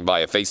talking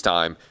via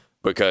FaceTime,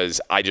 because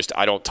I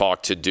don't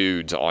talk to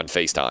dudes on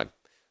FaceTime.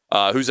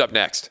 Who's up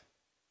next?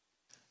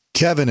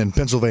 Kevin in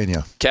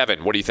Pennsylvania.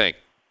 Kevin, what do you think?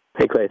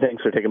 Hey, Clay,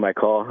 thanks for taking my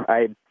call.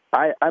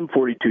 I'm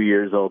 42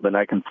 years old, and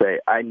I can say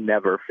I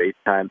never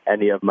FaceTime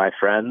any of my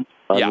friends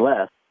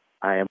unless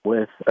I am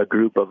with a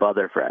group of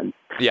other friends.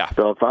 Yeah.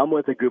 So if I'm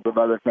with a group of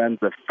other friends,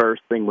 the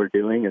first thing we're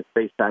doing is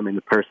FaceTiming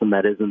the person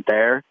that isn't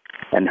there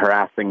and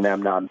harassing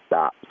them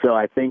nonstop. So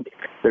I think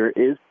there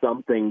is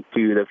something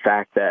to the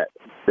fact that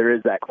there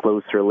is that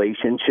close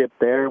relationship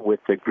there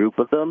with the group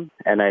of them,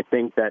 and I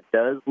think that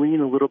does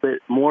lean a little bit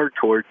more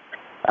towards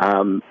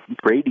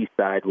Brady's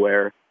side,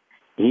 where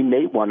he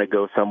may want to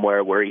go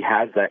somewhere where he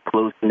has that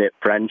close-knit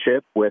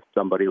friendship with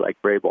somebody like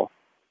Vrabel.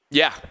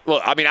 Yeah.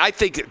 Well, I mean,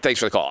 thanks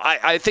for the call.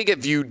 I think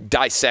if you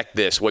dissect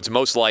this, what's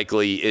most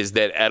likely is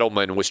that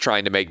Edelman was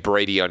trying to make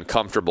Brady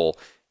uncomfortable,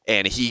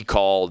 and he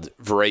called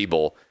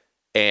Vrabel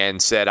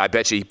and said, I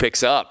bet you he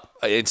picks up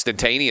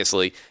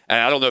instantaneously. And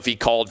I don't know if he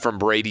called from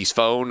Brady's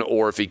phone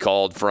or if he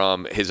called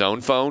from his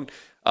own phone.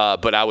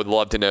 But I would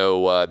love to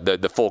know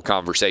the full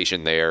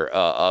conversation there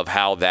of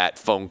how that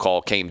phone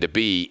call came to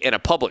be in a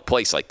public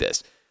place like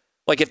this.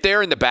 Like, if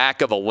they're in the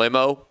back of a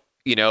limo,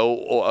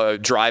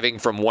 driving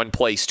from one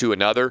place to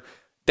another,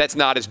 that's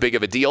not as big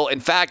of a deal. In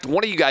fact,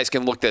 one of you guys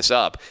can look this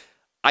up.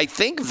 I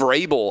think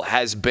Vrabel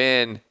has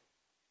been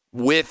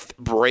with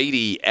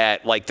Brady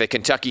at, like, the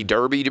Kentucky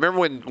Derby. Do you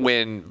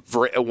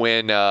remember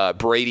when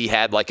Brady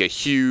had, like, a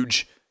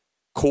huge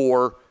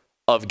core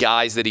of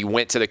guys that he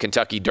went to the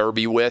Kentucky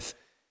Derby with?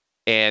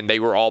 And they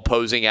were all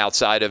posing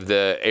outside of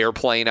the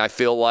airplane, I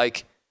feel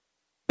like.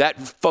 That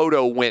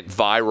photo went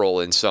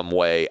viral in some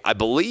way. I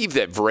believe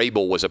that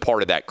Vrabel was a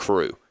part of that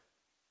crew.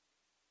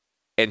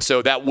 And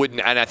so that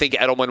wouldn't, and I think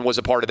Edelman was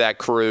a part of that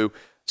crew,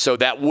 so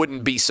that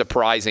wouldn't be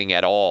surprising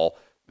at all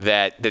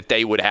that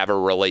they would have a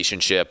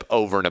relationship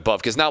over and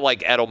above. Because not like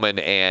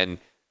Edelman and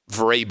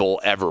Vrabel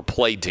ever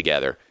played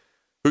together.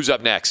 Who's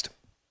up next?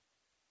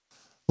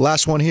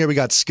 Last one here, we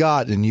got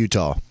Scott in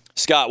Utah.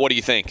 Scott, what do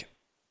you think?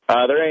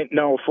 There ain't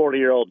no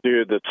 40-year-old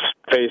dude that's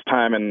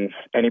FaceTiming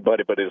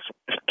anybody but his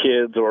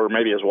kids or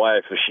maybe his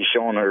wife if she's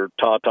showing her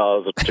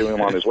tatas to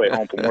him on his way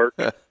home from work.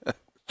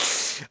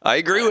 I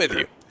agree with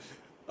you.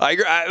 I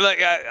agree.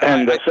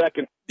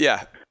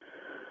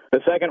 The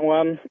second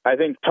one, I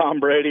think Tom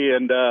Brady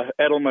and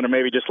Edelman are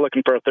maybe just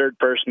looking for a third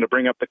person to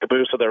bring up the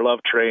caboose of their love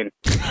train.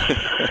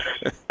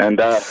 And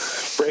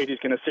Brady's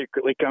going to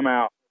secretly come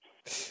out.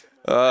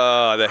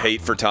 The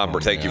hate for Tom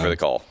Brady. Thank you for the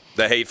call.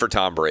 The hate for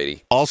Tom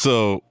Brady.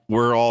 Also,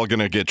 we're all going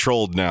to get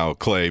trolled now,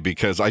 Clay,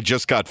 because I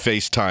just got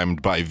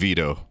FaceTimed by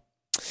Vito.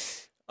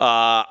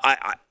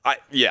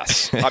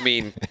 Yes. I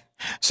mean,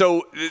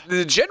 so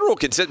the general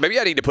consensus, maybe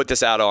I need to put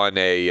this out on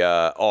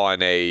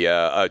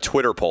a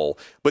Twitter poll,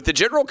 but the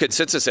general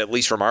consensus, at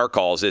least from our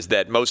calls, is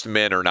that most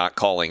men are not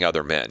calling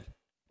other men.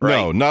 Right?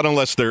 No, not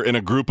unless they're in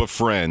a group of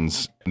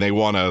friends and they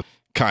want to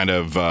kind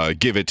of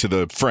give it to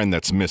the friend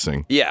that's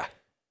missing. Yeah.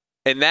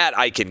 And that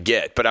I can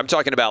get, but I'm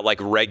talking about like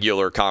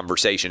regular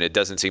conversation. It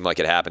doesn't seem like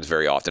it happens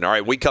very often. All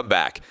right, we come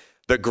back.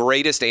 The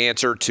greatest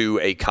answer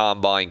to a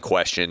combine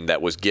question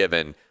that was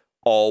given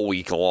all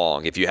week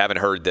long. If you haven't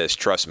heard this,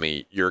 trust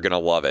me, you're going to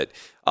love it.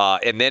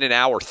 And then in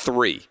hour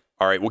 3,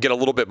 all right, we'll get a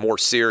little bit more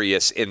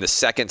serious in the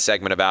second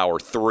segment of hour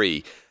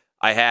 3.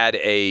 I had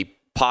a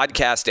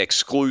podcast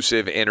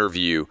exclusive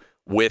interview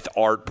with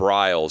Art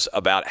Briles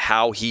about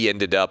how he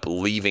ended up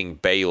leaving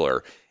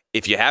Baylor.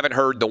 If you haven't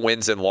heard the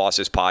Wins and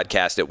Losses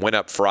podcast, it went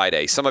up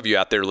Friday. Some of you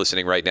out there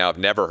listening right now have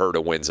never heard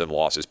a Wins and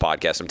Losses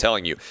podcast. I'm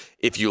telling you,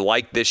 if you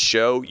like this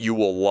show, you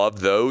will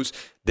love those.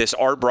 This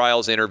Art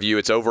Briles interview,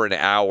 it's over an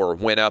hour,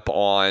 went up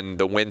on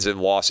the Wins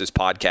and Losses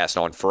podcast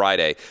on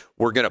Friday.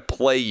 We're going to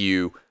play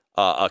you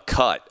a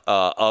cut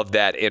of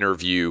that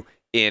interview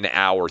in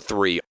hour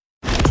 3.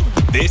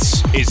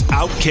 This is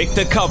Outkick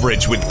the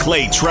Coverage with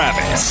Clay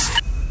Travis.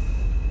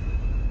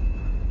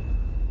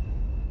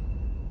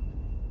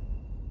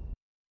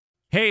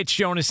 Hey, it's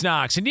Jonas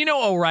Knox, and you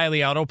know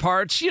O'Reilly Auto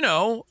Parts. You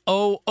know,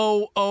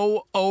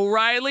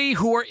 O'Reilly,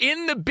 who are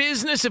in the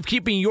business of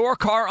keeping your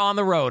car on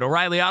the road.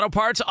 O'Reilly Auto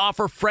Parts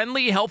offer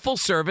friendly, helpful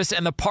service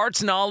and the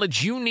parts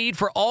knowledge you need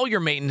for all your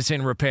maintenance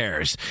and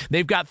repairs.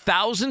 They've got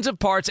thousands of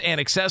parts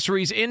and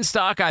accessories in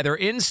stock, either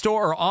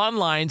in-store or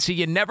online, so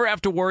you never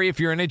have to worry if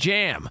you're in a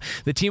jam.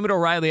 The team at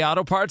O'Reilly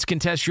Auto Parts can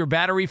test your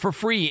battery for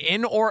free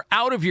in or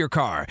out of your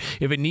car.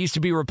 If it needs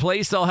to be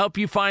replaced, they'll help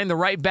you find the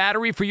right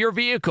battery for your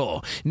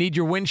vehicle. Need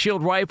your windshield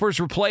windshield wipers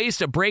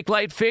replaced, a brake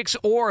light fix,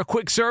 or a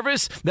quick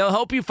service, they'll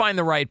help you find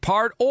the right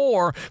part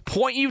or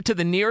point you to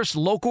the nearest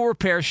local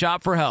repair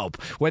shop for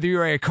help. Whether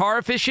you're a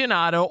car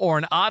aficionado or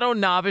an auto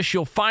novice,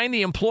 you'll find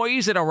the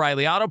employees at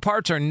O'Reilly Auto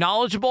Parts are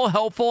knowledgeable,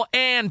 helpful,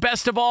 and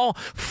best of all,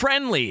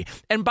 friendly.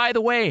 And by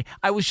the way,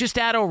 I was just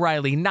at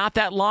O'Reilly not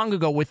that long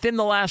ago, within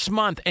the last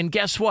month, and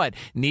guess what?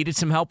 Needed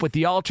some help with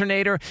the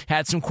alternator,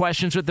 had some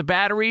questions with the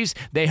batteries.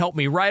 They helped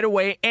me right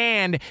away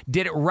and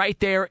did it right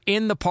there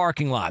in the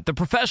parking lot. The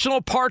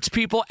professional parts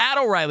people at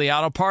O'Reilly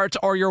Auto Parts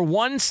are your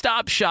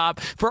one-stop shop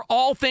for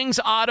all things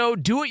auto,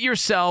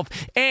 do-it-yourself,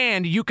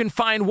 and you can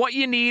find what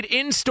you need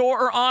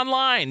in-store or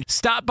online.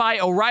 Stop by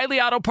O'Reilly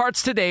Auto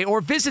Parts today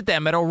or visit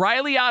them at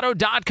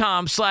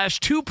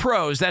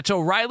O'ReillyAuto.com/2pros. That's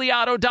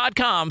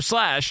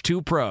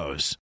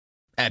O'ReillyAuto.com/2pros.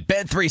 At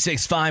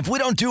Bet365, we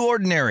don't do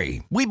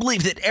ordinary. We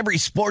believe that every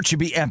sport should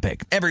be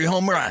epic. Every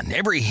home run,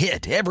 every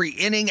hit, every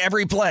inning,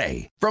 every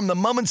play. From the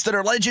moments that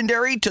are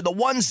legendary to the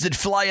ones that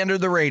fly under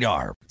the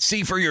radar.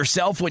 See for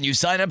yourself when you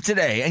sign up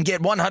today and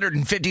get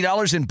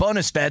 $150 in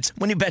bonus bets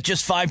when you bet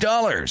just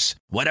 $5.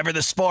 Whatever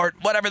the sport,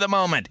 whatever the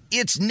moment,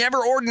 it's never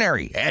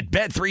ordinary at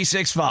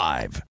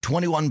Bet365.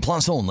 21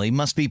 plus only.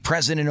 Must be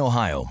present in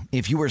Ohio.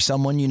 If you or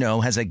someone you know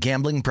has a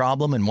gambling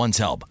problem and wants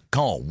help,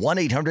 call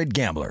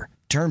 1-800-GAMBLER.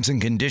 Terms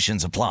and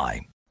conditions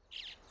apply.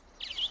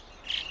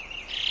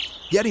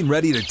 Getting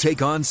ready to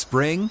take on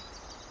spring?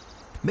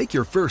 Make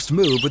your first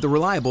move with the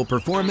reliable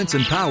performance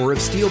and power of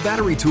Steel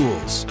battery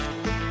tools.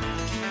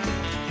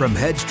 From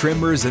hedge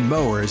trimmers and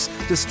mowers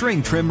to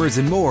string trimmers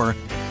and more,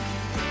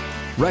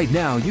 right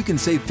now you can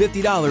save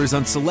 $50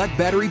 on select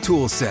battery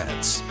tool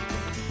sets.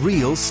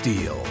 Real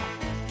Steel.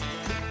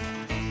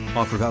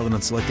 Offer valid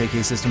on select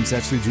AK system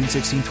sets through June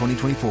 16,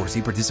 2024.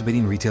 See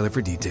participating retailer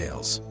for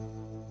details.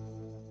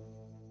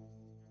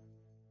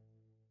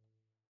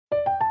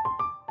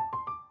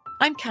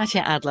 I'm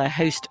Katya Adler,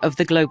 host of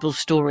The Global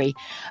Story.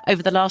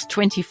 Over the last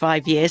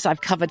 25 years, I've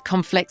covered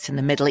conflicts in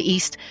the Middle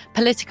East,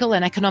 political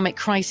and economic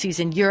crises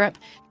in Europe,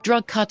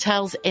 drug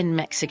cartels in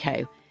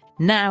Mexico.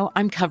 Now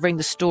I'm covering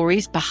the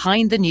stories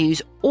behind the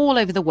news all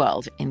over the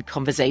world in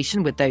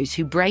conversation with those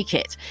who break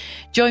it.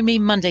 Join me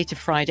Monday to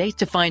Friday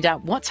to find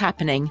out what's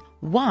happening,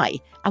 why,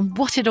 and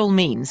what it all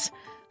means.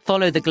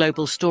 Follow The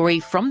Global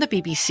Story from the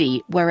BBC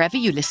wherever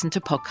you listen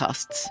to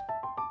podcasts.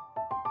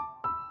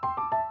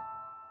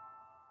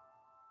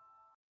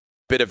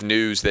 Bit of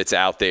news that's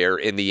out there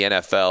in the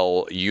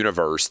NFL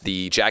universe.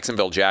 The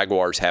Jacksonville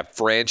Jaguars have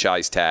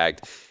franchise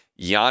tagged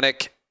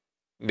Yannick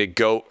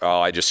Ngakoue.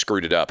 Oh, I just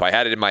screwed it up. I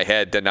had it in my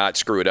head to not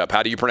screw it up.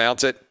 How do you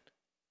pronounce it?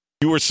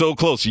 You were so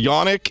close.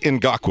 Yannick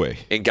Ngakoue.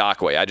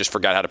 Ngakoue. I just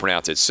forgot how to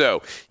pronounce it.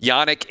 So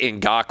Yannick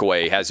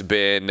Ngakoue has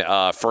been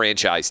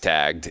franchise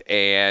tagged,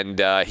 and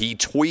he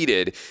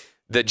tweeted,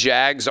 "The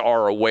Jags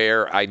are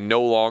aware I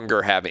no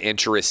longer have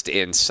interest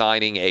in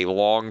signing a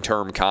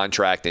long-term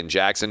contract in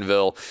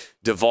Jacksonville.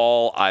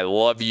 Duvall, I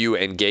love you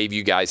and gave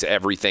you guys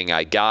everything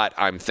I got.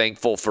 I'm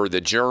thankful for the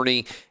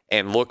journey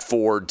and look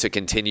forward to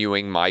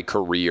continuing my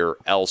career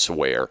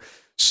elsewhere."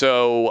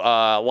 So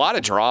a lot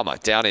of drama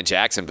down in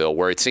Jacksonville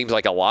where it seems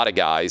like a lot of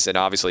guys, and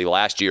obviously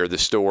last year the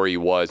story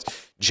was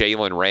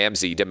Jalen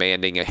Ramsey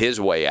demanding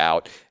his way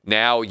out.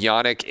 Now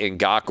Yannick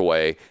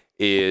Ngakoue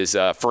is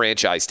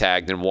franchise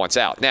tagged and wants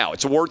out. Now,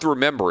 it's worth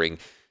remembering,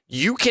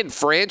 you can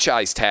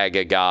franchise tag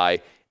a guy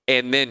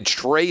and then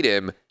trade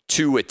him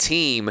to a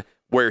team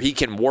where he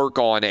can work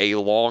on a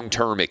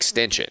long-term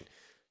extension.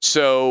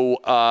 So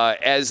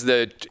as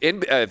the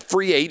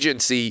free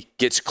agency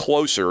gets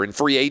closer, and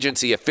free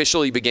agency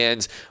officially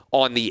begins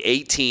on the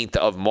 18th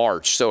of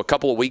March, so a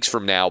couple of weeks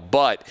from now,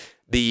 but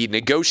the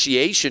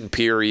negotiation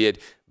period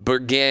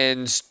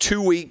begins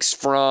 2 weeks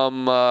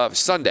from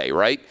Sunday,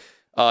 right?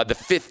 The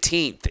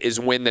 15th is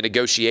when the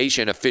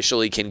negotiation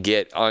officially can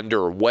get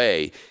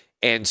underway.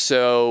 And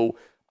so,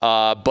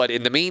 but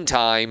in the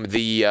meantime,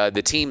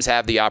 the teams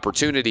have the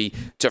opportunity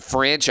to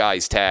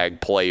franchise tag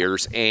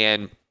players.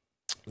 And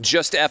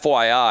just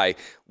FYI,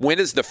 when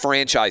does the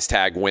franchise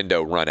tag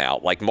window run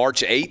out? Like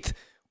March 8th?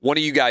 One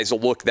of you guys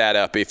look that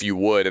up if you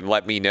would and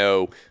let me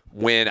know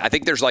when. I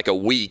think there's like a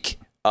week,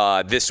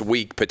 this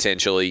week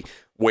potentially,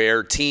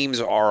 where teams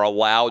are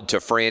allowed to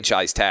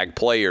franchise tag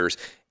players,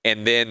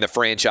 and then the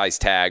franchise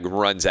tag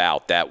runs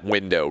out. That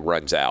window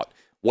runs out.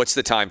 What's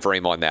the time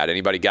frame on that?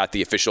 Anybody got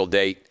the official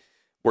date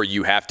where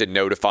you have to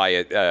notify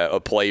a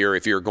player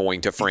if you're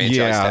going to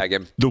franchise tag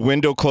him? The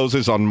window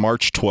closes on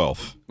March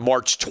 12th.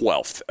 March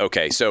 12th.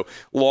 Okay, so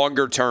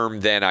longer term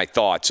than I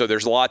thought. So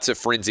there's lots of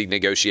frenzied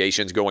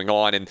negotiations going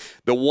on. And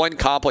the one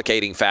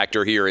complicating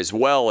factor here as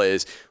well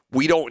is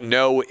we don't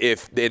know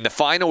if in the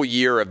final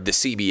year of the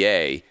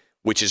CBA,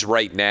 which is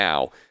right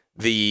now,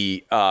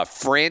 the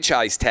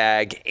franchise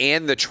tag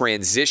and the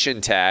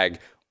transition tag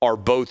are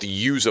both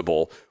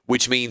usable,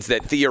 which means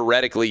that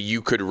theoretically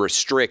you could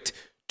restrict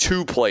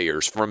two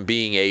players from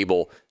being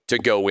able to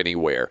go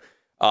anywhere.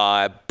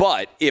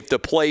 But if the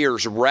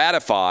players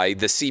ratify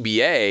the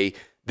CBA,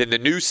 then the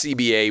new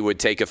CBA would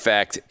take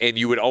effect and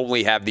you would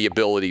only have the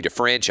ability to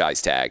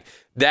franchise tag.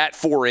 That,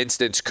 for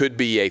instance, could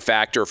be a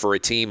factor for a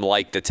team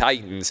like the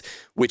Titans,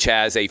 which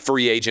has a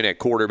free agent at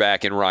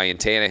quarterback in Ryan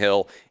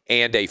Tannehill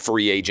and a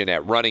free agent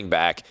at running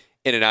back.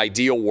 In an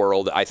ideal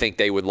world, I think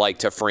they would like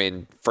to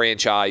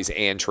franchise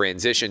and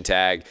transition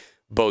tag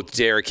both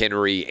Derrick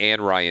Henry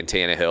and Ryan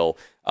Tannehill.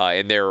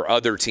 And there are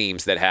other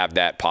teams that have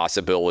that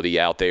possibility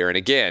out there. And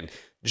again,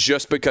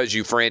 just because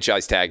you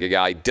franchise tag a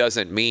guy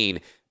doesn't mean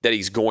that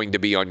he's going to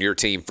be on your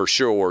team for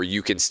sure.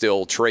 You can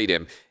still trade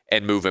him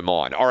and move him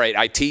on. All right,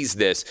 I teased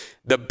this.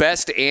 The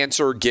best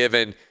answer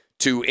given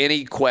to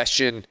any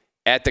question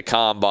at the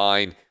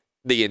Combine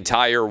the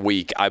entire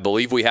week. I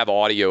believe we have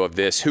audio of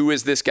this. Who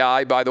is this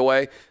guy, by the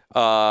way?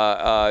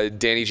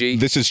 Danny G?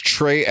 This is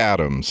Trey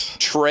Adams.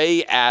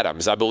 Trey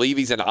Adams. I believe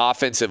he's an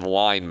offensive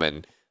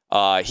lineman.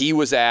 He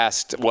was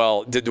asked,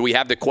 well, did we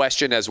have the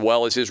question as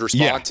well as his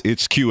response? Yeah,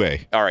 it's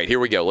QA. All right,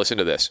 here we go. Listen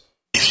to this.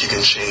 If you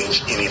can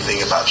change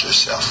anything about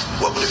yourself,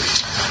 what would it be?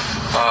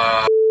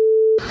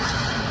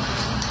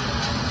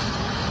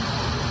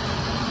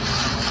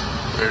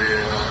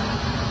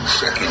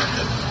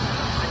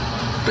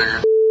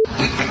 Bigger.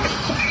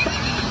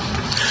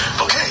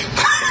 Okay.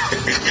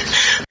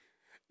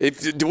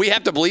 Do we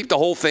have to bleep the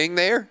whole thing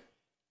there?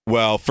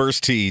 Well,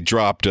 first he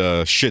dropped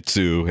a Shih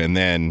Tzu, and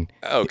then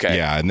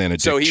and then a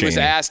Dick So he was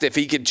Cheney. asked if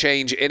he could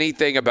change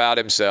anything about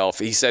himself.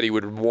 He said he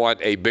would want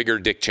a bigger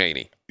Dick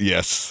Cheney.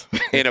 Yes.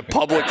 In a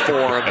public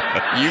forum,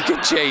 you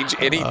can change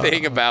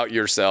anything about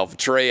yourself.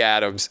 Trey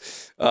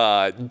Adams,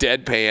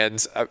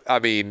 deadpans. I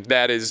mean,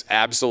 that is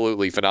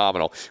absolutely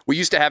phenomenal. We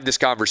used to have this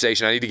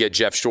conversation. I need to get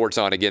Jeff Schwartz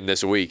on again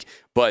this week,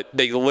 but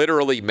they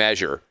literally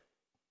measure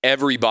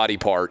every body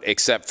part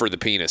except for the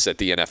penis at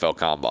the NFL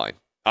Combine.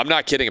 I'm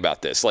not kidding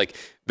about this. Like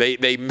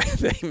they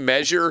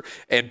measure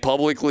and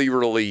publicly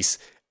release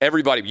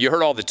everybody. You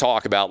heard all the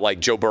talk about like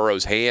Joe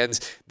Burrow's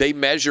hands. They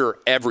measure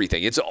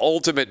everything. It's an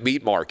ultimate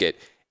meat market.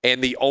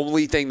 And the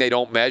only thing they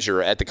don't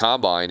measure at the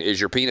Combine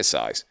is your penis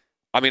size.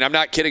 I mean, I'm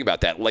not kidding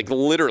about that. Like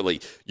literally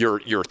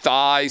your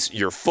thighs,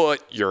 your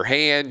foot, your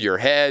hand, your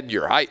head,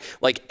 your height,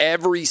 like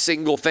every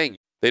single thing.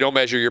 They don't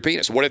measure your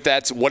penis. What if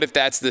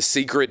that's the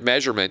secret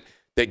measurement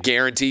that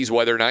guarantees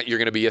whether or not you're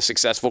going to be a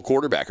successful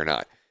quarterback or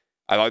not?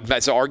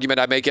 That's an argument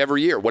I make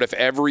every year. What if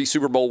every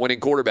Super Bowl winning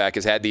quarterback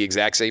has had the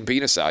exact same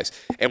penis size?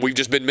 And we've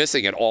just been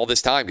missing it all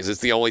this time because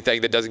it's the only thing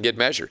that doesn't get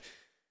measured.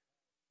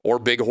 Or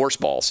big horse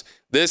balls.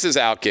 This is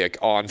Outkick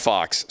on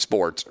Fox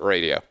Sports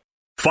Radio.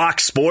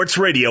 Fox Sports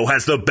Radio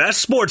has the best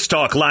sports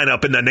talk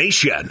lineup in the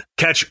nation.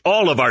 Catch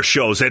all of our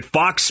shows at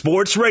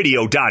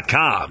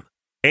foxsportsradio.com.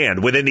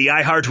 And within the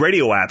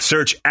iHeartRadio app,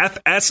 search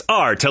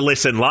FSR to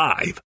listen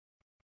live.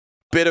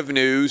 Bit of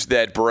news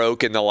that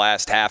broke in the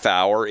last half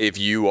hour if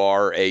you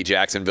are a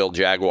Jacksonville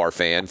Jaguar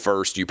fan.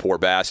 First, you poor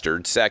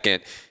bastard.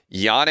 Second,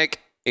 Yannick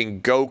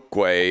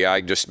Ngakoue.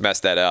 I just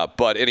messed that up.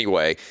 But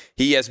anyway,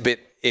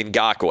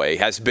 Ngakoue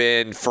has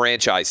been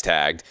franchise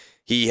tagged.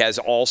 He has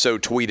also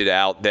tweeted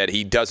out that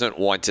he doesn't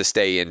want to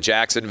stay in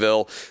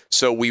Jacksonville.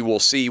 So we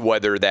will see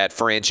whether that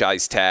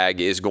franchise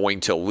tag is going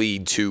to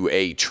lead to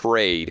a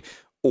trade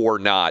or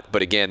not.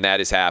 But again, that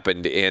has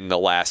happened in the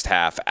last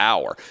half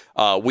hour.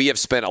 We have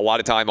spent a lot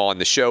of time on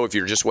the show, if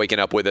you're just waking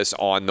up with us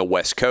on the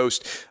West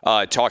Coast,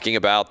 talking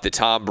about the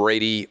Tom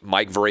Brady,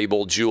 Mike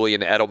Vrabel, Julian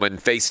Edelman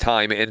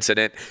FaceTime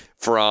incident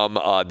from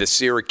the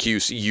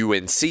Syracuse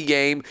UNC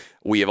game.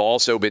 We have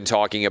also been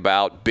talking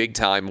about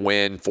big-time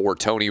win for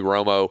Tony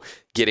Romo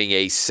getting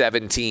a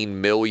 $17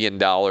 million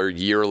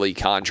yearly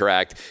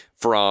contract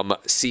from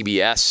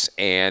CBS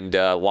and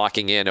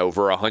locking in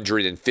over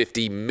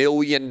 $150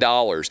 million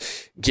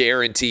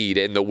guaranteed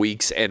in the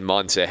weeks and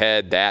months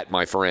ahead. That,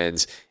 my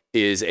friends,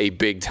 is a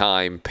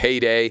big-time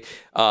payday.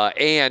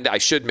 And I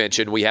should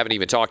mention, we haven't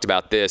even talked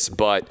about this,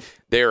 but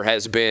there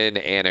has been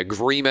an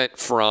agreement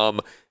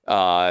from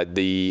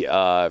the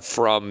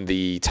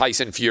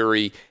Tyson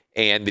Fury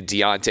and the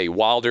Deontay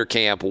Wilder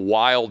camp.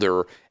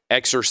 Wilder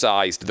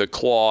exercised the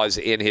clause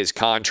in his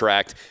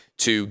contract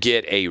to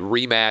get a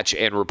rematch,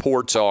 and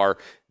reports are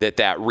that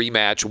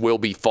rematch will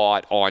be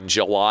fought on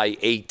July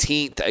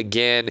 18th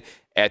again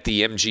at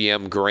the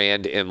MGM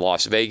Grand in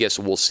Las Vegas.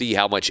 We'll see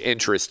how much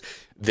interest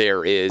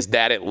there is.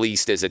 That at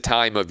least is a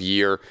time of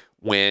year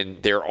when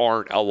there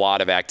aren't a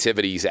lot of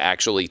activities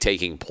actually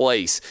taking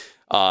place.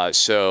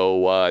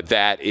 So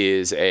that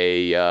is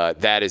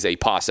a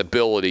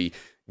possibility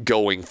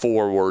going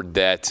forward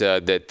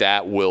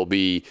that will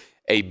be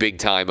a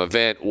big-time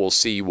event. We'll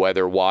see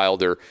whether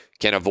Wilder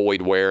can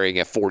avoid wearing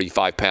a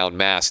 45-pound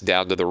mask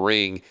down to the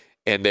ring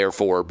and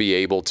therefore be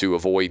able to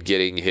avoid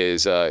getting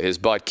his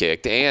butt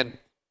kicked. And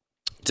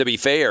to be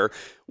fair,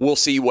 we'll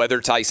see whether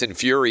Tyson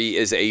Fury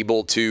is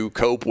able to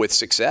cope with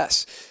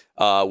success.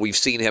 We've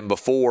seen him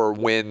before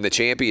win the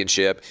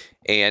championship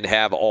and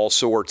have all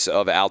sorts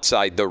of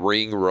outside the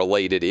ring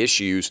related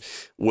issues.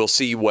 We'll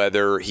see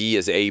whether he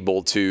is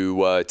able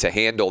to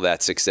handle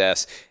that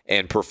success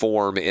and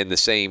perform in the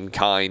same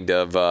kind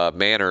of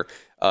manner,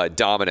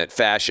 dominant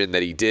fashion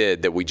that he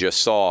did, that we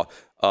just saw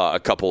a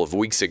couple of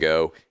weeks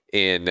ago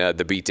in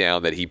the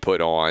beatdown that he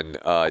put on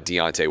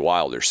Deontay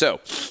Wilder. So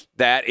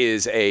that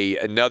is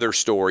another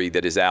story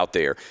that is out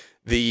there.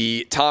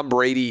 The Tom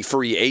Brady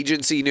free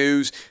agency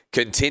news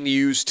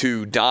continues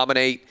to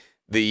dominate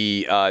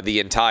the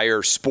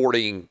entire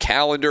sporting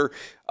calendar.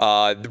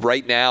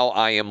 Right now,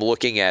 I am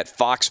looking at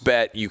Fox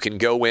Bet. You can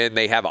go in.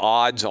 They have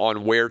odds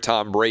on where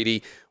Tom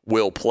Brady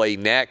will play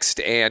next.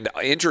 And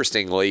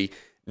interestingly,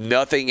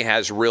 nothing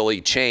has really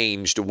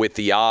changed with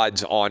the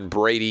odds on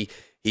Brady.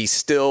 He's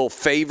still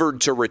favored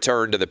to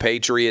return to the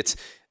Patriots,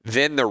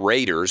 then the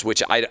Raiders,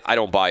 which I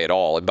don't buy at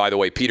all. And by the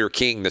way, Peter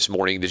King this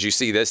morning, did you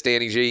see this,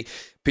 Danny G?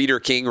 Peter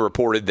King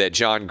reported that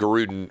John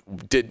Gruden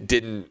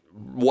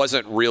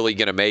wasn't really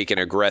going to make an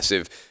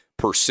aggressive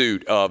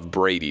pursuit of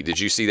Brady. Did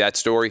you see that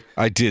story?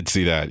 I did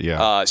see that,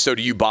 yeah. So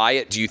do you buy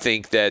it? Do you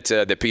think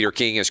that Peter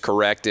King is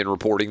correct in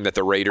reporting that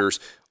the Raiders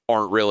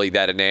aren't really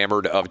that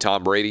enamored of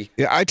Tom Brady?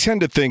 Yeah, I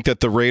tend to think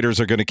that the Raiders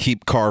are going to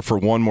keep Carr for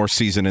one more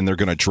season and they're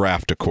going to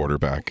draft a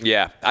quarterback.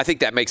 Yeah, I think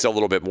that makes a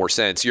little bit more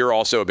sense. You're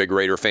also a big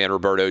Raider fan,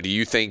 Roberto. Do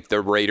you think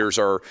the Raiders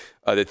are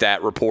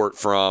that report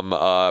from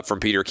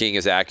Peter King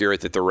is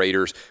accurate, that the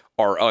Raiders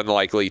are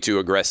unlikely to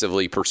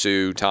aggressively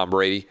pursue Tom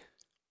Brady?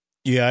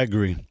 Yeah, I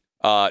agree.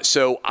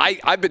 So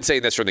I've been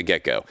saying this from the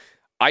get-go.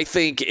 I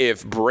think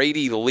if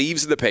Brady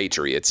leaves the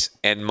Patriots,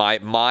 and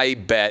my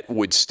bet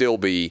would still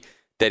be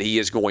that he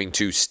is going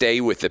to stay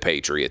with the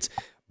Patriots,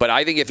 but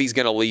I think if he's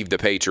going to leave the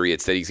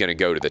Patriots, that he's going to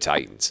go to the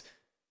Titans.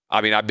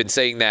 I mean, I've been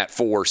saying that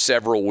for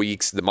several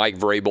weeks. The Mike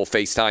Vrabel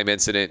FaceTime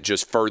incident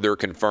just further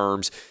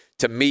confirms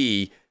to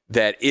me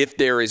that if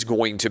there is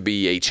going to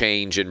be a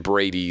change in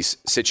Brady's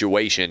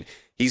situation,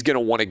 he's going to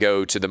want to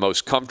go to the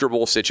most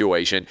comfortable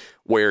situation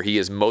where he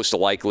is most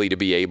likely to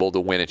be able to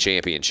win a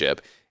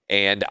championship.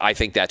 And I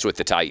think that's with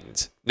the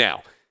Titans.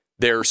 Now,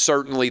 there's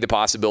certainly the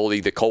possibility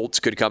the Colts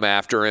could come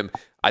after him.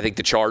 I think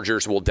the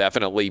Chargers will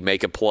definitely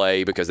make a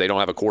play because they don't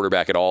have a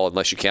quarterback at all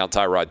unless you count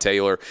Tyrod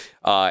Taylor.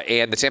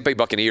 And the Tampa Bay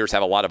Buccaneers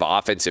have a lot of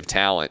offensive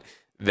talent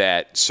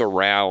that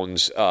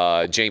surrounds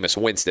Jameis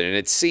Winston. And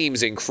it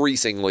seems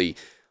increasingly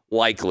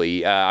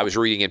likely. I was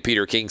reading in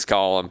Peter King's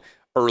column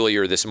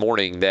earlier this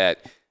morning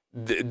that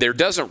there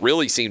doesn't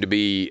really seem to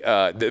be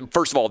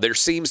first of all, there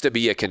seems to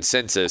be a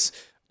consensus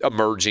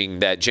emerging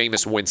that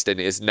Jameis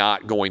Winston is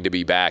not going to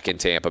be back in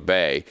Tampa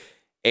Bay.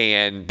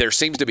 And there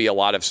seems to be a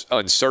lot of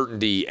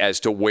uncertainty as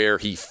to where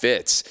he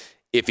fits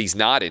if he's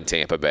not in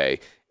Tampa Bay.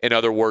 In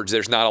other words,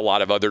 there's not a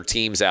lot of other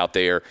teams out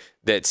there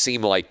that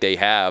seem like they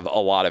have a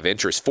lot of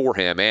interest for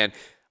him. And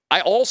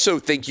I also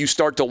think you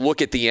start to look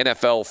at the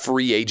NFL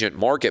free agent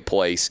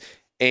marketplace,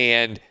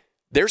 and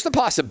there's the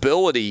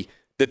possibility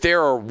that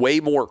there are way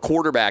more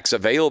quarterbacks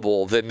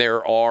available than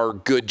there are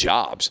good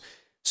jobs.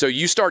 So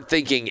you start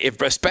thinking,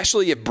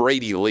 especially if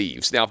Brady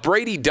leaves. Now, if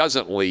Brady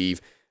doesn't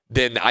leave,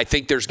 then I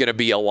think there's going to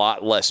be a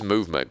lot less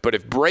movement. But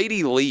if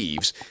Brady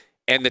leaves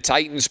and the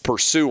Titans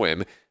pursue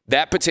him,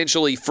 that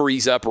potentially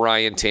frees up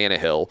Ryan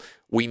Tannehill.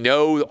 We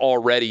know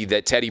already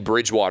that Teddy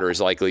Bridgewater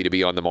is likely to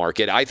be on the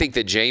market. I think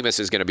that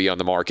Jameis is going to be on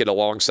the market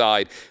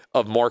alongside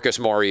of Marcus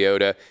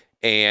Mariota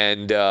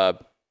and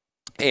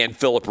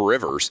Phillip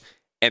Rivers.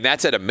 And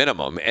that's at a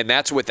minimum. And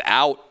that's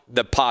without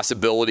the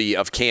possibility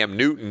of Cam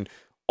Newton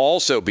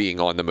also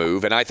being on the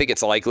move. And I think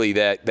it's likely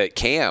that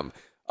Cam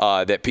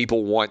that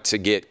people want to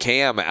get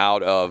Cam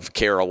out of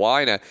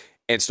Carolina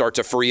and start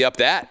to free up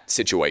that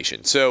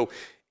situation. So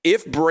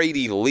if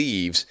Brady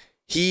leaves,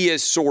 he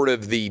is sort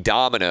of the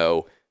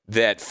domino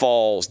that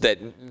falls,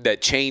 that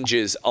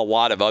changes a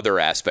lot of other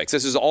aspects.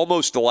 This is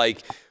almost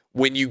like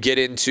when you get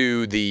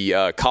into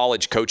the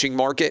college coaching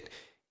market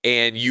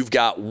and you've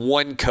got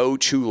one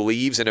coach who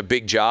leaves in a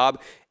big job,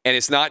 and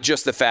it's not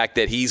just the fact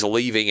that he's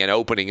leaving and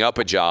opening up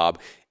a job.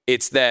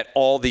 It's that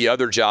all the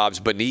other jobs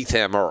beneath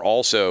him are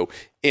also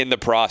in the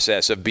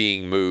process of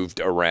being moved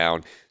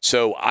around.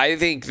 So I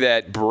think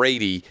that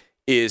Brady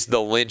is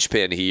the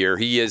linchpin here.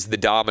 He is the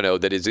domino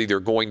that is either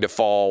going to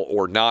fall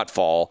or not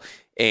fall.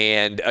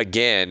 And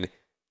again,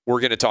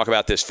 we're going to talk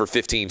about this for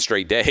 15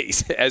 straight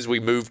days as we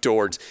move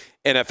towards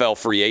NFL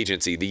free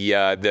agency.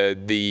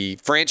 The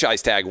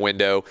franchise tag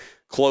window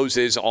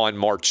closes on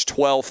March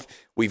 12th.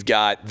 We've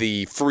got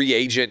the free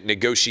agent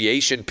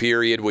negotiation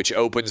period, which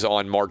opens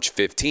on March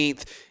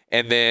 15th.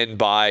 And then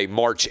by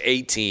March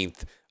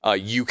 18th,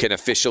 you can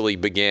officially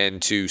begin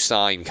to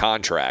sign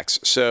contracts.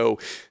 So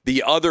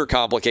the other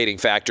complicating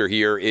factor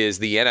here is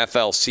the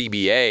NFL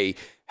CBA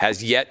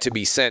has yet to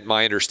be sent,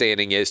 my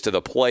understanding is, to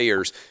the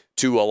players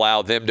to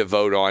allow them to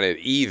vote on it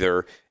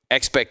either.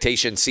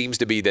 Expectation seems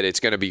to be that it's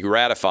going to be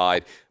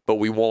ratified, but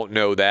we won't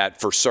know that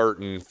for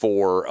certain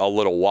for a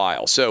little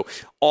while. So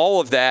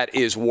all of that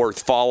is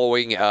worth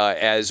following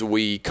as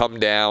we come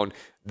down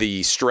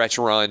the stretch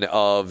run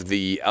of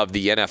the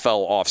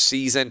NFL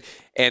offseason.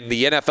 And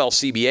the NFL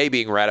CBA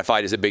being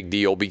ratified is a big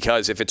deal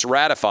because if it's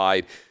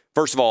ratified,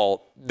 first of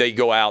all, they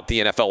go out,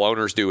 the NFL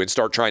owners do, and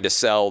start trying to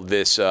sell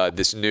this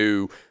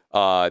new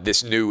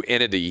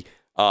entity,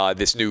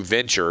 this new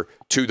venture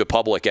to the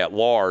public at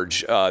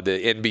large,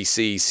 the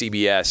NBC,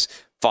 CBS,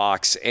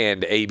 Fox,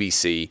 and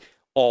ABC,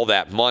 all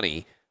that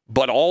money.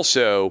 But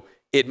also,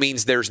 it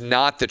means there's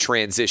not the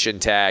transition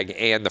tag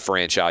and the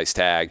franchise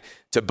tag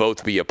to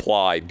both be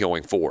applied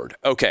going forward.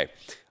 Okay,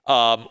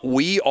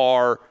 we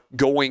are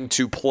going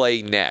to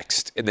play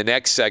next. In the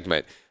next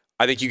segment,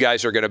 I think you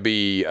guys are going to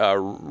be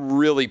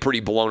really pretty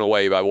blown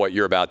away by what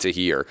you're about to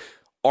hear.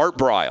 Art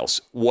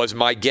Briles was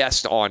my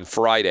guest on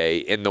Friday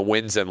in the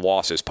Wins and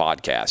Losses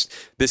podcast.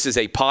 This is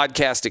a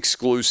podcast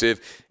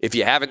exclusive. If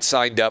you haven't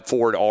signed up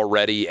for it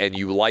already and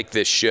you like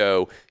this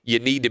show, you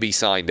need to be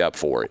signed up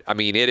for it. I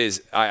mean, it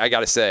is, I got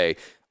to say,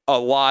 a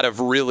lot of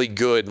really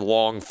good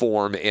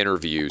long-form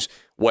interviews,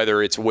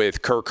 whether it's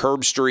with Kirk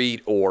Herbstreit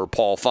or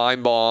Paul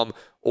Feinbaum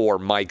or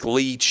Mike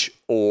Leach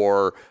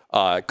or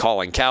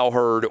Colin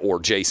Cowherd or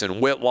Jason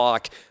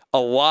Whitlock. A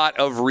lot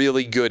of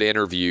really good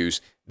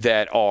interviews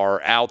that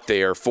are out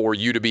there for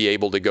you to be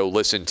able to go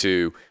listen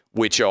to,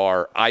 which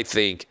are, I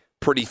think,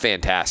 pretty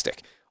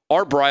fantastic.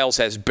 Art Briles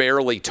has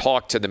barely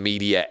talked to the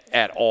media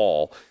at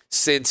all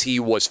since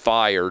he was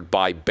fired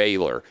by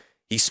Baylor.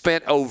 He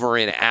spent over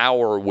an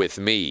hour with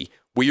me.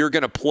 We are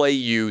going to play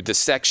you the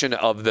section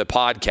of the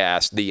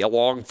podcast, the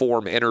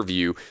long-form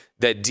interview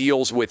that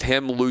deals with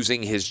him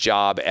losing his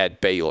job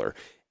at Baylor.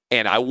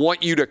 And I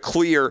want you to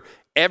clear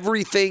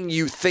everything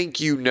you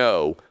think you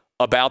know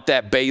about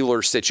that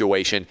Baylor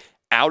situation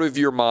out of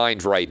your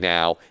mind right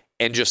now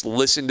and just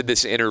listen to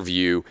this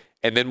interview,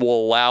 and then we'll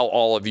allow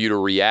all of you to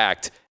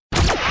react.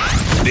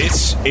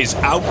 This is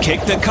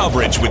Outkick the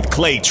Coverage with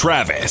Clay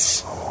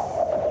Travis.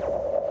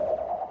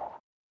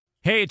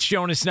 Hey, it's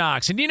Jonas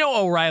Knox, and you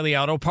know O'Reilly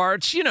Auto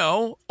Parts. You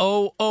know,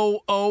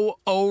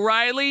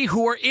 O'Reilly,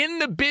 who are in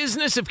the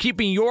business of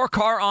keeping your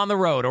car on the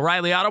road.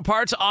 O'Reilly Auto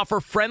Parts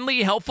offer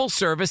friendly, helpful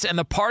service and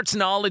the parts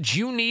knowledge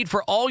you need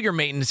for all your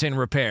maintenance and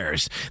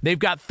repairs. They've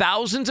got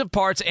thousands of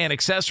parts and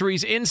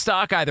accessories in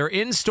stock, either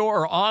in-store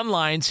or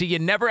online, so you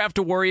never have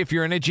to worry if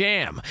you're in a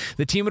jam.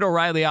 The team at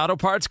O'Reilly Auto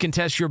Parts can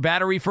test your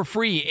battery for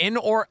free in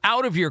or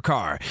out of your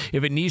car.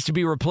 If it needs to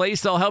be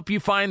replaced, they'll help you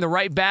find the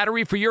right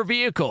battery for your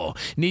vehicle.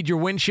 Need your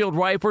windshield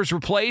wipers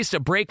replaced,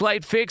 a brake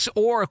light fix,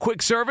 or a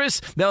quick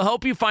service? They'll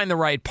help you find the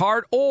right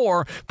part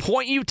or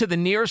point you to the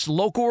nearest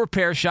local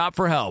repair shop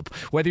for help.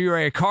 Whether you're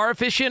a car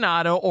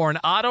aficionado or an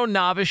auto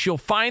novice, you'll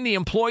find the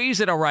employees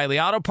at O'Reilly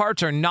Auto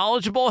Parts are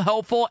knowledgeable,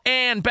 helpful,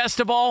 and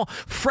best of all,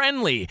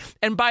 friendly.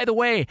 And by the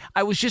way,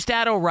 I was just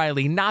at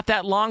O'Reilly not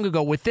that long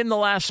ago, within the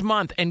last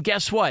month, and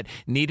guess what?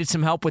 Needed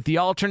some help with the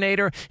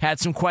alternator, had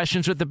some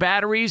questions with the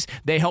batteries.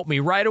 They helped me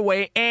right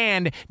away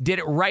and did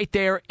it right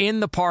there in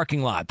the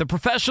parking lot. The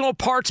professional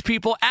parts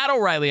people at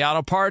O'Reilly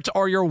Auto Parts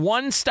are your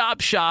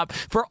one-stop shop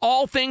for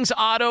all things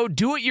auto,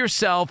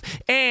 do-it-yourself,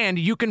 and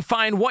you can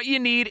find what you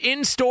need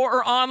in-store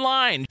or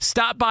online.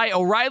 Stop by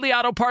O'Reilly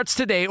Auto Parts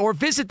today or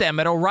visit them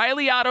at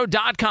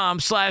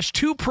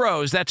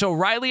O'ReillyAuto.com/2pros. That's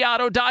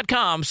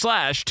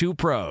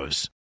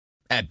O'ReillyAuto.com/2pros.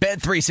 At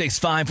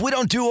Bet365, we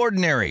don't do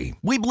ordinary.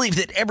 We believe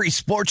that every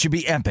sport should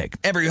be epic.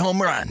 Every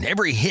home run,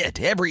 every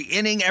hit, every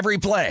inning, every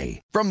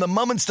play. From the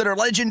moments that are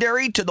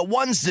legendary to the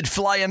ones that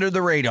fly under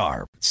the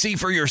radar. See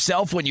for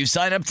yourself when you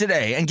sign up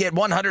today and get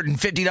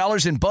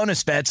 $150 in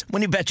bonus bets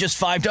when you bet just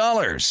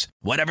 $5.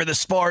 Whatever the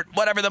sport,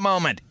 whatever the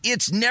moment,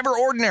 it's never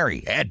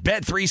ordinary at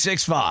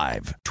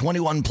Bet365.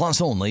 21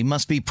 plus only.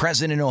 Must be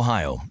present in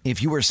Ohio.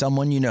 If you or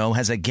someone you know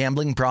has a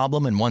gambling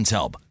problem and wants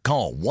help,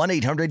 call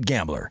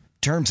 1-800-GAMBLER.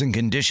 Terms and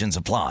conditions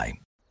apply.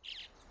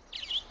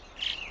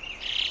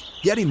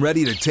 Getting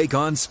ready to take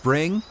on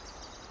spring?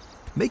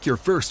 Make your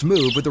first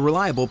move with the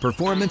reliable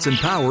performance and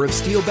power of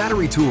Steel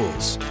battery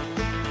tools.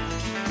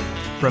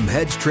 From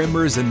hedge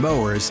trimmers and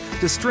mowers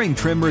to string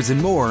trimmers and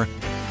more,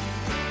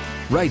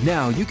 right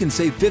now you can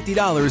save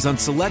 $50 on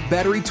select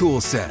battery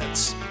tool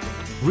sets.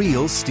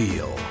 Real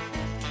Steel.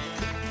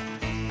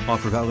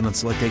 Offer valid on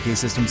select AK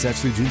system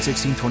sets through June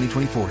 16,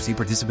 2024. See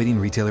participating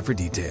retailer for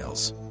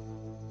details.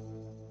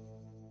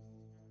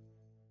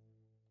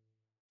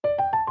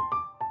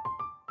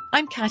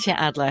 I'm Katya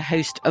Adler,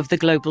 host of The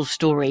Global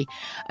Story.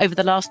 Over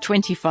the last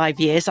 25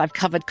 years, I've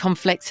covered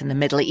conflicts in the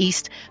Middle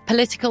East,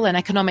 political and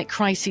economic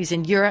crises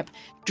in Europe,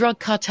 drug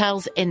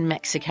cartels in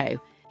Mexico.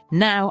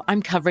 Now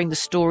I'm covering the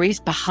stories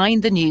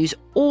behind the news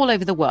all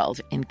over the world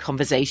in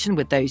conversation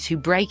with those who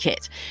break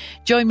it.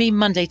 Join me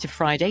Monday to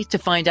Friday to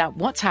find out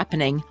what's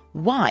happening,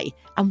 why,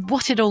 and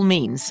what it all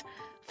means.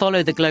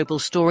 Follow The Global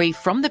Story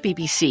from the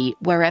BBC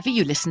wherever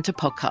you listen to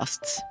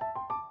podcasts.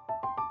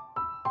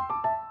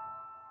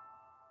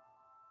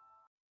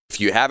 If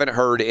you haven't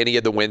heard any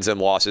of the Wins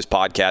and Losses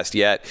podcast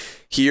yet,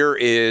 here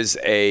is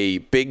a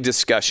big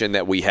discussion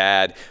that we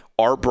had.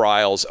 Art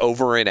Briles,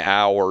 over an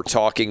hour,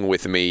 talking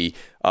with me,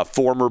 a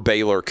former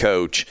Baylor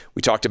coach.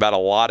 We talked about a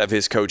lot of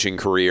his coaching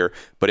career,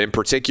 but in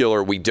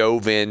particular, we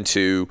dove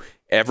into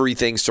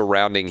everything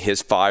surrounding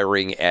his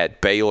firing at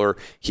Baylor.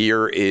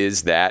 Here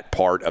is that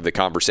part of the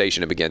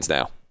conversation. It begins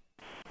now.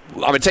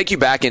 I'm going to take you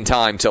back in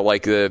time to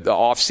like the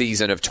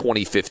offseason of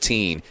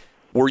 2015.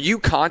 Were you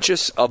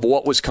conscious of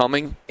what was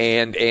coming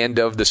and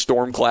of the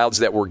storm clouds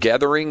that were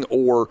gathering,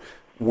 or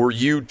were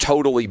you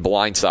totally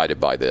blindsided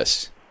by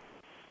this?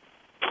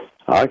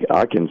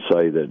 I can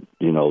say that,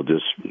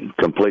 just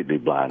completely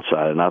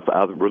blindsided. And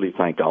I really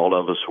think all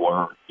of us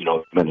were,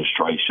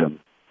 administration,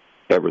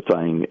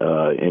 everything,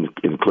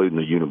 including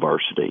the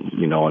university,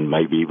 and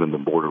maybe even the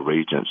Board of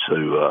Regents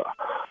who,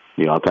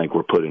 I think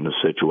were put in a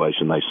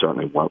situation they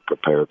certainly weren't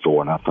prepared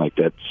for. And I think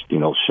that's,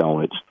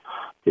 shown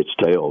its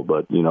tail.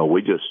 But,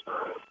 we just,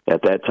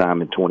 at that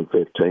time in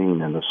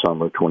 2015, in the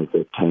summer of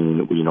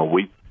 2015,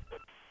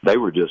 they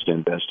were just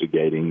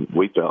investigating.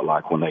 We felt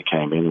like when they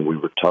came in and we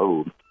were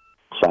told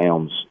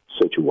Sam's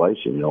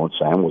situation, and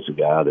Sam was a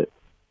guy that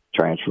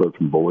transferred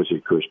from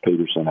Boise. Chris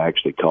Peterson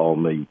actually called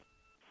me,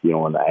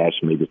 and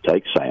asked me to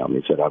take Sam.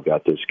 He said, I've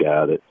got this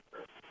guy that,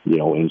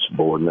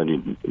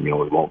 insubordinate. He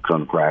won't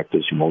come to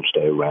practice. He won't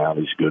stay around.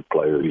 He's a good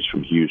player. He's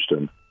from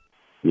Houston,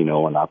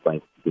 and I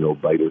think,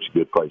 Baylor's a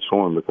good place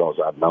for him because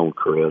I've known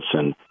Chris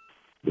and,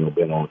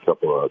 been on a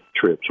couple of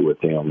trips with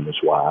him and his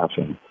wife.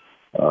 And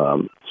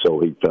so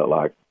he felt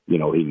like, he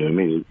knew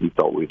me. He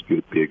thought we'd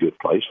be a good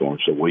place for him.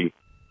 So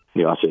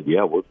I said,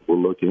 yeah, we'll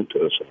look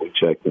into it. So we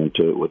checked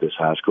into it with his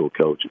high school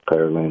coach at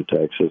Pearland,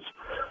 Texas,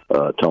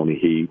 Tony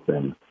Heath,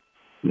 and,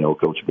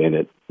 Coach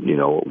Bennett.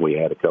 We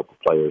had a couple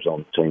of players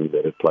on the team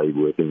that had played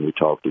with him. We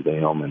talked to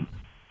them, and,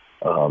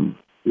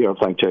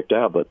 everything checked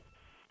out. But,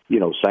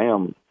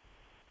 Sam,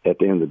 at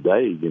the end of the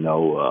day,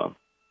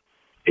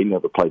 he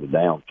never played it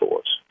down for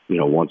us.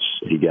 Once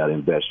he got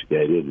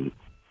investigated and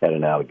had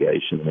an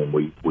allegation, and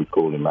we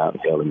pulled him out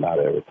and held him out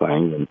of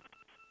everything.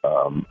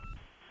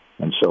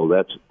 And so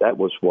that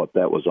was what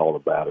that was all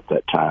about at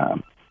that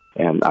time.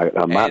 And I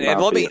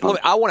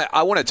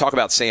want to talk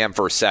about Sam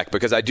for a sec,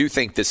 because I do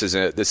think this is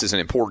an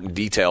important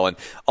detail. And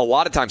a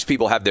lot of times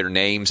people have their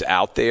names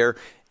out there,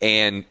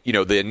 and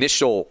the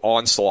initial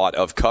onslaught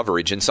of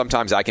coverage, and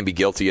sometimes I can be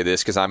guilty of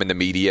this because I'm in the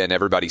media and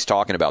everybody's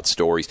talking about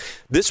stories.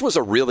 This was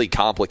a really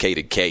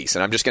complicated case,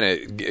 and I'm just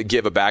going to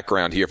give a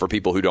background here for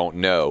people who don't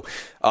know.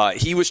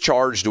 He was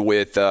charged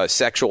with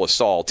sexual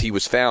assault. He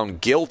was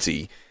found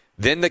guilty.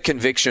 Then the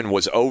conviction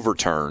was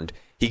overturned.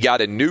 He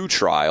got a new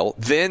trial.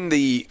 Then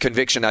the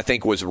conviction, I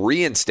think, was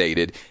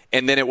reinstated,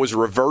 and then it was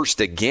reversed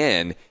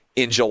again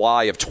in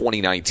July of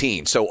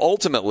 2019. So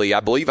ultimately, I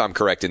believe I'm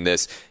correct in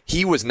this,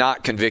 he was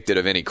not convicted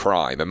of any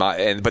crime.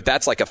 But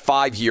that's like a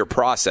 5-year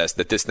process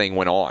that this thing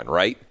went on,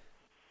 right?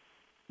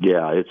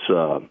 Yeah, it's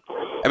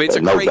it's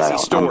a crazy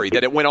story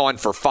that it went on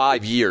for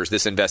 5 years,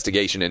 this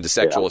investigation into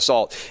sexual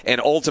assault,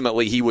 and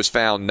ultimately he was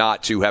found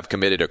not to have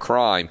committed a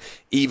crime,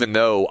 even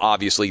though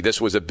obviously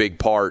this was a big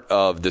part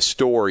of the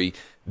story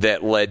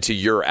that led to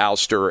your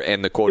ouster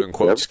and the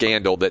quote-unquote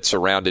scandal that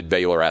surrounded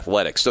Baylor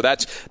athletics. So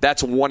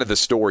that's one of the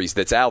stories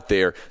that's out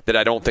there that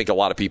I don't think a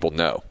lot of people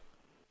know.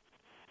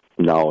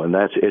 No, and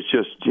it's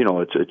just,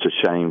 it's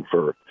a shame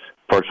for,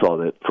 first of all,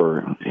 that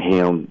for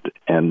him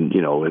and,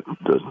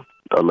 the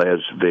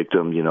alleged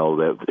victim,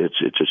 that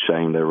it's a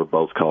shame they were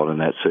both caught in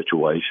that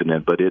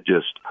situation. But it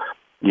just,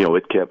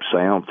 it kept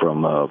Sam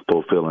from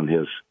fulfilling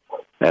his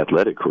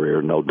athletic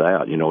career, no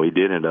doubt. He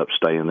did end up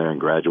staying there and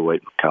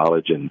graduating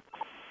college and,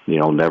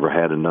 never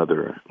had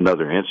another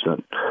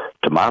incident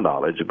to my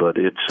knowledge. But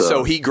it's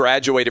so he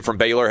graduated from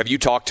Baylor. Have you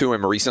talked to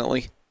him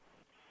recently?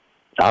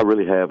 I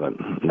really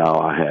haven't. No,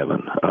 I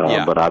haven't.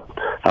 But I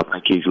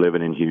think he's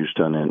living in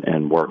Houston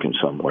and working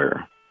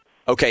somewhere.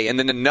 Okay, and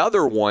then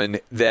another one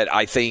that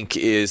I think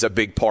is a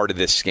big part of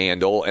this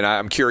scandal, and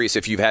I'm curious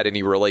if you've had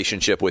any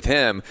relationship with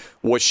him,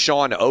 was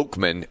Sean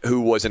Oakman, who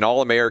was an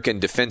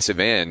All-American defensive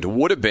end,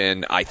 would have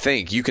been, I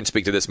think, you can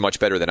speak to this much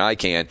better than I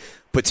can,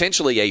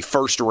 potentially a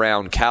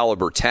first-round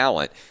caliber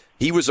talent.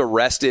 He was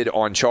arrested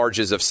on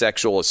charges of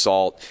sexual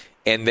assault,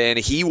 and then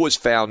he was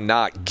found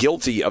not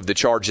guilty of the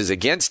charges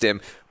against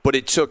him, but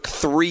it took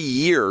 3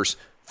 years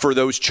for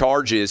those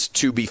charges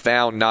to be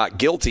found not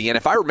guilty. And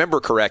if I remember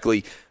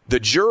correctly, the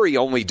jury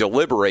only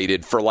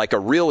deliberated for like a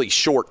really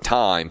short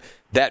time.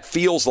 That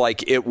feels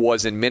like it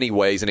was in many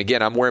ways, and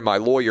again, I'm wearing my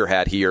lawyer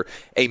hat here,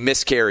 a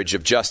miscarriage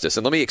of justice.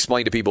 And let me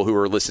explain to people who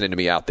are listening to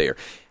me out there.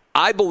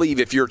 I believe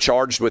if you're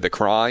charged with a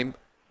crime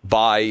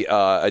by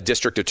a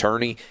district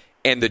attorney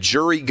and the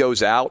jury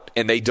goes out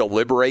and they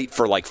deliberate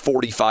for like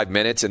 45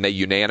 minutes and they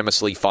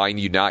unanimously find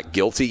you not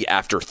guilty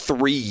after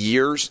 3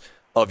 years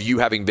of you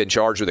having been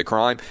charged with a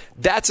crime,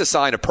 that's a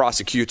sign of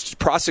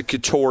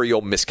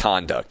prosecutorial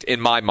misconduct in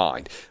my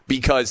mind,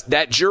 because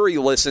that jury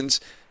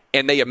listens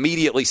and they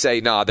immediately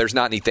say, nah, there's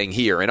not anything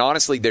here. And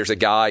honestly, there's a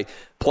guy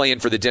playing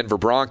for the Denver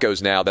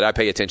Broncos now that I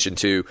pay attention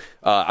to,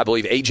 I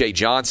believe A.J.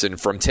 Johnson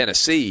from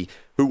Tennessee,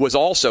 who was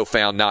also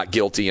found not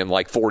guilty in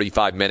like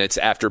 45 minutes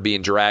after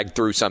being dragged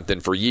through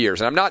something for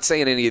years. And I'm not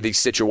saying any of these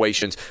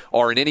situations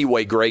are in any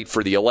way great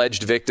for the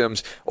alleged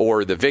victims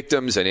or the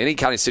victims in any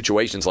kind of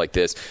situations like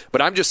this,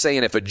 but I'm just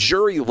saying if a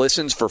jury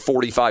listens for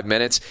 45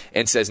 minutes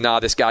and says, nah,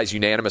 this guy's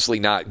unanimously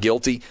not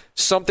guilty,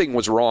 something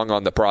was wrong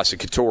on the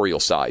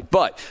prosecutorial side.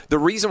 But the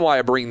reason why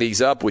I bring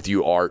these up with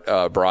you, Art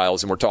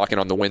Briles, and we're talking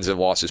on the Wins and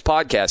Losses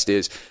podcast,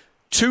 is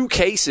two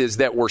cases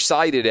that were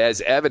cited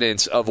as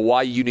evidence of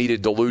why you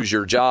needed to lose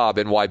your job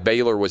and why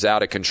Baylor was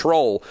out of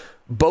control,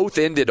 both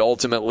ended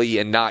ultimately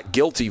in not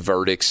guilty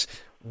verdicts.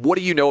 what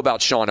do you know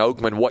about Sean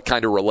Oakman? What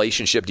kind of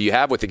relationship do you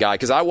have with the guy?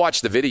 Because I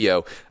watched the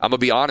video. I'm going to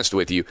be honest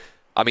with you.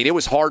 I mean, it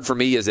was hard for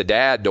me as a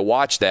dad to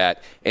watch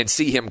that and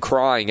see him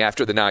crying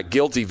after the not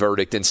guilty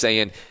verdict and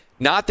saying,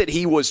 not that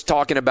he was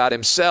talking about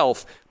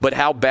himself, but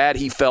how bad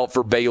he felt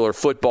for Baylor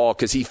football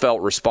because he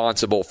felt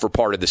responsible for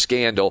part of the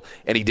scandal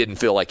and he didn't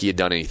feel like he had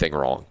done anything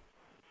wrong.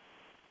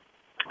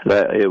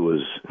 It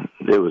was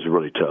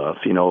really tough.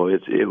 You know,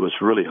 it was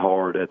really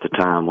hard at the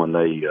time when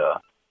they,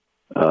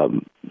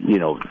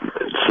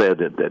 said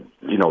that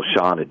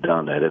Sean had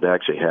done that. It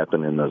actually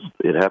happened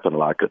it happened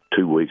like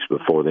 2 weeks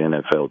before the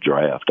NFL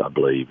draft, I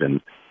believe,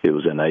 and it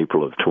was in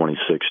April of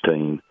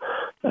 2016.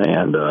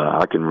 And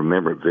I can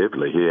remember it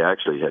vividly. He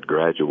actually had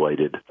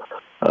graduated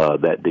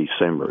that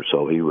December,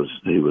 so he was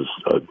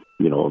a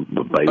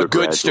Baylor a good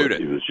graduate.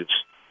 student. He was just,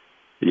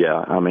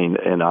 yeah. I mean,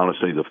 and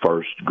honestly, the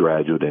first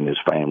graduate in his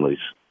family's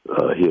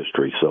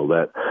history. So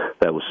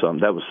that was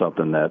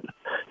something that,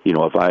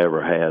 if I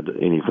ever had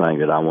anything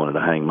that I wanted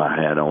to hang my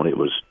hat on, it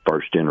was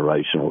first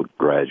generational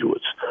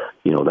graduates.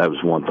 That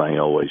was one thing I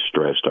always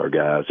stressed our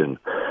guys. And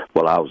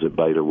while I was at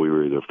Baylor, we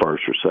were either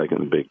first or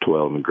second in Big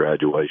 12 in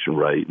graduation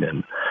rate,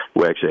 and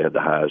we actually had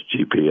the highest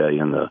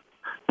GPA in the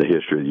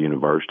history of the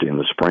university in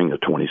the spring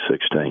of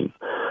 2016.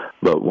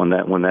 But when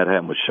that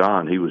happened with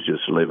Sean, he was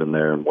just living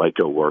there in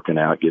Waco, working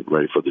out, getting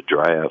ready for the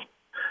draft.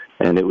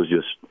 And it was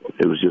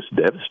just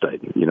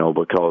devastating,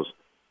 because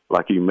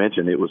like you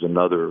mentioned, it was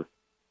another,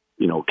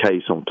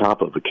 case on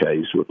top of a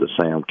case with the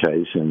Sam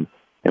case. And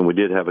we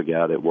did have a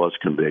guy that was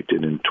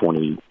convicted in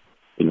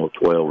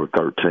 2012 or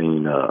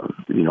 13,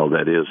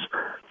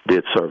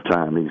 did serve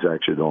time. He's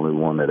actually the only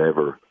one that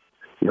ever,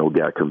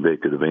 got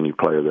convicted of any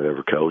player that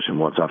ever coached. And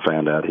once I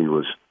found out he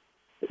was,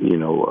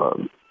 in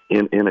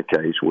a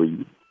case,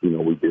 we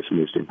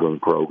dismissed him from the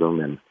program,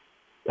 and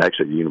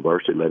actually the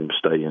university let him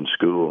stay in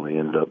school, and he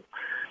ended up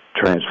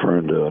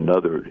transferring to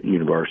another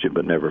university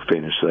but never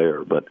finished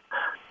there. But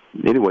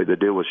anyway, the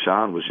deal with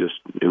Sean was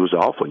it was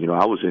awful.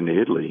 I was in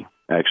Italy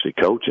actually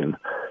coaching.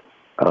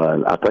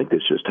 I think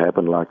this just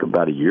happened like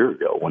about a year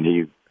ago when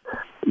he,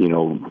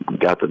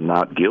 got the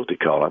not guilty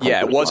call.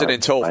 Yeah, it wasn't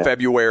until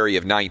February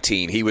of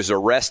 19. He was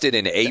arrested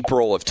in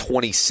April of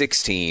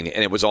 2016,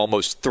 and it was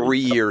almost 3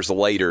 years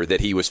later that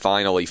he was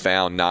finally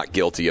found not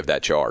guilty of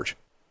that charge.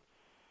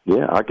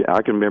 Yeah,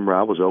 I can remember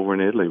I was over in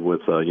Italy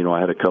with, I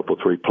had a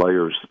three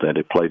players that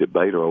had played at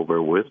Baylor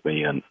over with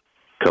me, and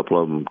a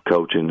couple of them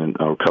coaching,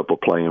 or a couple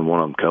playing,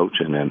 one of them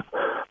coaching. And,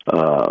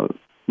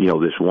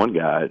 this one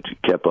guy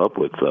kept up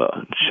with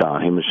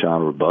Sean. Him and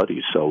Sean were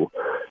buddies. So,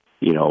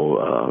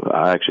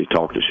 I actually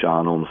talked to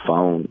Sean on the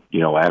phone,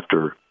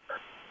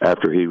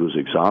 after he was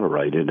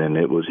exonerated, and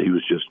he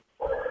was just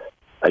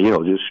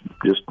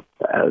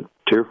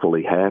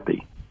tearfully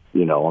happy.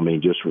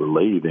 Just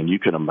relieved. And you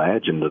can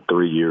imagine the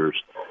 3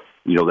 years,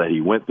 that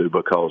he went through,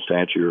 because to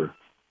answer your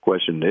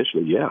question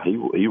initially, yeah,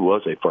 he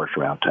was a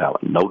first-round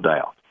talent, no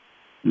doubt.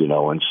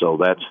 And so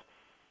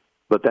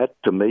but that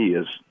to me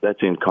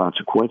that's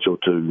inconsequential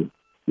to,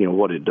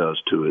 what it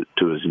does to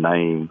his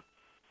name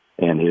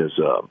and his,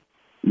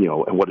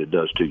 and what it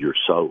does to your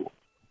soul.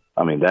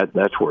 I mean,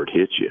 that's where it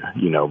hits you,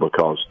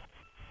 because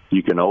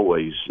you can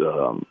always,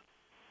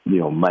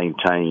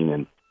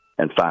 maintain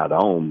and fight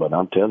on. But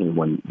I'm telling you,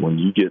 when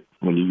you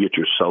get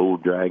your soul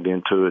dragged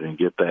into it and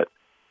get that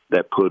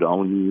put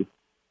on you,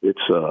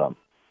 it's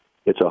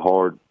a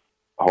hard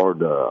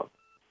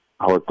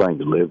thing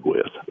to live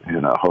with,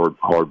 and a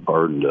hard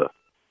burden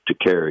to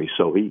carry.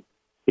 So he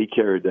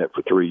carried that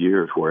for 3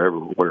 years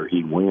where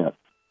he went.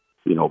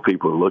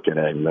 People are looking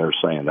at him, they're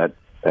saying that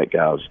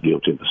guy was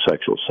guilty of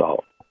sexual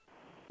assault,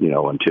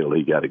 until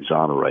he got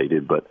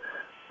exonerated. But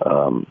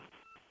so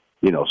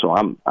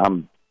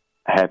I'm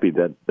happy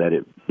that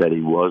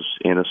he was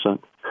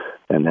innocent,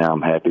 and now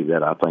I'm happy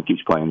that I think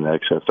he's playing the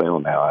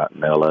XFL now out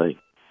in L.A.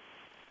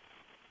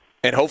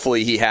 And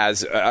hopefully he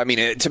has. I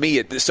mean, to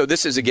me, so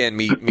this is again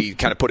me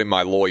kind of putting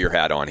my lawyer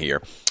hat on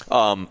here,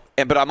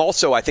 but I'm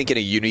also, I think, in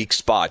a unique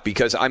spot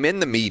because I'm in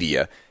the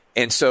media.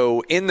 And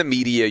so in the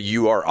media,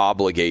 you are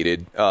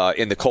obligated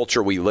in the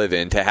culture we live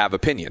in to have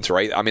opinions,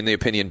 right? I'm in the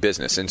opinion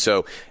business. And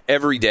so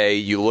every day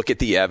you look at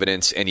the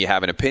evidence and you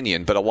have an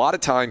opinion. But a lot of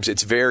times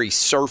it's very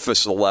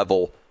surface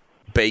level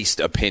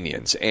based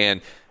opinions.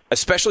 And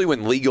especially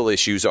when legal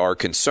issues are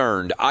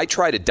concerned, I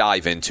try to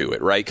dive into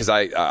it, right? Because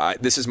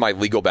this is my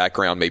legal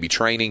background, maybe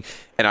training,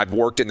 and I've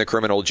worked in the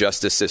criminal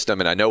justice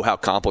system, and I know how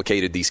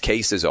complicated these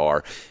cases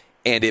are.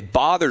 And it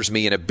bothers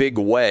me in a big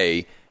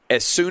way.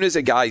 As soon as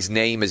a guy's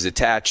name is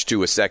attached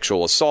to a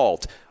sexual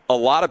assault, a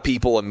lot of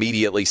people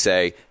immediately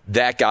say,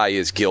 that guy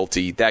is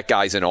guilty, that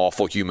guy's an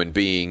awful human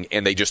being,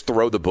 and they just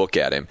throw the book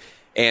at him.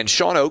 And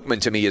Sean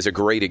Oakman, to me, is a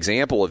great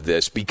example of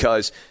this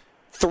because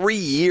 3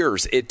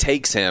 years it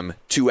takes him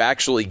to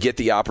actually get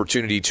the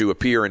opportunity to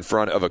appear in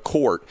front of a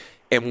court.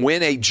 And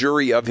when a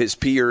jury of his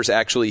peers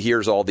actually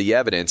hears all the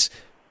evidence,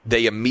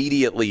 they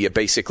immediately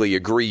basically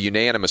agree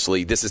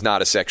unanimously, this is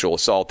not a sexual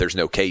assault, there's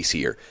no case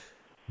here.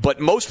 But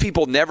most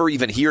people never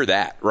even hear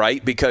that,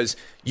 right? Because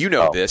you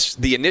know this,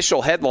 the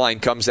initial headline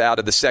comes out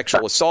of the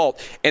sexual assault,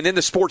 and then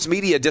the sports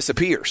media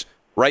disappears.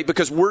 right?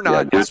 Because we're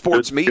not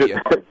sports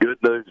media.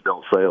 Good news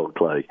don't sell,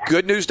 Clay.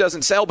 Good news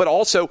doesn't sell, but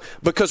also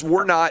because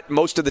we're not,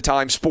 most of the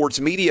time, sports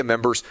media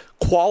members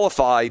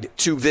qualified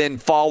to then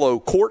follow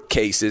court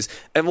cases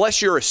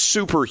unless you're a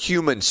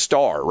superhuman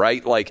star,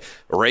 right? Like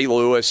Ray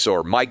Lewis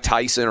or Mike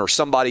Tyson or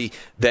somebody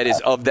that is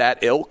of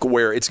that ilk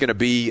where it's going to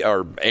be,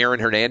 or Aaron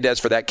Hernandez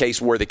for that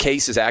case, where the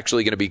case is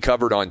actually going to be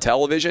covered on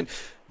television.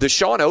 The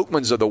Sean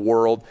Oakmans of the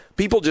world,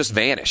 people just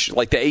vanish,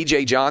 like the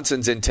A.J.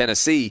 Johnsons in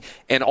Tennessee,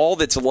 and all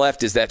that's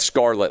left is that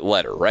scarlet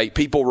letter, right?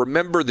 People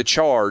remember the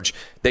charge.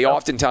 They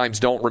oftentimes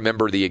don't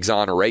remember the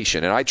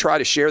exoneration. And I try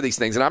to share these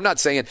things, and I'm not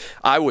saying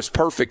I was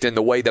perfect in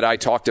the way that I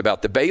talked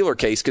about the Baylor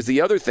case, because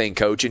the other thing,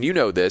 Coach, and you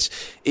know this,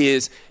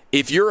 is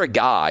if you're a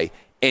guy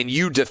and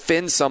you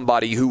defend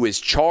somebody who is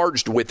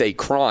charged with a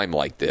crime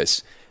like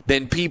this,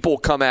 then people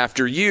come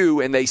after you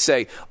and they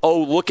say,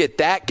 oh, look at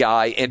that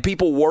guy. And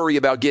people worry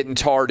about getting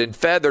tarred and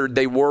feathered.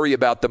 They worry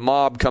about the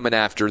mob coming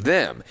after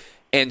them.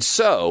 And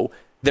so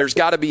there's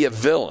got to be a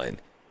villain.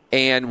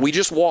 And we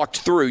just walked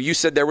through. You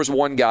said there was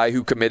one guy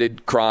who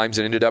committed crimes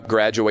and ended up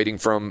graduating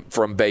from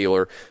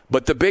Baylor.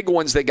 But the big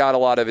ones that got a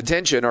lot of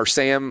attention are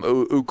Sam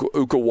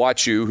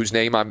Ukawachu, whose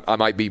name I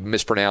might be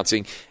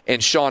mispronouncing,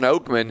 and Sean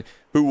Oakman,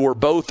 who were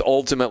both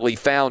ultimately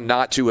found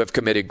not to have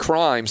committed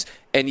crimes.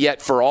 And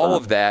yet for all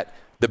of that,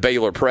 the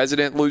Baylor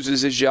president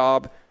loses his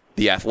job,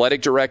 the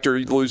athletic director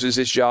loses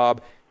his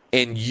job,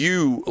 and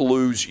you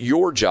lose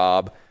your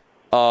job.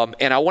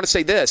 And I want to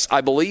say this.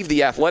 I believe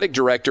the athletic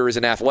director is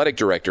an athletic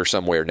director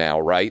somewhere now,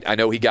 right? I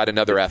know he got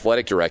another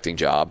athletic directing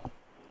job.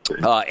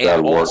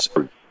 And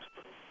also,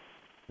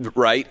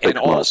 right? And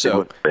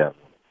also,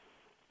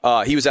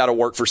 he was out of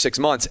work for 6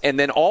 months. And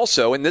then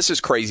also, and this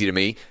is crazy to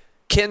me,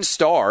 Ken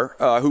Starr,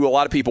 who a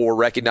lot of people will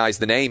recognize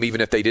the name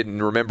even if they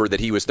didn't remember that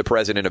he was the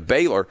president of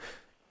Baylor,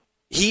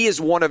 he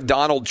is one of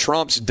Donald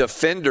Trump's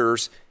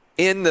defenders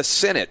in the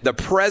Senate. The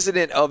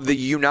president of the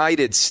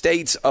United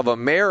States of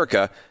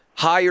America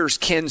hires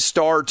Ken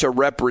Starr to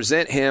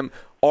represent him,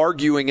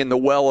 arguing in the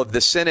well of the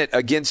Senate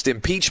against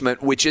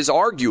impeachment, which is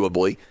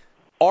arguably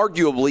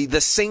the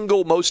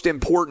single most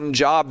important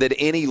job that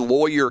any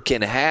lawyer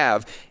can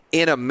have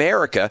in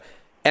America.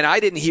 And I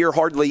didn't hear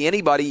hardly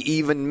anybody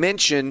even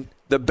mention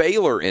the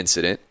Baylor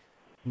incident.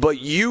 But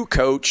you,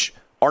 Coach,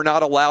 are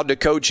not allowed to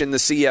coach in the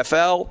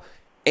CFL.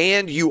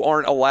 And you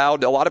aren't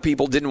allowed, a lot of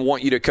people didn't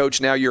want you to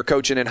coach. Now you're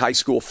coaching in high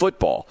school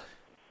football.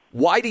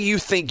 Why do you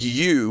think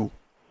you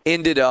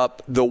ended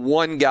up the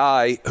one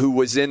guy who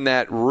was in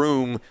that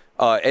room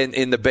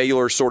in the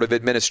Baylor sort of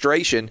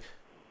administration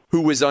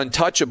who was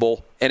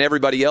untouchable and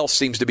everybody else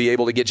seems to be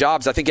able to get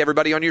jobs? I think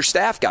everybody on your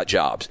staff got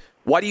jobs.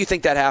 Why do you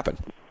think that happened?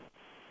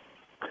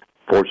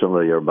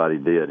 Fortunately, everybody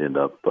did end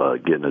up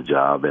getting a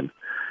job. And,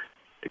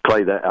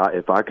 Clay,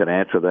 if I could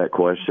answer that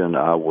question,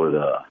 I would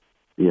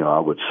I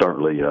would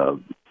certainly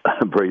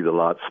breathe a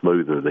lot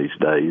smoother these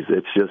days.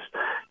 It's just,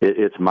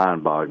 it's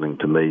mind-boggling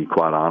to me,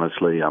 quite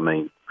honestly. I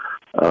mean,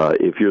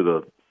 if you're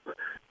the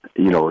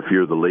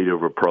leader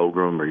of a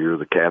program or you're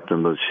the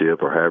captain of the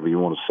ship or however you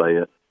want to say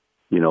it,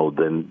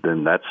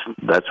 then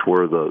that's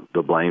where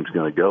the blame's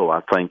going to go.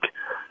 I think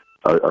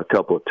a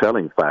couple of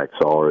telling facts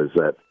is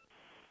that,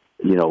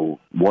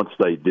 once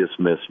they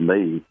dismissed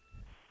me,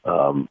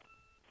 the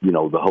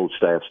whole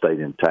staff stayed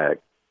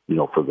intact.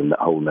 For the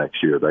whole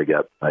next year, they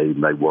got paid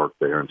and they worked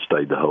there and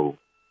stayed the whole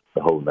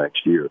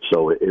next year.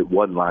 So it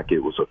wasn't like it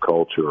was a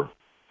culture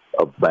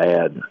of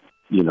bad,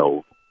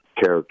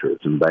 characters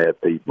and bad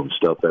people and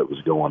stuff that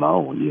was going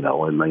on.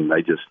 I mean,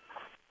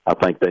 I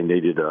think they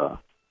needed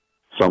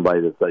somebody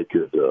that they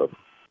could,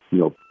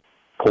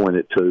 point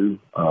it to.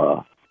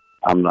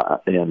 I'm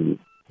not. And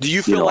do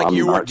you feel like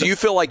you were? Do you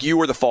feel like you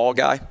were the fall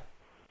guy?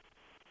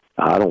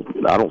 I don't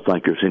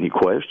think there's any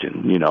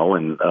question.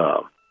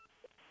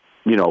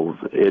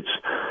 It's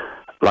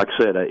like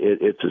I said,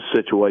 it's a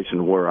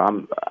situation where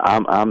I'm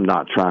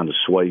not trying to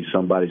sway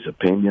somebody's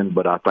opinion,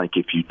 but I think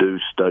if you do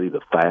study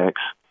the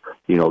facts,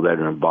 that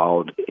are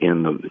involved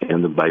in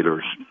the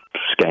Baylor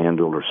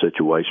scandal or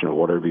situation or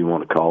whatever you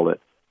want to call it,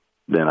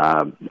 then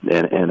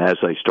and as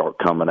they start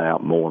coming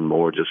out more and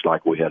more, just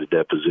like we had a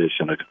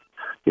deposition,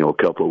 a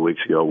couple of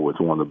weeks ago with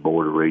one of the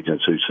board of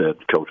regents who said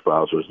Coach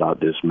Biles was not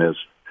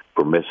dismissed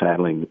for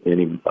mishandling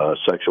any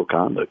sexual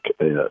conduct,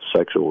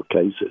 sexual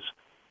cases.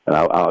 And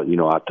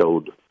I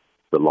told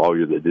the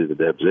lawyer that did the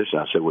deposition,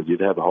 I said, well,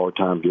 you'd have a hard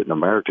time getting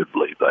America to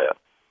believe that,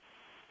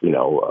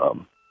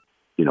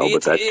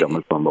 but that's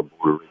coming from a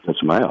board of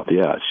regents' mouth.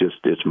 Yeah,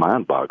 it's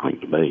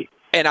mind-boggling to me.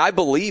 And I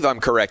believe I'm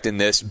correct in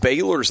this.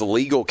 Baylor's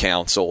legal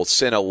counsel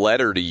sent a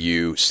letter to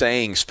you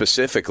saying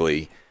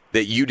specifically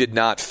that you did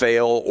not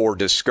fail or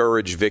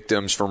discourage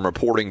victims from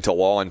reporting to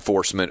law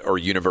enforcement or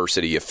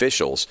university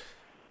officials.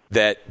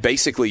 That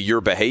basically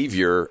your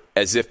behavior,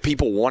 as if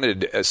people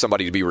wanted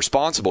somebody to be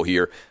responsible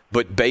here,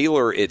 but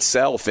Baylor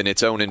itself in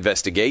its own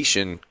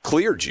investigation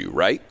cleared you,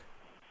 right?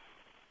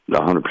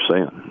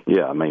 100%.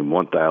 Yeah, I mean,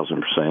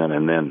 1,000%.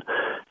 And then,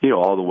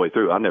 all the way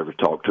through, I never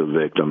talked to a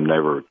victim,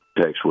 never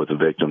texted with a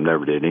victim,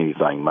 never did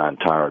anything my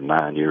entire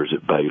 9 years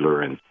at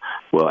Baylor and,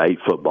 8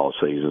 football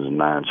seasons and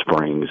 9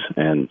 springs.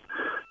 And,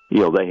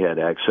 they had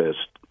access,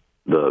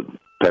 the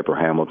Pepper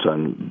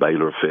Hamilton,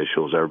 Baylor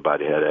officials,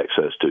 everybody had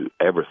access to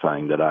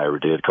everything that I ever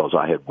did because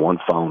I had one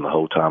phone the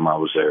whole time I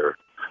was there.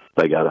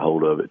 They got a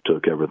hold of it,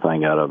 took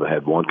everything out of it,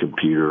 had one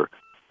computer,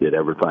 did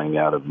everything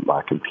out of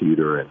my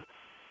computer. And,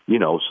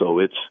 so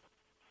it's,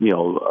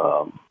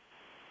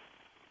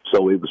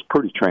 so it was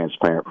pretty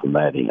transparent from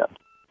that end,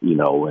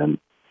 and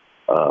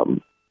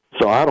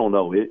so I don't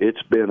know.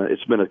 It's been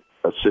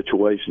a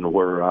situation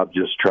where I've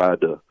just tried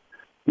to,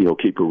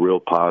 keep a real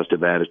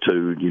positive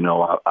attitude.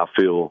 I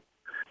feel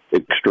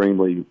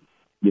extremely,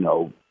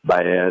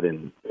 bad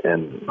and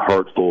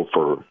hurtful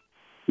for,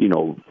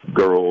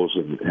 girls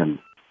and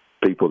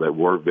people that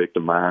were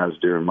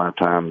victimized during my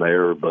time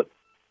there. But,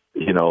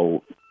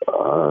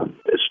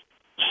 it's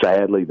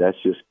sadly,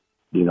 that's just,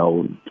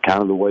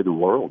 kind of the way the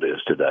world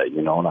is today,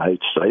 and I hate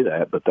to say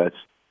that, but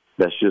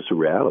that's just a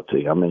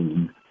reality. I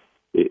mean,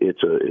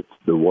 it's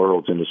the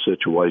world's in a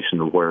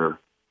situation where,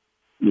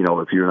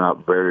 if you're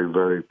not very,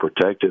 very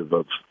protective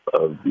of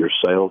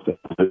yourself and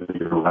who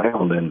you're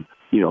around, then,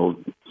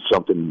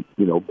 something,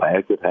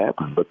 bad could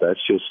happen. But that's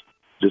just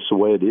the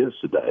way it is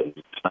today.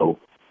 So,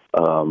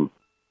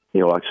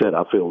 like I said,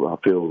 I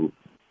feel,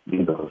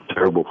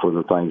 terrible for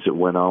the things that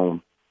went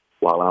on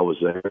while I was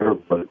there.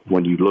 But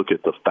when you look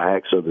at the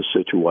facts of the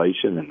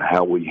situation and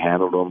how we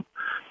handled them,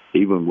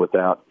 even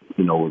without,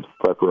 the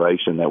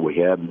preparation that we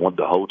had,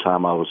 the whole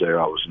time I was there,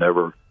 I was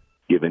never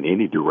given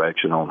any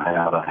direction on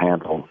how to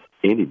handle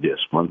any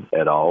discipline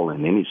at all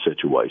in any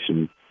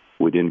situation.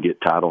 We didn't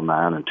get Title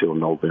IX until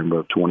November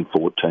of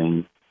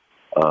 2014,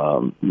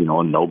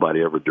 and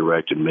nobody ever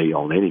directed me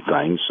on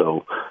anything.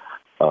 So,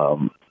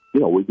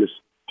 we just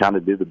kind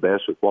of did the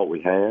best with what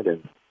we had.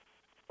 And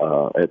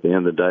at the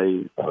end of the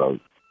day,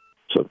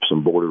 so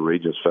some border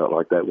regions felt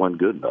like that wasn't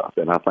good enough.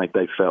 And I think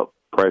they felt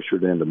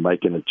pressured into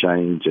making a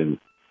change. And,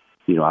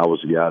 I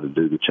was the guy to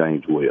do the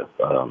change with.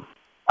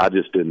 I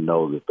just didn't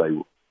know that they,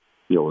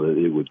 that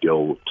it would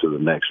go to the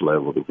next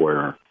level to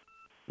where,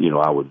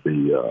 I would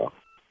be,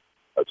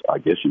 I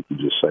guess you could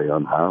just say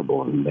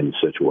unhireable in many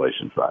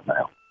situations right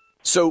now.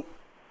 So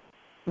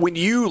when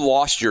you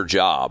lost your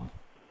job,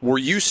 were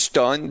you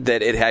stunned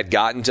that it had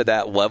gotten to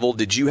that level?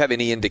 Did you have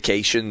any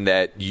indication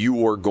that you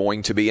were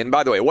going to be? And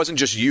by the way, it wasn't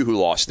just you who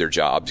lost their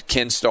jobs.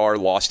 Ken Starr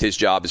lost his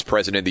job as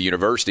president of the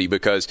university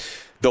because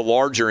the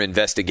larger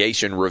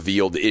investigation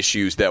revealed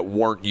issues that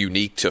weren't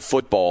unique to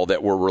football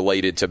that were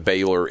related to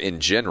Baylor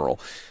in general.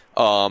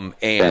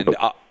 And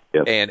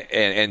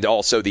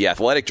also the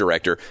athletic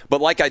director. But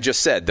like I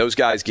just said, those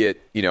guys got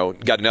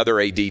another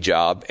AD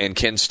job, and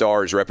Ken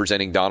Starr is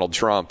representing Donald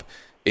Trump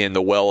in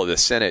the well of the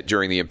Senate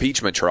during the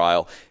impeachment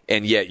trial,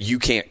 and yet you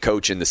can't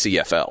coach in the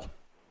CFL.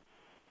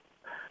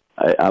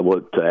 I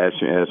would, to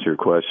answer your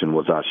question,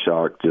 was I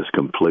shocked? Just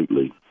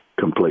completely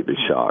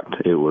shocked.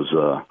 It was,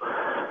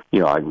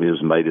 it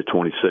was May the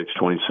 26th,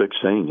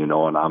 2016,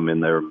 and I'm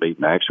in there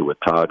meeting actually with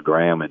Todd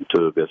Graham and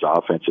two of his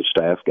offensive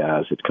staff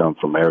guys that come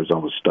from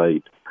Arizona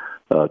State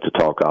to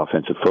talk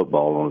offensive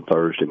football on a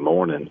Thursday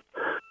morning.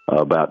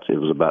 It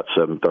was about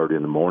 7:30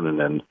 in the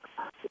morning, and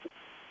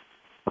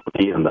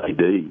he and the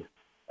AD.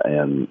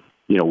 And,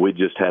 we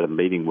just had a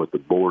meeting with the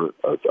board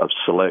of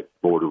select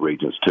border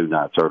regions 2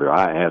 nights earlier.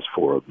 I asked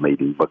for a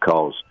meeting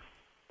because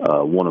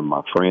one of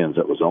my friends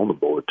that was on the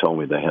board told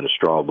me they had a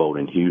straw vote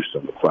in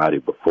Houston the Friday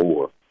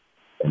before.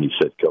 And he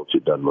said, Coach,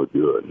 it doesn't look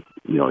good.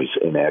 He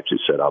actually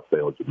said, I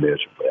failed you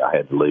miserably. I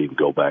had to leave and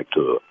go back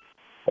to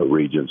a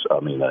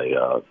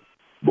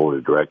board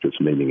of directors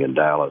meeting in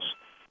Dallas.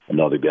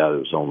 Another guy that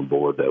was on the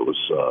board that was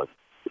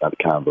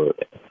kind of a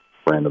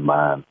friend of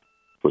mine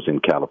was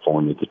in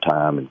California at the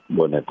time and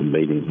wasn't at the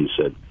meeting. He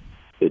said,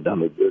 it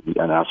doesn't look good.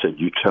 And I said,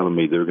 you telling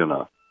me they're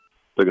gonna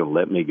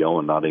let me go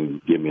and not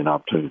even give me an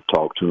opportunity to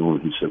talk to them?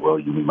 And he said, well,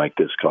 you can make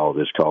this call,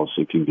 so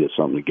you can get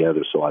something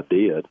together. So I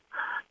did.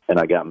 And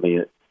I got me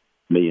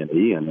and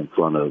Ian in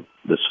front of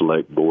the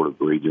select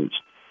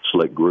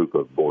group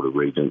of board of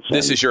regents.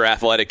 This is your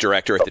athletic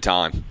director at the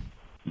time.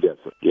 Yes,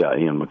 yeah,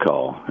 Ian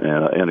McCall,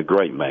 and a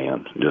great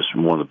man, just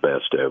one of the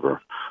best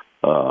ever.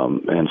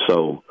 And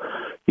so,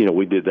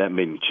 we did that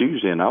meeting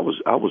Tuesday, and I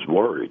was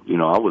worried.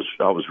 I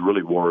was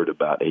really worried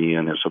about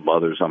Ian and some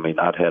others. I mean,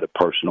 I'd had a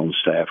person on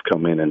staff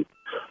come in and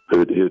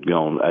who'd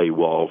gone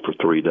AWOL for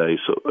 3 days,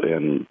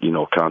 and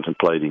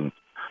contemplating,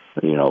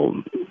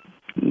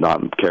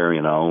 not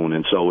carrying on,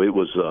 and so it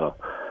was a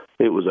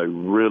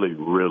really,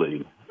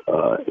 really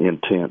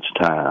intense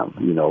time,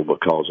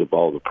 because of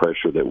all the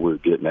pressure that we're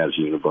getting as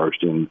a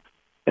university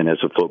and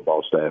as a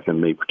football staff,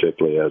 and me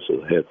particularly as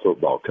a head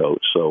football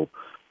coach. So.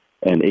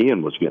 And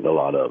Ian was getting a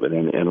lot of it.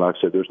 And like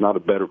I said, there's not a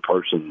better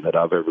person that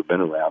I've ever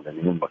been around than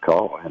Ian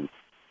McCall. And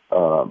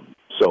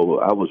so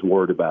I was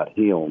worried about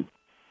him.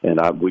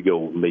 And we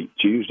go meet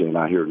Tuesday, and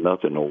I hear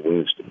nothing on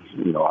Wednesday.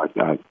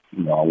 I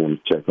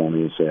want to check on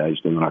him and say how he's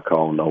doing. I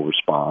call him, no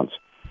response.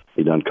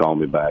 He doesn't call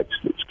me back.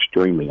 It's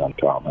extremely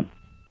uncommon.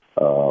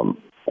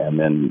 And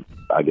then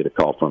I get a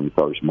call from him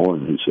Thursday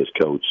morning. He says,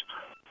 Coach,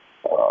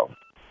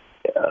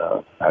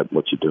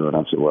 what you doing?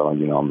 I said, well,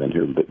 I'm in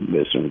here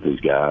visiting with these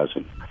guys.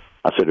 And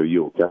I said, are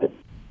you okay?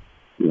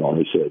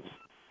 he says,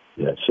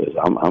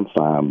 I'm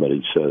fine, but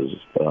he says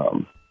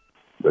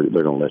they're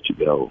going to let you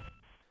go.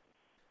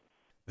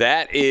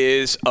 That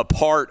is a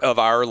part of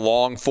our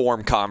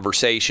long-form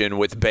conversation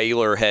with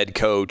Baylor head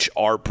coach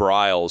Art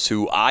Briles,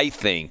 who I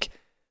think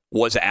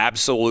was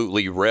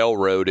absolutely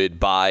railroaded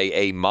by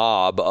a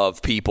mob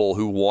of people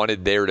who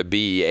wanted there to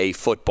be a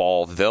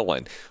football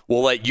villain.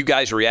 We'll let you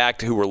guys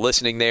react who were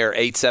listening there,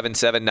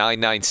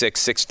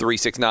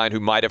 877-996-6369, who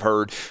might have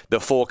heard the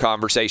full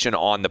conversation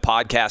on the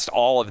podcast.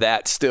 All of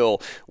that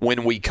still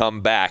when we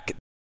come back.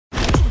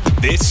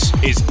 This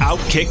is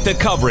Outkick the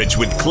Coverage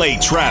with Clay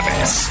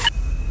Travis.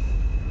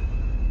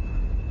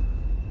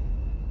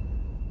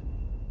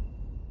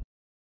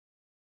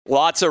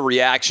 Lots of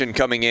reaction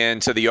coming in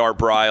to the Art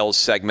Briles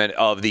segment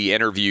of the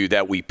interview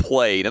that we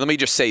played. And let me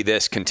just say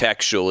this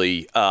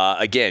contextually.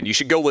 Again, you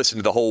should go listen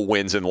to the whole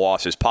Wins and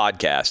Losses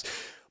podcast.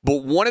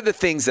 But one of the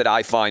things that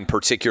I find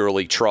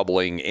particularly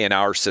troubling in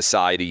our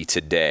society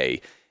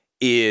today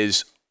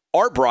is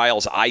Art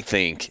Briles, I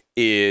think,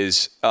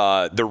 is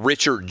the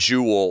Richard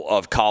Jewell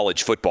of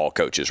college football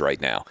coaches right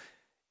now.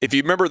 If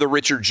you remember the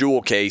Richard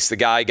Jewell case, the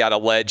guy got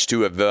alleged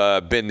to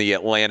have been the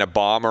Atlanta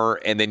bomber,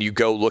 and then you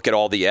go look at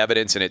all the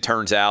evidence, and it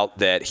turns out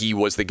that he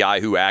was the guy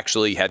who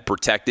actually had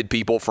protected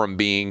people from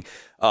being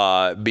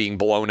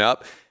blown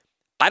up.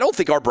 I don't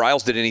think Art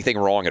Briles did anything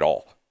wrong at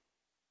all.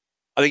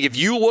 I think if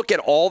you look at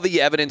all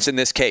the evidence in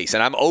this case,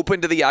 and I'm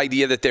open to the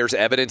idea that there's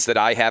evidence that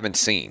I haven't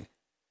seen,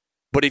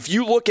 but if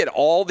you look at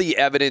all the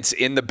evidence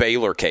in the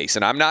Baylor case,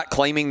 and I'm not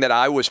claiming that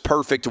I was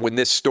perfect when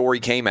this story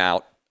came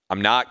out,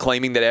 I'm not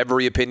claiming that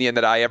every opinion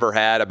that I ever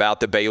had about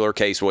the Baylor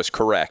case was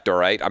correct, all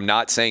right? I'm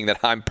not saying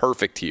that I'm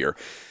perfect here.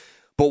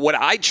 But what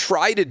I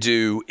try to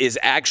do is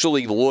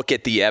actually look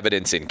at the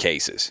evidence in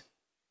cases.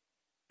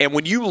 And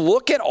when you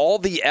look at all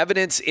the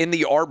evidence in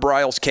the Art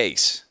Briles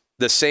case,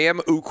 the Sam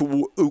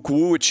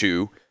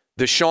Ukwuechu,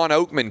 the Sean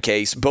Oakman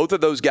case, both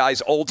of those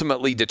guys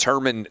ultimately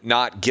determined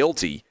not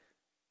guilty,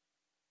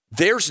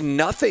 there's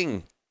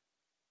nothing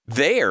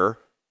there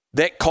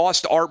that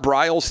cost Art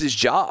Briles his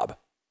job.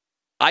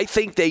 I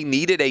think they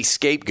needed a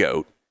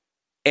scapegoat,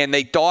 and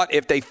they thought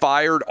if they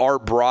fired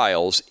Art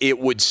Briles, it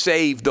would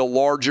save the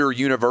larger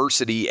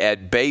university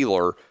at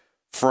Baylor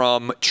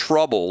from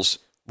troubles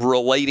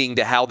relating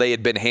to how they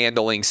had been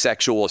handling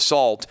sexual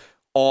assault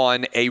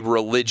on a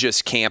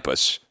religious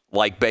campus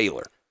like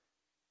Baylor.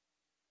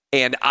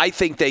 And I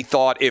think they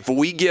thought if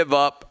we give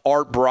up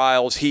Art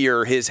Briles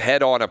here, his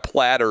head on a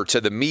platter to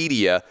the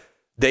media,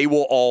 they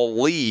will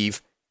all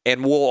leave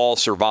and we'll all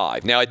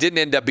survive. Now, it didn't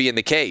end up being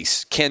the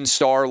case. Ken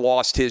Starr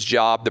lost his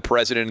job, the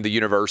president of the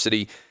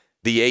university.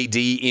 The AD,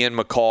 Ian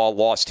McCaw,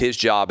 lost his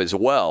job as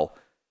well.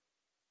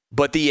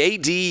 But the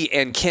AD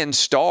and Ken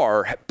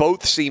Starr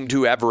both seem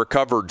to have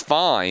recovered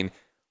fine.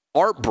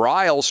 Art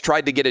Briles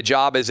tried to get a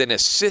job as an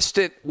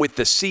assistant with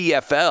the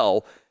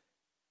CFL,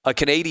 a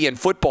Canadian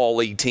Football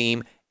League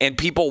team, and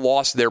people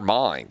lost their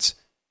minds.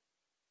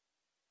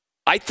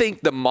 I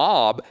think the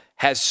mob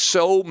has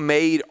so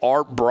made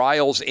Art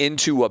Briles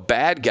into a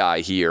bad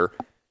guy here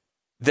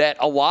that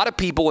a lot of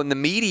people in the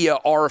media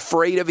are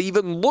afraid of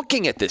even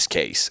looking at this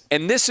case.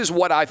 And this is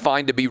what I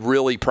find to be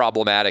really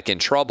problematic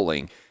and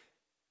troubling.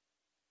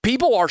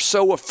 People are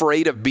so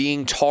afraid of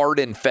being tarred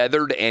and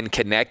feathered and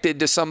connected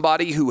to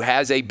somebody who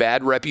has a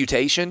bad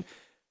reputation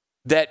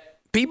that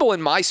people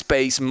in my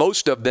space,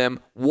 most of them,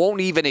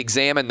 won't even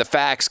examine the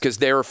facts because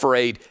they're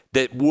afraid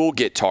that we'll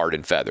get tarred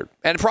and feathered.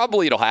 And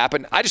probably it'll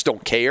happen. I just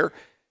don't care.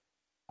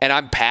 And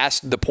I'm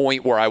past the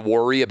point where I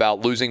worry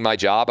about losing my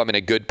job. I'm in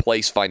a good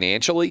place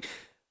financially.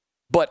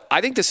 But I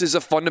think this is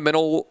a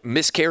fundamental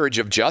miscarriage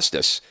of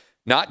justice,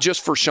 not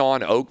just for Sean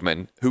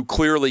Oakman, who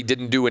clearly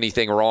didn't do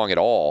anything wrong at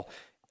all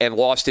and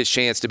lost his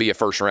chance to be a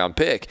first-round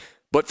pick,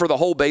 but for the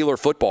whole Baylor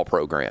football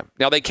program.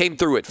 Now, they came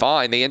through it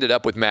fine. They ended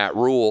up with Matt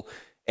Rule,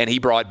 and he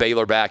brought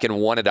Baylor back and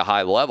won at a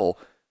high level.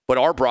 But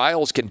Art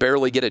Briles can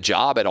barely get a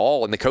job at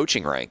all in the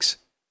coaching ranks.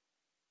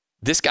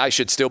 This guy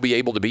should still be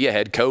able to be a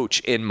head coach,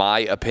 in my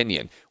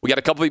opinion. We got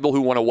a couple people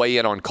who want to weigh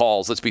in on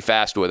calls. Let's be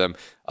fast with them.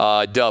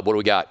 Dub, what do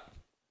we got?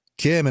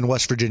 Kim in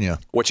West Virginia.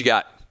 What you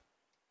got?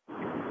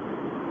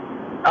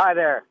 Hi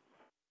there.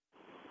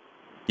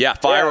 Yeah,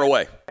 fire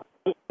away.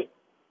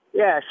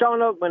 Yeah, Sean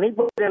Oakman, he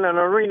put in an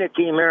arena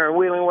team here in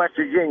Wheeling, West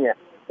Virginia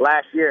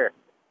last year.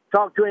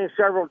 Talked to him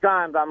several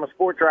times. I'm a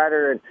sports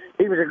writer, and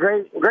he was a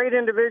great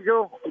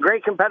individual,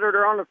 great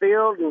competitor on the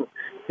field, and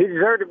he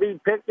deserved to be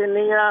picked in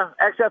the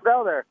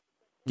XFL there.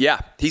 Yeah,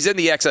 he's in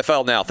the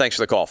XFL now. Thanks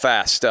for the call.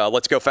 Fast.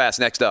 Let's go fast.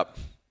 Next up.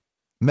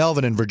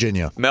 Melvin in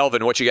Virginia.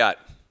 Melvin, what you got?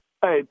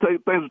 Hey,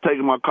 thanks for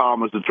taking my call,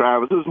 Mr.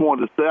 Travis. Just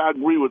wanted to say I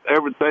agree with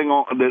everything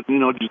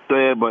that you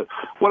said, but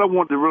what I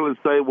wanted to really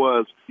say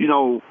was,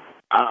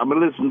 I've been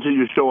listening to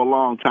your show a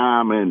long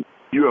time, and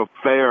you're a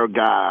fair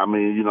guy. I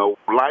mean,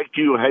 like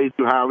you, hate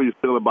you, however you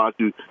feel about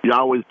you, you're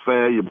always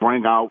fair. You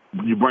bring out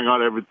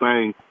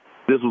everything.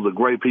 This was a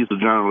great piece of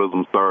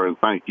journalism, sir, and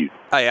thank you.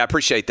 Hey, I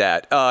appreciate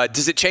that.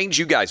 Does it change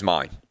you guys'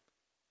 mind?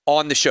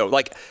 on the show.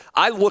 Like,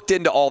 I looked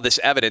into all this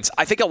evidence.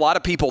 I think a lot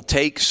of people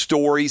take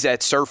stories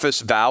at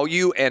surface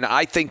value, and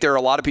I think there are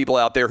a lot of people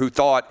out there who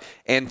thought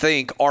and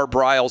think Art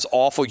Briles,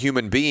 awful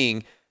human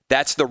being,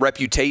 that's the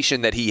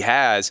reputation that he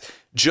has.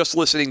 Just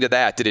listening to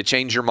that, did it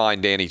change your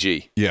mind, Danny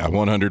G? Yeah,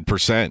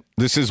 100%.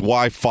 This is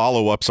why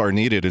follow-ups are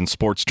needed in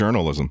sports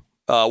journalism.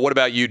 What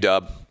about you,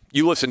 Dub?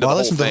 You listened to the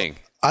whole thing.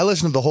 I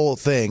listened to the whole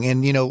thing,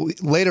 and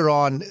later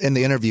on in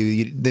the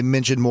interview, they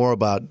mentioned more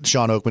about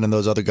Sean Oakman and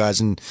those other guys,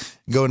 and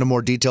go into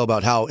more detail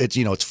about how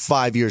it's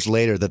 5 years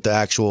later that the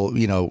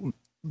actual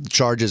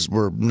charges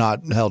were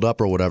not held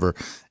up or whatever,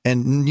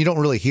 and you don't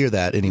really hear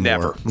that anymore.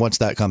 Never. Once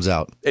that comes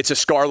out. It's a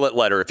scarlet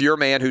letter. If you're a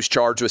man who's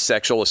charged with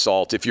sexual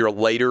assault, if you're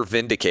later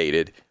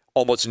vindicated,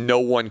 almost no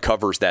one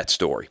covers that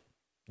story.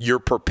 You're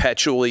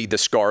perpetually the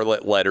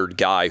scarlet lettered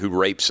guy who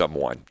raped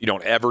someone. You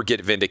don't ever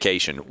get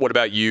vindication. What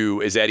about you?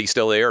 Is Eddie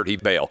still there, or did he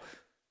bail?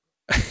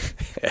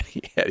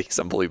 Eddie's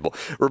unbelievable.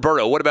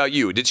 Roberto, what about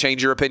you? Did it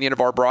change your opinion of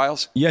Art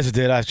Briles? Yes, it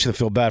did. I actually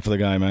feel bad for the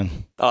guy, man.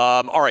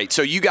 All right,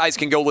 so you guys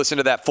can go listen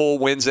to that full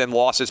Wins and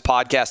Losses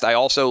podcast. I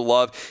also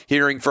love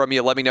hearing from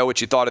you. Let me know what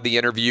you thought of the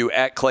interview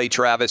at Clay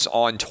Travis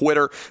on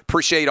Twitter.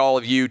 Appreciate all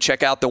of you.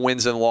 Check out the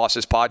Wins and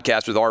Losses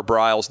podcast with Art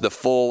Briles, the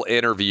full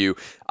interview.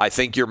 I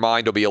think your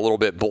mind will be a little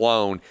bit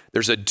blown.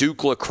 There's a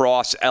Duke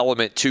lacrosse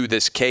element to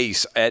this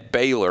case at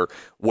Baylor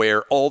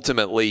where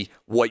ultimately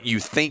what you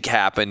think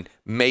happened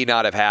may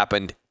not have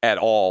happened at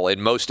all,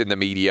 and most in the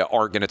media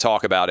aren't going to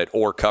talk about it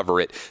or cover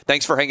it.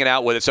 Thanks for hanging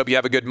out with us. Hope you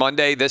have a good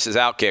Monday. This is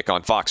Outkick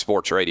on Fox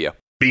Sports Radio.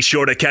 Be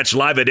sure to catch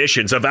live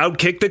editions of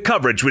Outkick the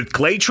Coverage with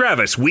Clay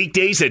Travis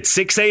weekdays at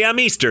 6 a.m.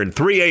 Eastern,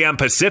 3 a.m.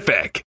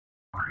 Pacific.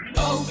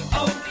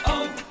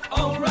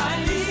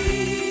 O'Reilly.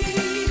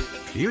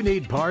 You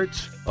need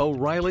parts?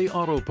 O'Reilly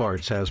Auto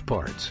Parts has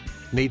parts.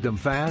 Need them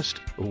fast?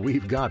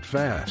 We've got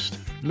fast.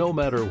 No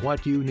matter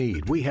what you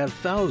need, we have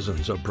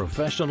thousands of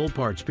professional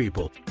parts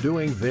people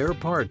doing their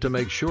part to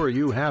make sure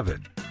you have it.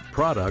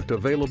 Product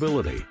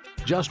availability.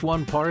 Just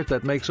one part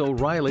that makes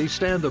O'Reilly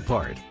stand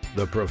apart.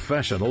 The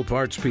professional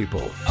parts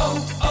people.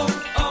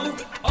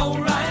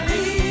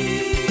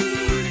 O'Reilly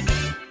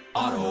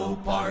Auto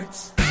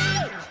Parts.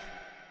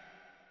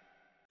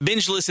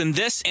 Binge listen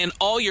this and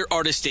all your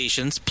artist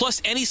stations,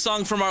 plus any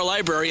song from our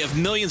library of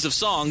millions of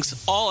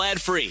songs, all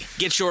ad-free.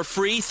 Get your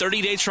free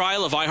 30-day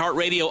trial of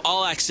iHeartRadio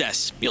All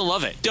Access. You'll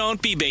love it. Don't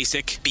be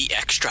basic, be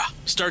extra.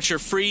 Start your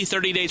free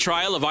 30-day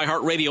trial of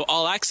iHeartRadio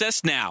All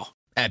Access now.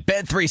 At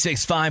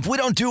Bet365, we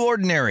don't do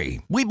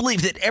ordinary. We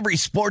believe that every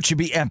sport should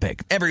be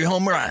epic. Every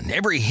home run,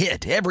 every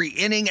hit, every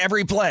inning,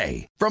 every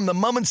play. From the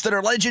moments that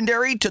are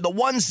legendary to the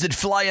ones that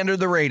fly under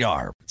the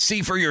radar.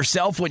 See for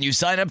yourself when you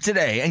sign up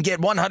today and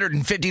get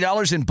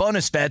 $150 in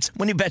bonus bets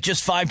when you bet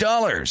just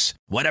 $5.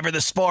 Whatever the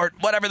sport,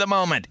 whatever the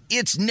moment,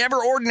 it's never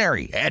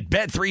ordinary at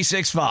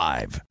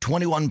Bet365.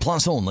 21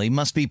 plus only.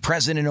 Must be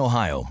present in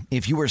Ohio.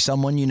 If you or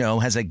someone you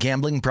know has a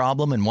gambling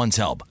problem and wants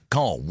help,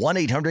 call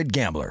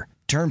 1-800-GAMBLER.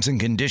 Terms and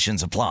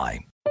conditions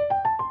apply.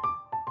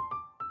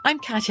 I'm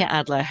Katya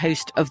Adler,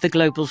 host of The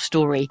Global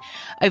Story.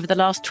 Over the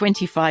last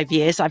 25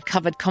 years, I've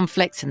covered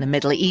conflicts in the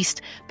Middle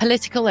East,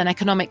 political and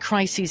economic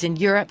crises in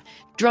Europe,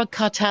 drug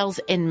cartels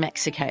in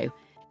Mexico.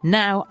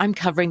 Now I'm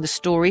covering the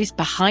stories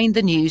behind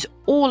the news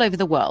all over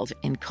the world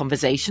in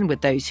conversation with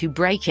those who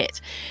break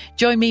it.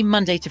 Join me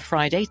Monday to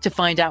Friday to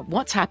find out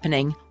what's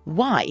happening,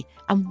 why,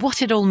 and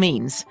what it all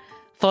means.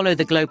 Follow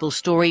The Global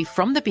Story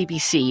from the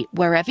BBC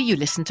wherever you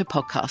listen to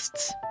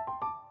podcasts.